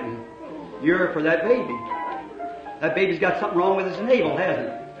looking at me. You're for that baby. That baby's got something wrong with his navel, hasn't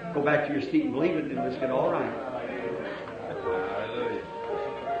it? Go back to your seat and believe it, and let's get all right.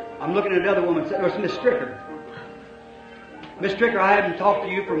 I'm looking at another woman. There's Miss Stricker. Miss Stricker, I haven't talked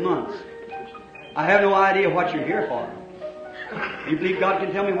to you for months. I have no idea what you're here for. You believe God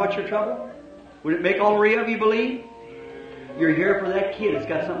can tell me what's your trouble? Would it make all three of you believe? You're here for that kid that's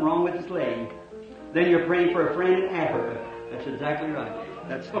got something wrong with his leg. Then you're praying for a friend in Africa. That's exactly right.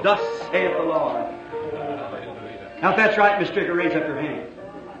 That's thus saith the Lord. Now if that's right, Miss Stricker, raise up your hand.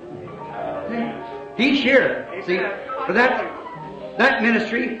 He's here. See, for that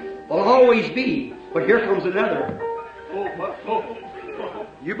ministry will always be. But here comes another.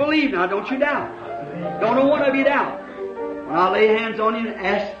 You believe now, don't you doubt. Don't know one of you doubt. When I lay hands on you and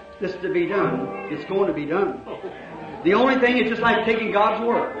ask this to be done, it's going to be done. The only thing is just like taking God's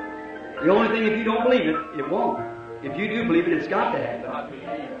word. The only thing, if you don't believe it, it won't. If you do believe it, it's got to happen.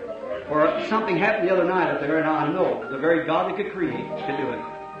 For something happened the other night up there, and I know the very God that could create could do it.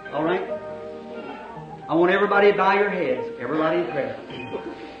 All right? I want everybody to bow your heads. Everybody in prayer.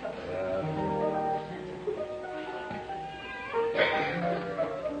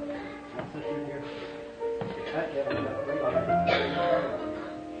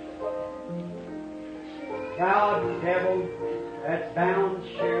 Proud devil that's bound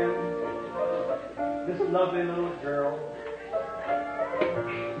Sharon, this lovely little girl.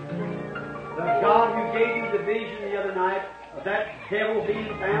 The God who gave you the vision the other night of that devil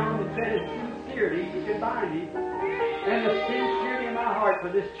being bound and said it's sincerity you can bind him, and the sincerity in my heart for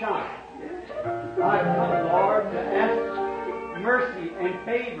this child. I come, Lord, to ask mercy and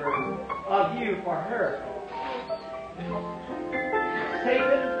favor of you for her.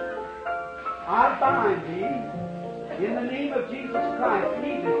 Satan, I bind thee in the name of Jesus Christ.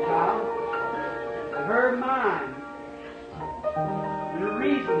 Leave this child. Her mind and the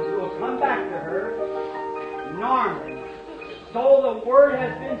reasons will come back to her normally. So the word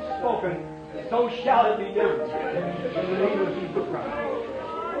has been spoken, so shall it be done. In the name of Jesus Christ.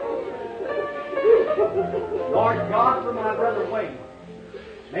 Lord God, for my brother Wayne,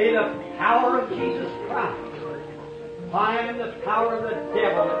 may the power of Jesus Christ bind the power of the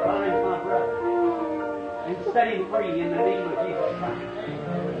devil that binds my brother and set him free in the name of Jesus Christ.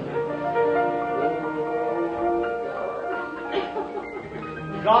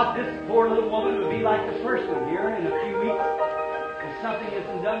 God, this poor little woman would be like the first one here in a few weeks if something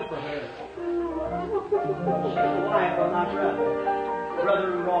isn't done for her. She's the wife of my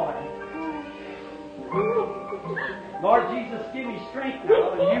brother Roy. Lord Jesus, give me strength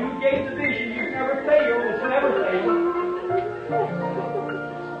now. And you who gave the vision, you've never failed. It's never failed.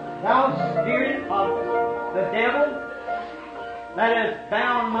 Thou spirit of the devil that has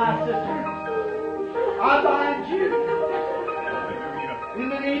bound my sister, I bind you. In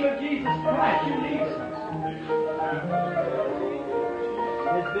the name of Jesus Christ, you leave us.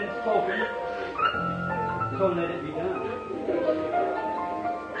 It has been spoken, so let it be done.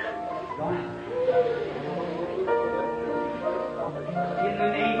 God. In the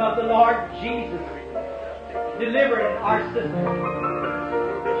name of the Lord Jesus, delivering our sister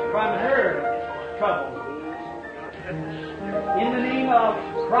from her trouble. In the name of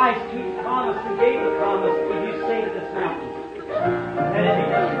Christ who promised and gave the promise, will you say to this mountain, let it be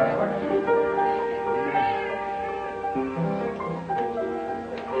done, Lord.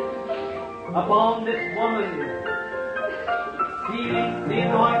 Upon this woman, feeling the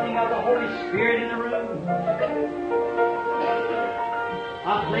anointing of the Holy Spirit in the room,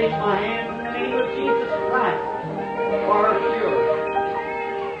 I place my hands in the name of Jesus Christ for her cure.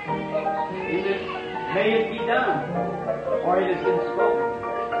 May it be done, for it has been spoken.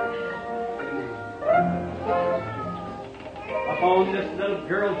 Upon this little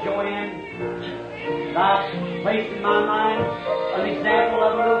girl, Joanne, I've placed in my mind an example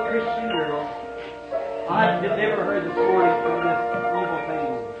of a little Christian girl. I deliver her this morning from this evil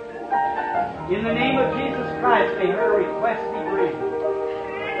thing. In the name of Jesus Christ, may her request be granted.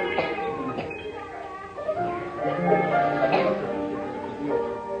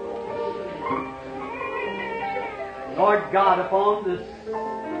 Lord God, upon this,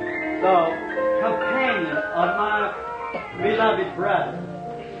 the companion of my beloved brother,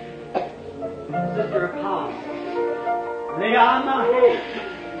 Sister Apostle, lay on my hand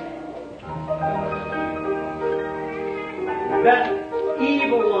that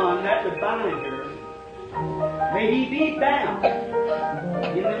evil one that would bind her, may he be bound.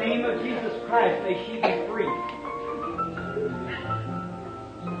 In the name of Jesus Christ, may she be free.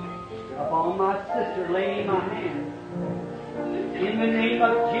 Upon my sister, laying my hand. In the name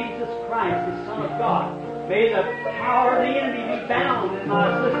of Jesus Christ, the Son of God, may the power of the enemy be bound in my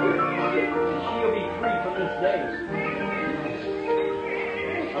sister, and she'll be free from this day.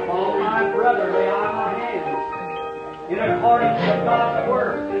 Upon my brother, lay I my hands, in accordance with God's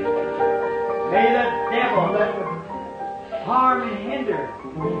Word. May the devil that would harm and hinder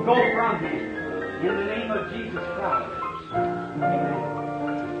go from him, in the name of Jesus Christ. Amen.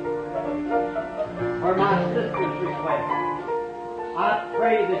 For my sister's request, I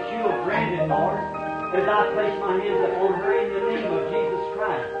pray that you will grant it, Lord, as I place my hands upon her in the name of Jesus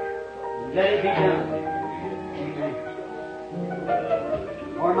Christ. Let it be done. Amen.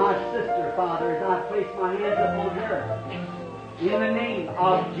 For my sister, Father, as I place my hands upon her, in the name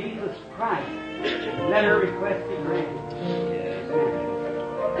of Jesus Christ, let her request be granted. Amen.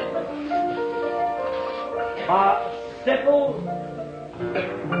 Simple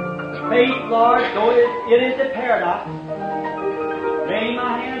faith, Lord, though it is a paradox, laying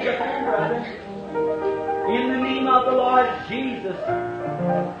my hands upon brother, in the name of the Lord Jesus,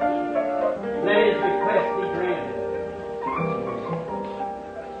 let his request be granted.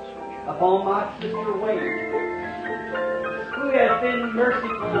 Upon my sister Wade, who has been merciful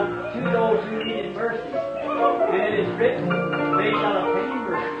to those who needed mercy, and it is written, they shall obtain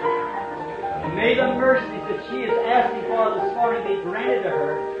mercy. And may the mercies that she is asking for this morning be granted to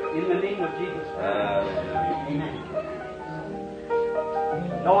her in the name of Jesus Christ. Amen.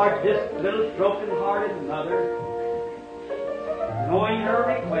 Lord, this little broken-hearted mother, knowing her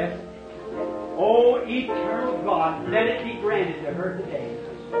request, oh, eternal God, let it be granted to her today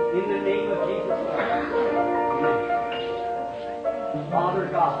in the name of Jesus Christ. Amen. Father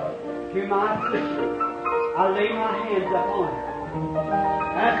God, to my sister, I lay my hands upon her.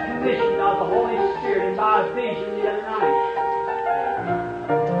 as commissioned of the Holy Spirit and by a vision the other night.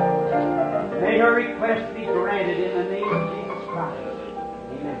 May her request be granted in the name of Jesus Christ.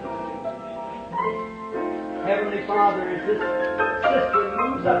 Amen. Heavenly Father, as this sister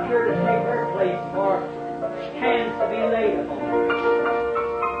moves up here to take her place for hands to be laid upon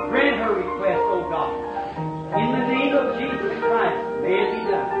her, grant her request, O God. In the name of Jesus Christ, may it be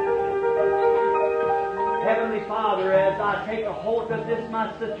done. Heavenly Father, as I take a hold of this,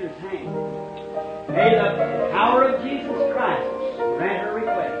 my sister's hand, may the power of Jesus Christ grant her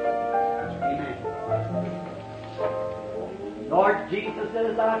request. Amen. Lord Jesus,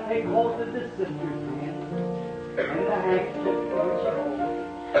 as I take hold of this sister's hand and the handkerchief which she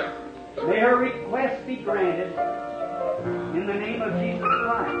holds, may her request be granted in the name of Jesus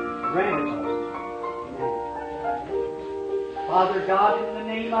Christ. Granted. Father God, in the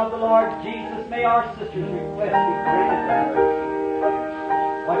name of the Lord Jesus, may our sister's request be granted to her.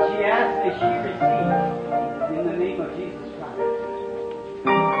 What she asks, may she receive in the name of Jesus Christ.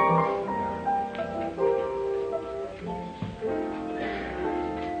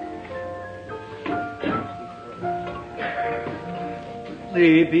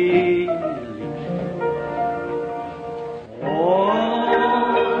 Baby,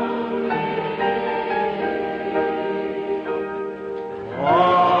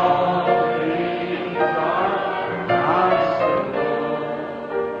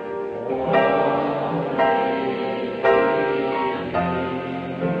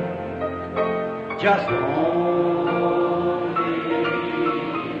 just only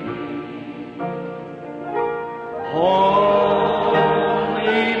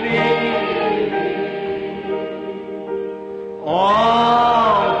believe.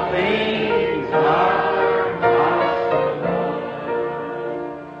 All things are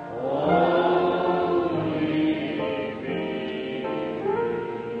possible. Only believe.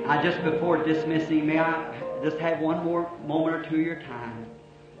 Just before dismissing, may I just have one more moment or two of your time?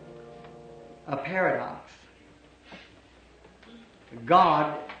 A paradox.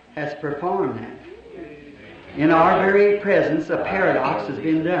 God has performed that. In our very presence, a paradox has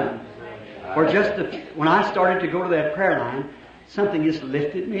been done. For when I started to go to that prayer line, something just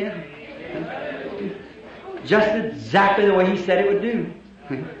lifted me up. Just exactly the way He said it would do.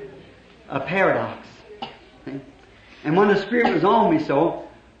 A paradox. And when the Spirit was on me so,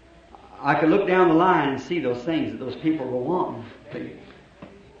 I could look down the line and see those things that those people were wanting.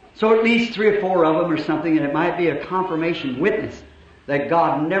 So at least 3 or 4 of them or something, and it might be a confirmation witness that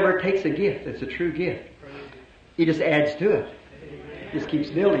God never takes a gift that's a true gift. He just adds to it. Just keeps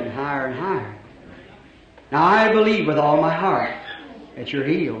building higher and higher. Now I believe with all my heart that you're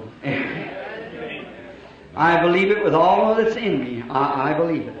healed. I believe it with all that's in me. I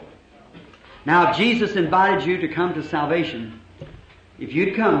believe it. Now if Jesus invited you to come to salvation, if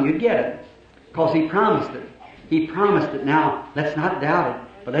you'd come, you'd get it. Because He promised it. He promised it. Now, let's not doubt it.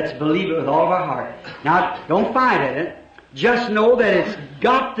 But let's believe it with all of our heart. Now, don't fight at it. Just know that it's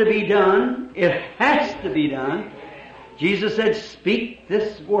got to be done. It has to be done. Jesus said, speak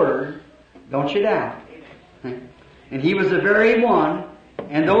this word. Don't you doubt. And He was the very one.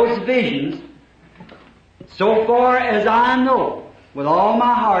 And those visions, so far as I know, with all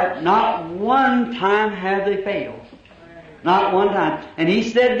my heart, not one time have they failed. Not one time. And He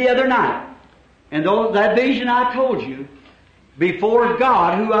said the other night, and that vision I told you, before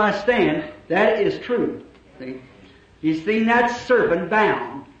God, who I stand, that is true. See? He's seen that serpent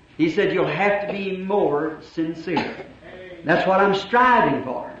bound. He said, you'll have to be more sincere. That's what I'm striving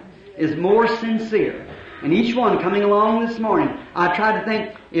for, is more sincere. And each one coming along this morning, I tried to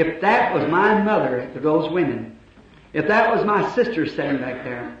think, if that was my mother to those women, if that was my sister sitting back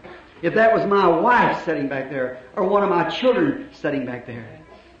there, if that was my wife sitting back there, or one of my children sitting back there,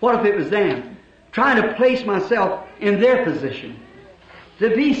 what if it was them? Trying to place myself in their position,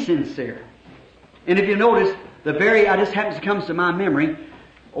 to be sincere. And if you notice, I just happens to come to my memory,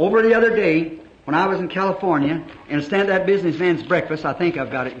 over the other day, when I was in California, and stand at that businessman's breakfast, I think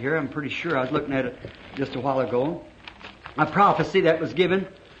I've got it here, I'm pretty sure, I was looking at it just a while ago, a prophecy that was given,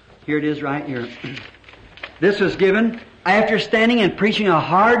 here it is right here. This was given after standing and preaching a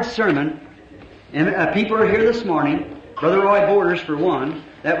hard sermon, and people are here this morning, Brother Roy Borders for one,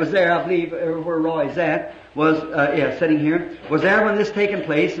 that was there, I believe, where Roy's at, was, sitting here, was there when this taken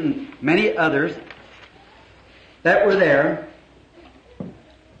place, and many others that were there.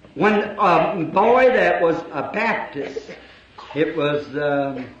 When a boy that was a Baptist, it was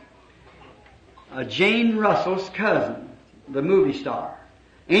Jane Russell's cousin, the movie star.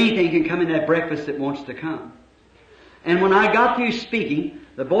 Anything can come in that breakfast that wants to come. And when I got through speaking,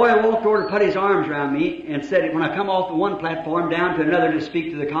 the boy walked over and put his arms around me and said, when I come off the one platform down to another to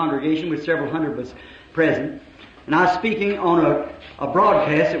speak to the congregation, which several hundred was present, and I was speaking on a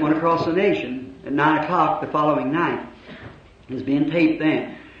broadcast that went across the nation at 9 o'clock the following night. It was being taped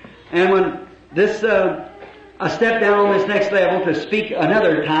then. And when this, I stepped down on this next level to speak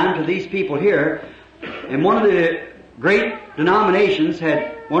another time to these people here, and one of the great denominations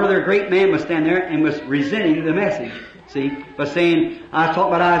had, one of their great men was standing there and was resenting the message. See, by saying, I was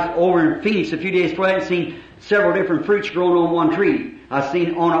talking about I was over in Phoenix a few days before that and seen several different fruits growing on one tree. I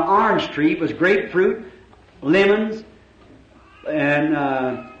seen on an orange tree, it was grapefruit, lemons, and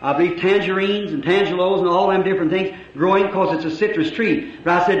I believe tangerines and tangelos and all them different things growing because it's a citrus tree.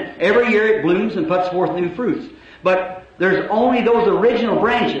 But I said, every year it blooms and puts forth new fruits. But there's only those original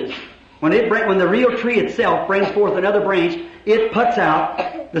branches. When the real tree itself brings forth another branch, it puts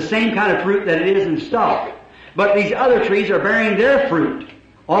out the same kind of fruit that it is in stalk. But these other trees are bearing their fruit,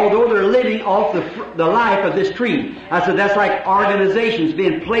 although they're living off the life of this tree. I said, that's like organizations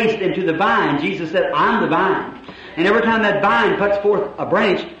being placed into the vine. Jesus said, I'm the vine. And every time that vine puts forth a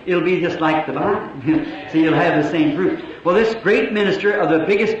branch, it'll be just like the vine. So you'll have the same fruit. Well, this great minister of the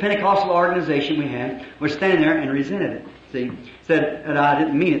biggest Pentecostal organization we had was standing there and resented it. See, said that I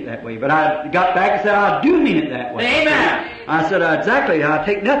didn't mean it that way. But I got back and said, I do mean it that way. Amen. I said, exactly, I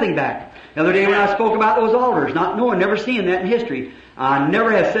take nothing back. The other day when I spoke about those altars, not knowing, never seeing that in history, I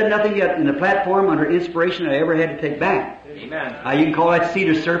never have said nothing yet in the platform under inspiration I ever had to take back. Amen. You can call that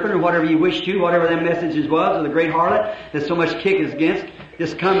cedar serpent or whatever you wish to, whatever them messages was, or the great harlot that so much kick is against.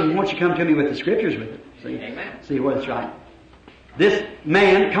 Just come, won't you come to me with the scriptures with it? See, Amen. See what's right. This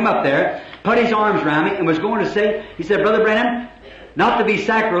man come up there, put his arms around me, and was going to say, he said, Brother Branham, not to be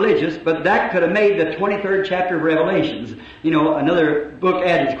sacrilegious, but that could have made the 23rd chapter of Revelations. You know, another book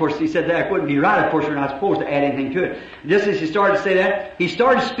added. Of course, he said that wouldn't be right. Of course, we're not supposed to add anything to it. Just as he started to say that, he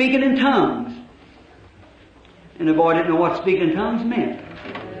started speaking in tongues. And the boy didn't know what speaking in tongues meant.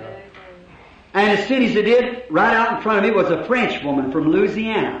 And as soon as he did, right out in front of me was a French woman from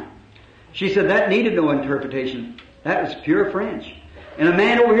Louisiana. She said that needed no interpretation. That was pure French. And a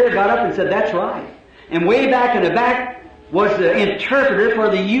man over here got up and said, that's right. And way back in the back was the interpreter for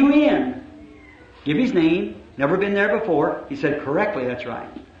the UN. Give his name, never been there before. He said, correctly, that's right.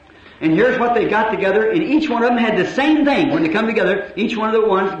 And here's what they got together, and each one of them had the same thing when they come together, each one of the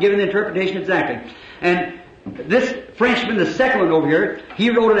ones giving the interpretation exactly. And this Frenchman, the second one over here, he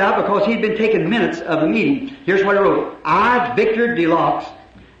wrote it out because he'd been taking minutes of the meeting. Here's what he wrote. I, Victor Deluxe,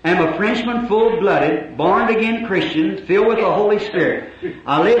 am a Frenchman full-blooded, born-again Christian, filled with the Holy Spirit.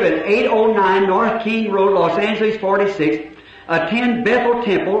 I live at 809 North King Road, Los Angeles 46. Attend Bethel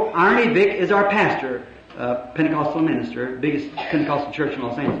Temple. Arnie Vick is our pastor, Pentecostal minister, biggest Pentecostal church in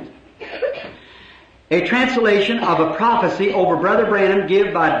Los Angeles. A translation of a prophecy over Brother Branham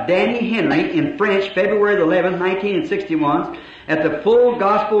given by Danny Henry in French, February the 11th, 1961, at the Full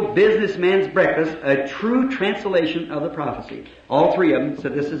Gospel Businessman's Breakfast, a true translation of the prophecy. All three of them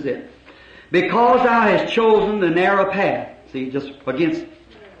said this is it. Because thou hast chosen the narrow path. See, just against,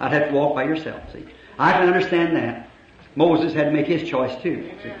 I'd have to walk by yourself. See, I can understand that. Moses had to make his choice too.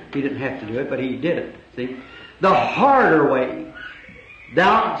 See, he didn't have to do it, but he did it. See, the harder way.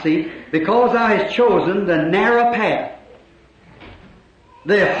 Thou, see, because thou hast chosen the narrow path,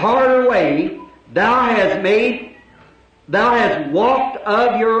 the harder way, thou hast walked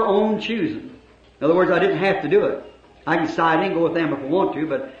of your own choosing. In other words, I didn't have to do it. I can side in and go with them if I want to,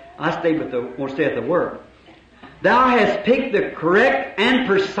 but I won't stay at the Word. Thou hast picked the correct and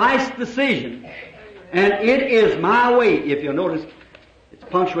precise decision, and it is my way. If you'll notice, it's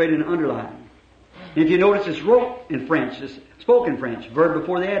punctuated and underlined. And if you notice, it's wrote in French, it's spoken French, verb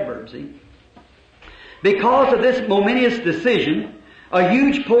before the adverb, see? Because of this momentous decision, a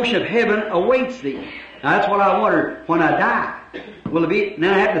huge portion of heaven awaits thee. Now that's what I wonder when I die. Will it be?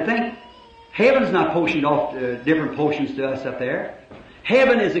 Now I have to think, heaven's not portioned off different portions to us up there.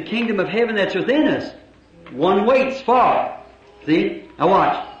 Heaven is the kingdom of heaven that's within us. One waits for. See? Now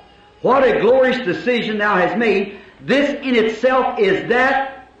watch. What a glorious decision thou hast made. This in itself is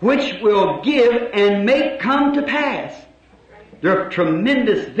that which will give and make come to pass. There are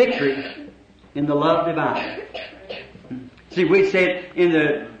tremendous victories in the love divine. See, we say it in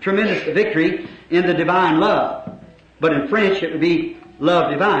the tremendous victory in the divine love. But in French it would be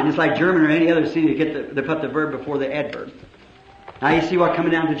love divine. It's like German or any other city they put the verb before the adverb. Now you see what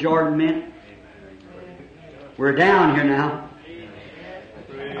coming down to Jordan meant? We're down here now.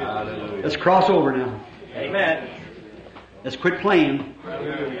 Let's cross over now. Amen. Let's quit playing.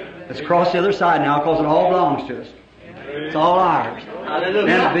 Let's cross the other side now because it all belongs to us. It's all ours.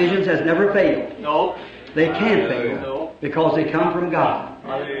 Hallelujah. And the visions has never failed. No. They can't fail. No. because they come from God.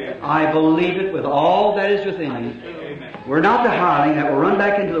 I believe it with all that is within me. We're not the hireling that will run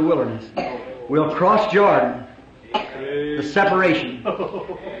back into the wilderness. We'll cross Jordan, the separation.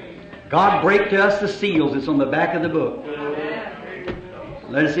 God break to us the seals that's on the back of the book.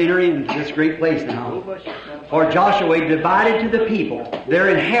 Let us enter into this great place now. For Joshua divided to the people their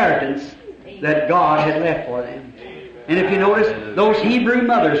inheritance that God had left for them. And if you notice, those Hebrew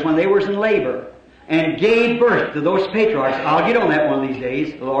mothers, when they were in labor and gave birth to those patriarchs, I'll get on that one of these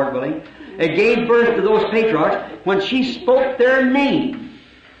days, the Lord willing. They gave birth to those patriarchs. When she spoke their name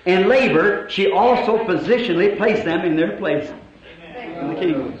in labor, she also positionally placed them in their place in the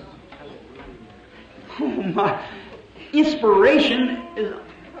kingdom. Oh my! Inspiration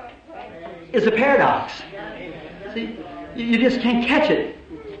is a paradox. See, you just can't catch it,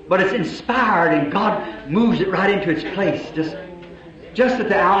 but it's inspired, and God moves it right into its place, just at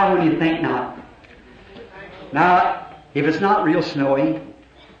the hour when you think not. Now, if it's not real snowy,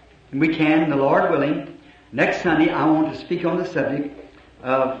 and we can, the Lord willing, next Sunday I want to speak on the subject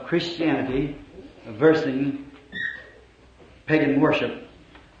of Christianity versus pagan worship.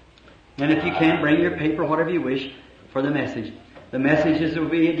 And if you can, bring your paper, whatever you wish, for the message. The messages will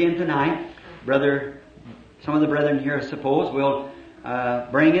be again tonight. Some of the brethren here, I suppose, will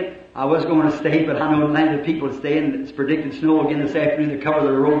bring it. I was going to stay, but I know none of the people stay, and it's predicted snow again this afternoon to cover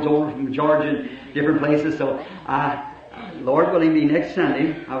the roads over from Georgia and different places. So, Lord willing, be next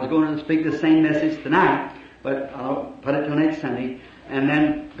Sunday. I was going to speak the same message tonight, but I'll put it till next Sunday. And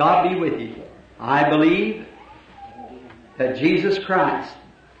then God be with you. I believe that Jesus Christ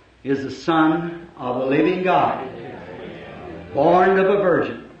is the Son of the living God, born of a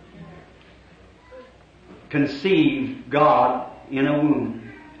virgin, conceived God in a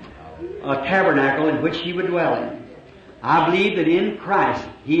womb, a tabernacle in which He would dwell in. I believe that in Christ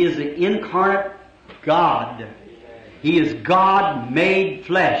He is the incarnate God. He is God made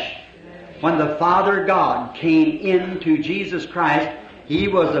flesh. When the Father God came into Jesus Christ, He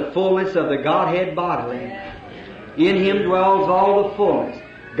was the fullness of the Godhead bodily. In Him dwells all the fullness.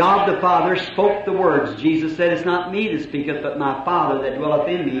 God the Father spoke the words. Jesus said, "It's not me that speaketh, but my Father that dwelleth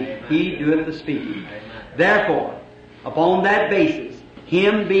in me. He doeth the speaking." Therefore, upon that basis,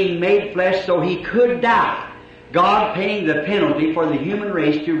 Him being made flesh so He could die, God paying the penalty for the human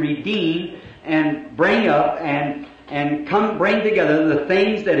race to redeem and bring up and bring together the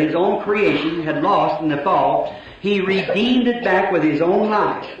things that His own creation had lost in the fall, He redeemed it back with His own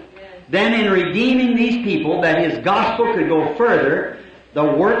life. Then in redeeming these people, that His gospel could go further, the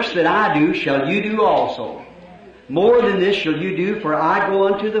works that I do shall you do also. More than this shall you do, for I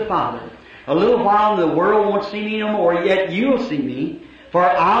go unto the Father. A little while and the world won't see me no more, yet you'll see me, for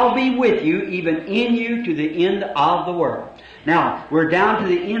I'll be with you, even in you, to the end of the world. Now, we're down to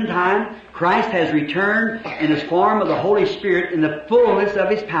the end time. Christ has returned in His form of the Holy Spirit in the fullness of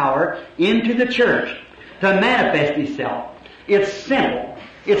His power into the church to manifest Himself. It's simple.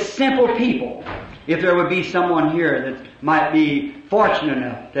 It's simple people. If there would be someone here that might be fortunate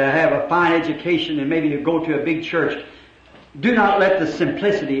enough to have a fine education and maybe to go to a big church, do not let the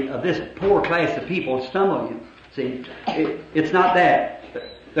simplicity of this poor class of people stumble you. See, it's not that.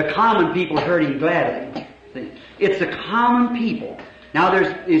 The common people heard Him gladly. See, it's the common people. Now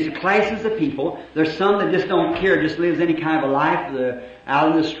there's these classes of people. There's some that just don't care, just lives any kind of a life,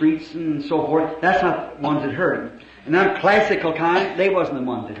 out in the streets and so forth. That's not the ones that heard Him. And them classical kind, they wasn't the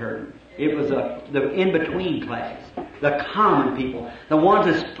ones that heard Him. It was the in-between class. The common people. The ones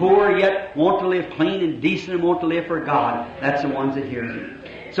that's poor yet want to live clean and decent and want to live for God. That's the ones that hear Him.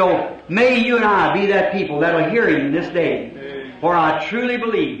 So may you and I be that people that'll hear Him in this day. For I truly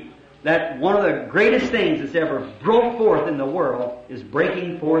believe that one of the greatest things that's ever broke forth in the world is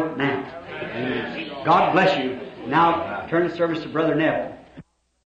breaking forth now. God bless you. Now turn the service to Brother Neville.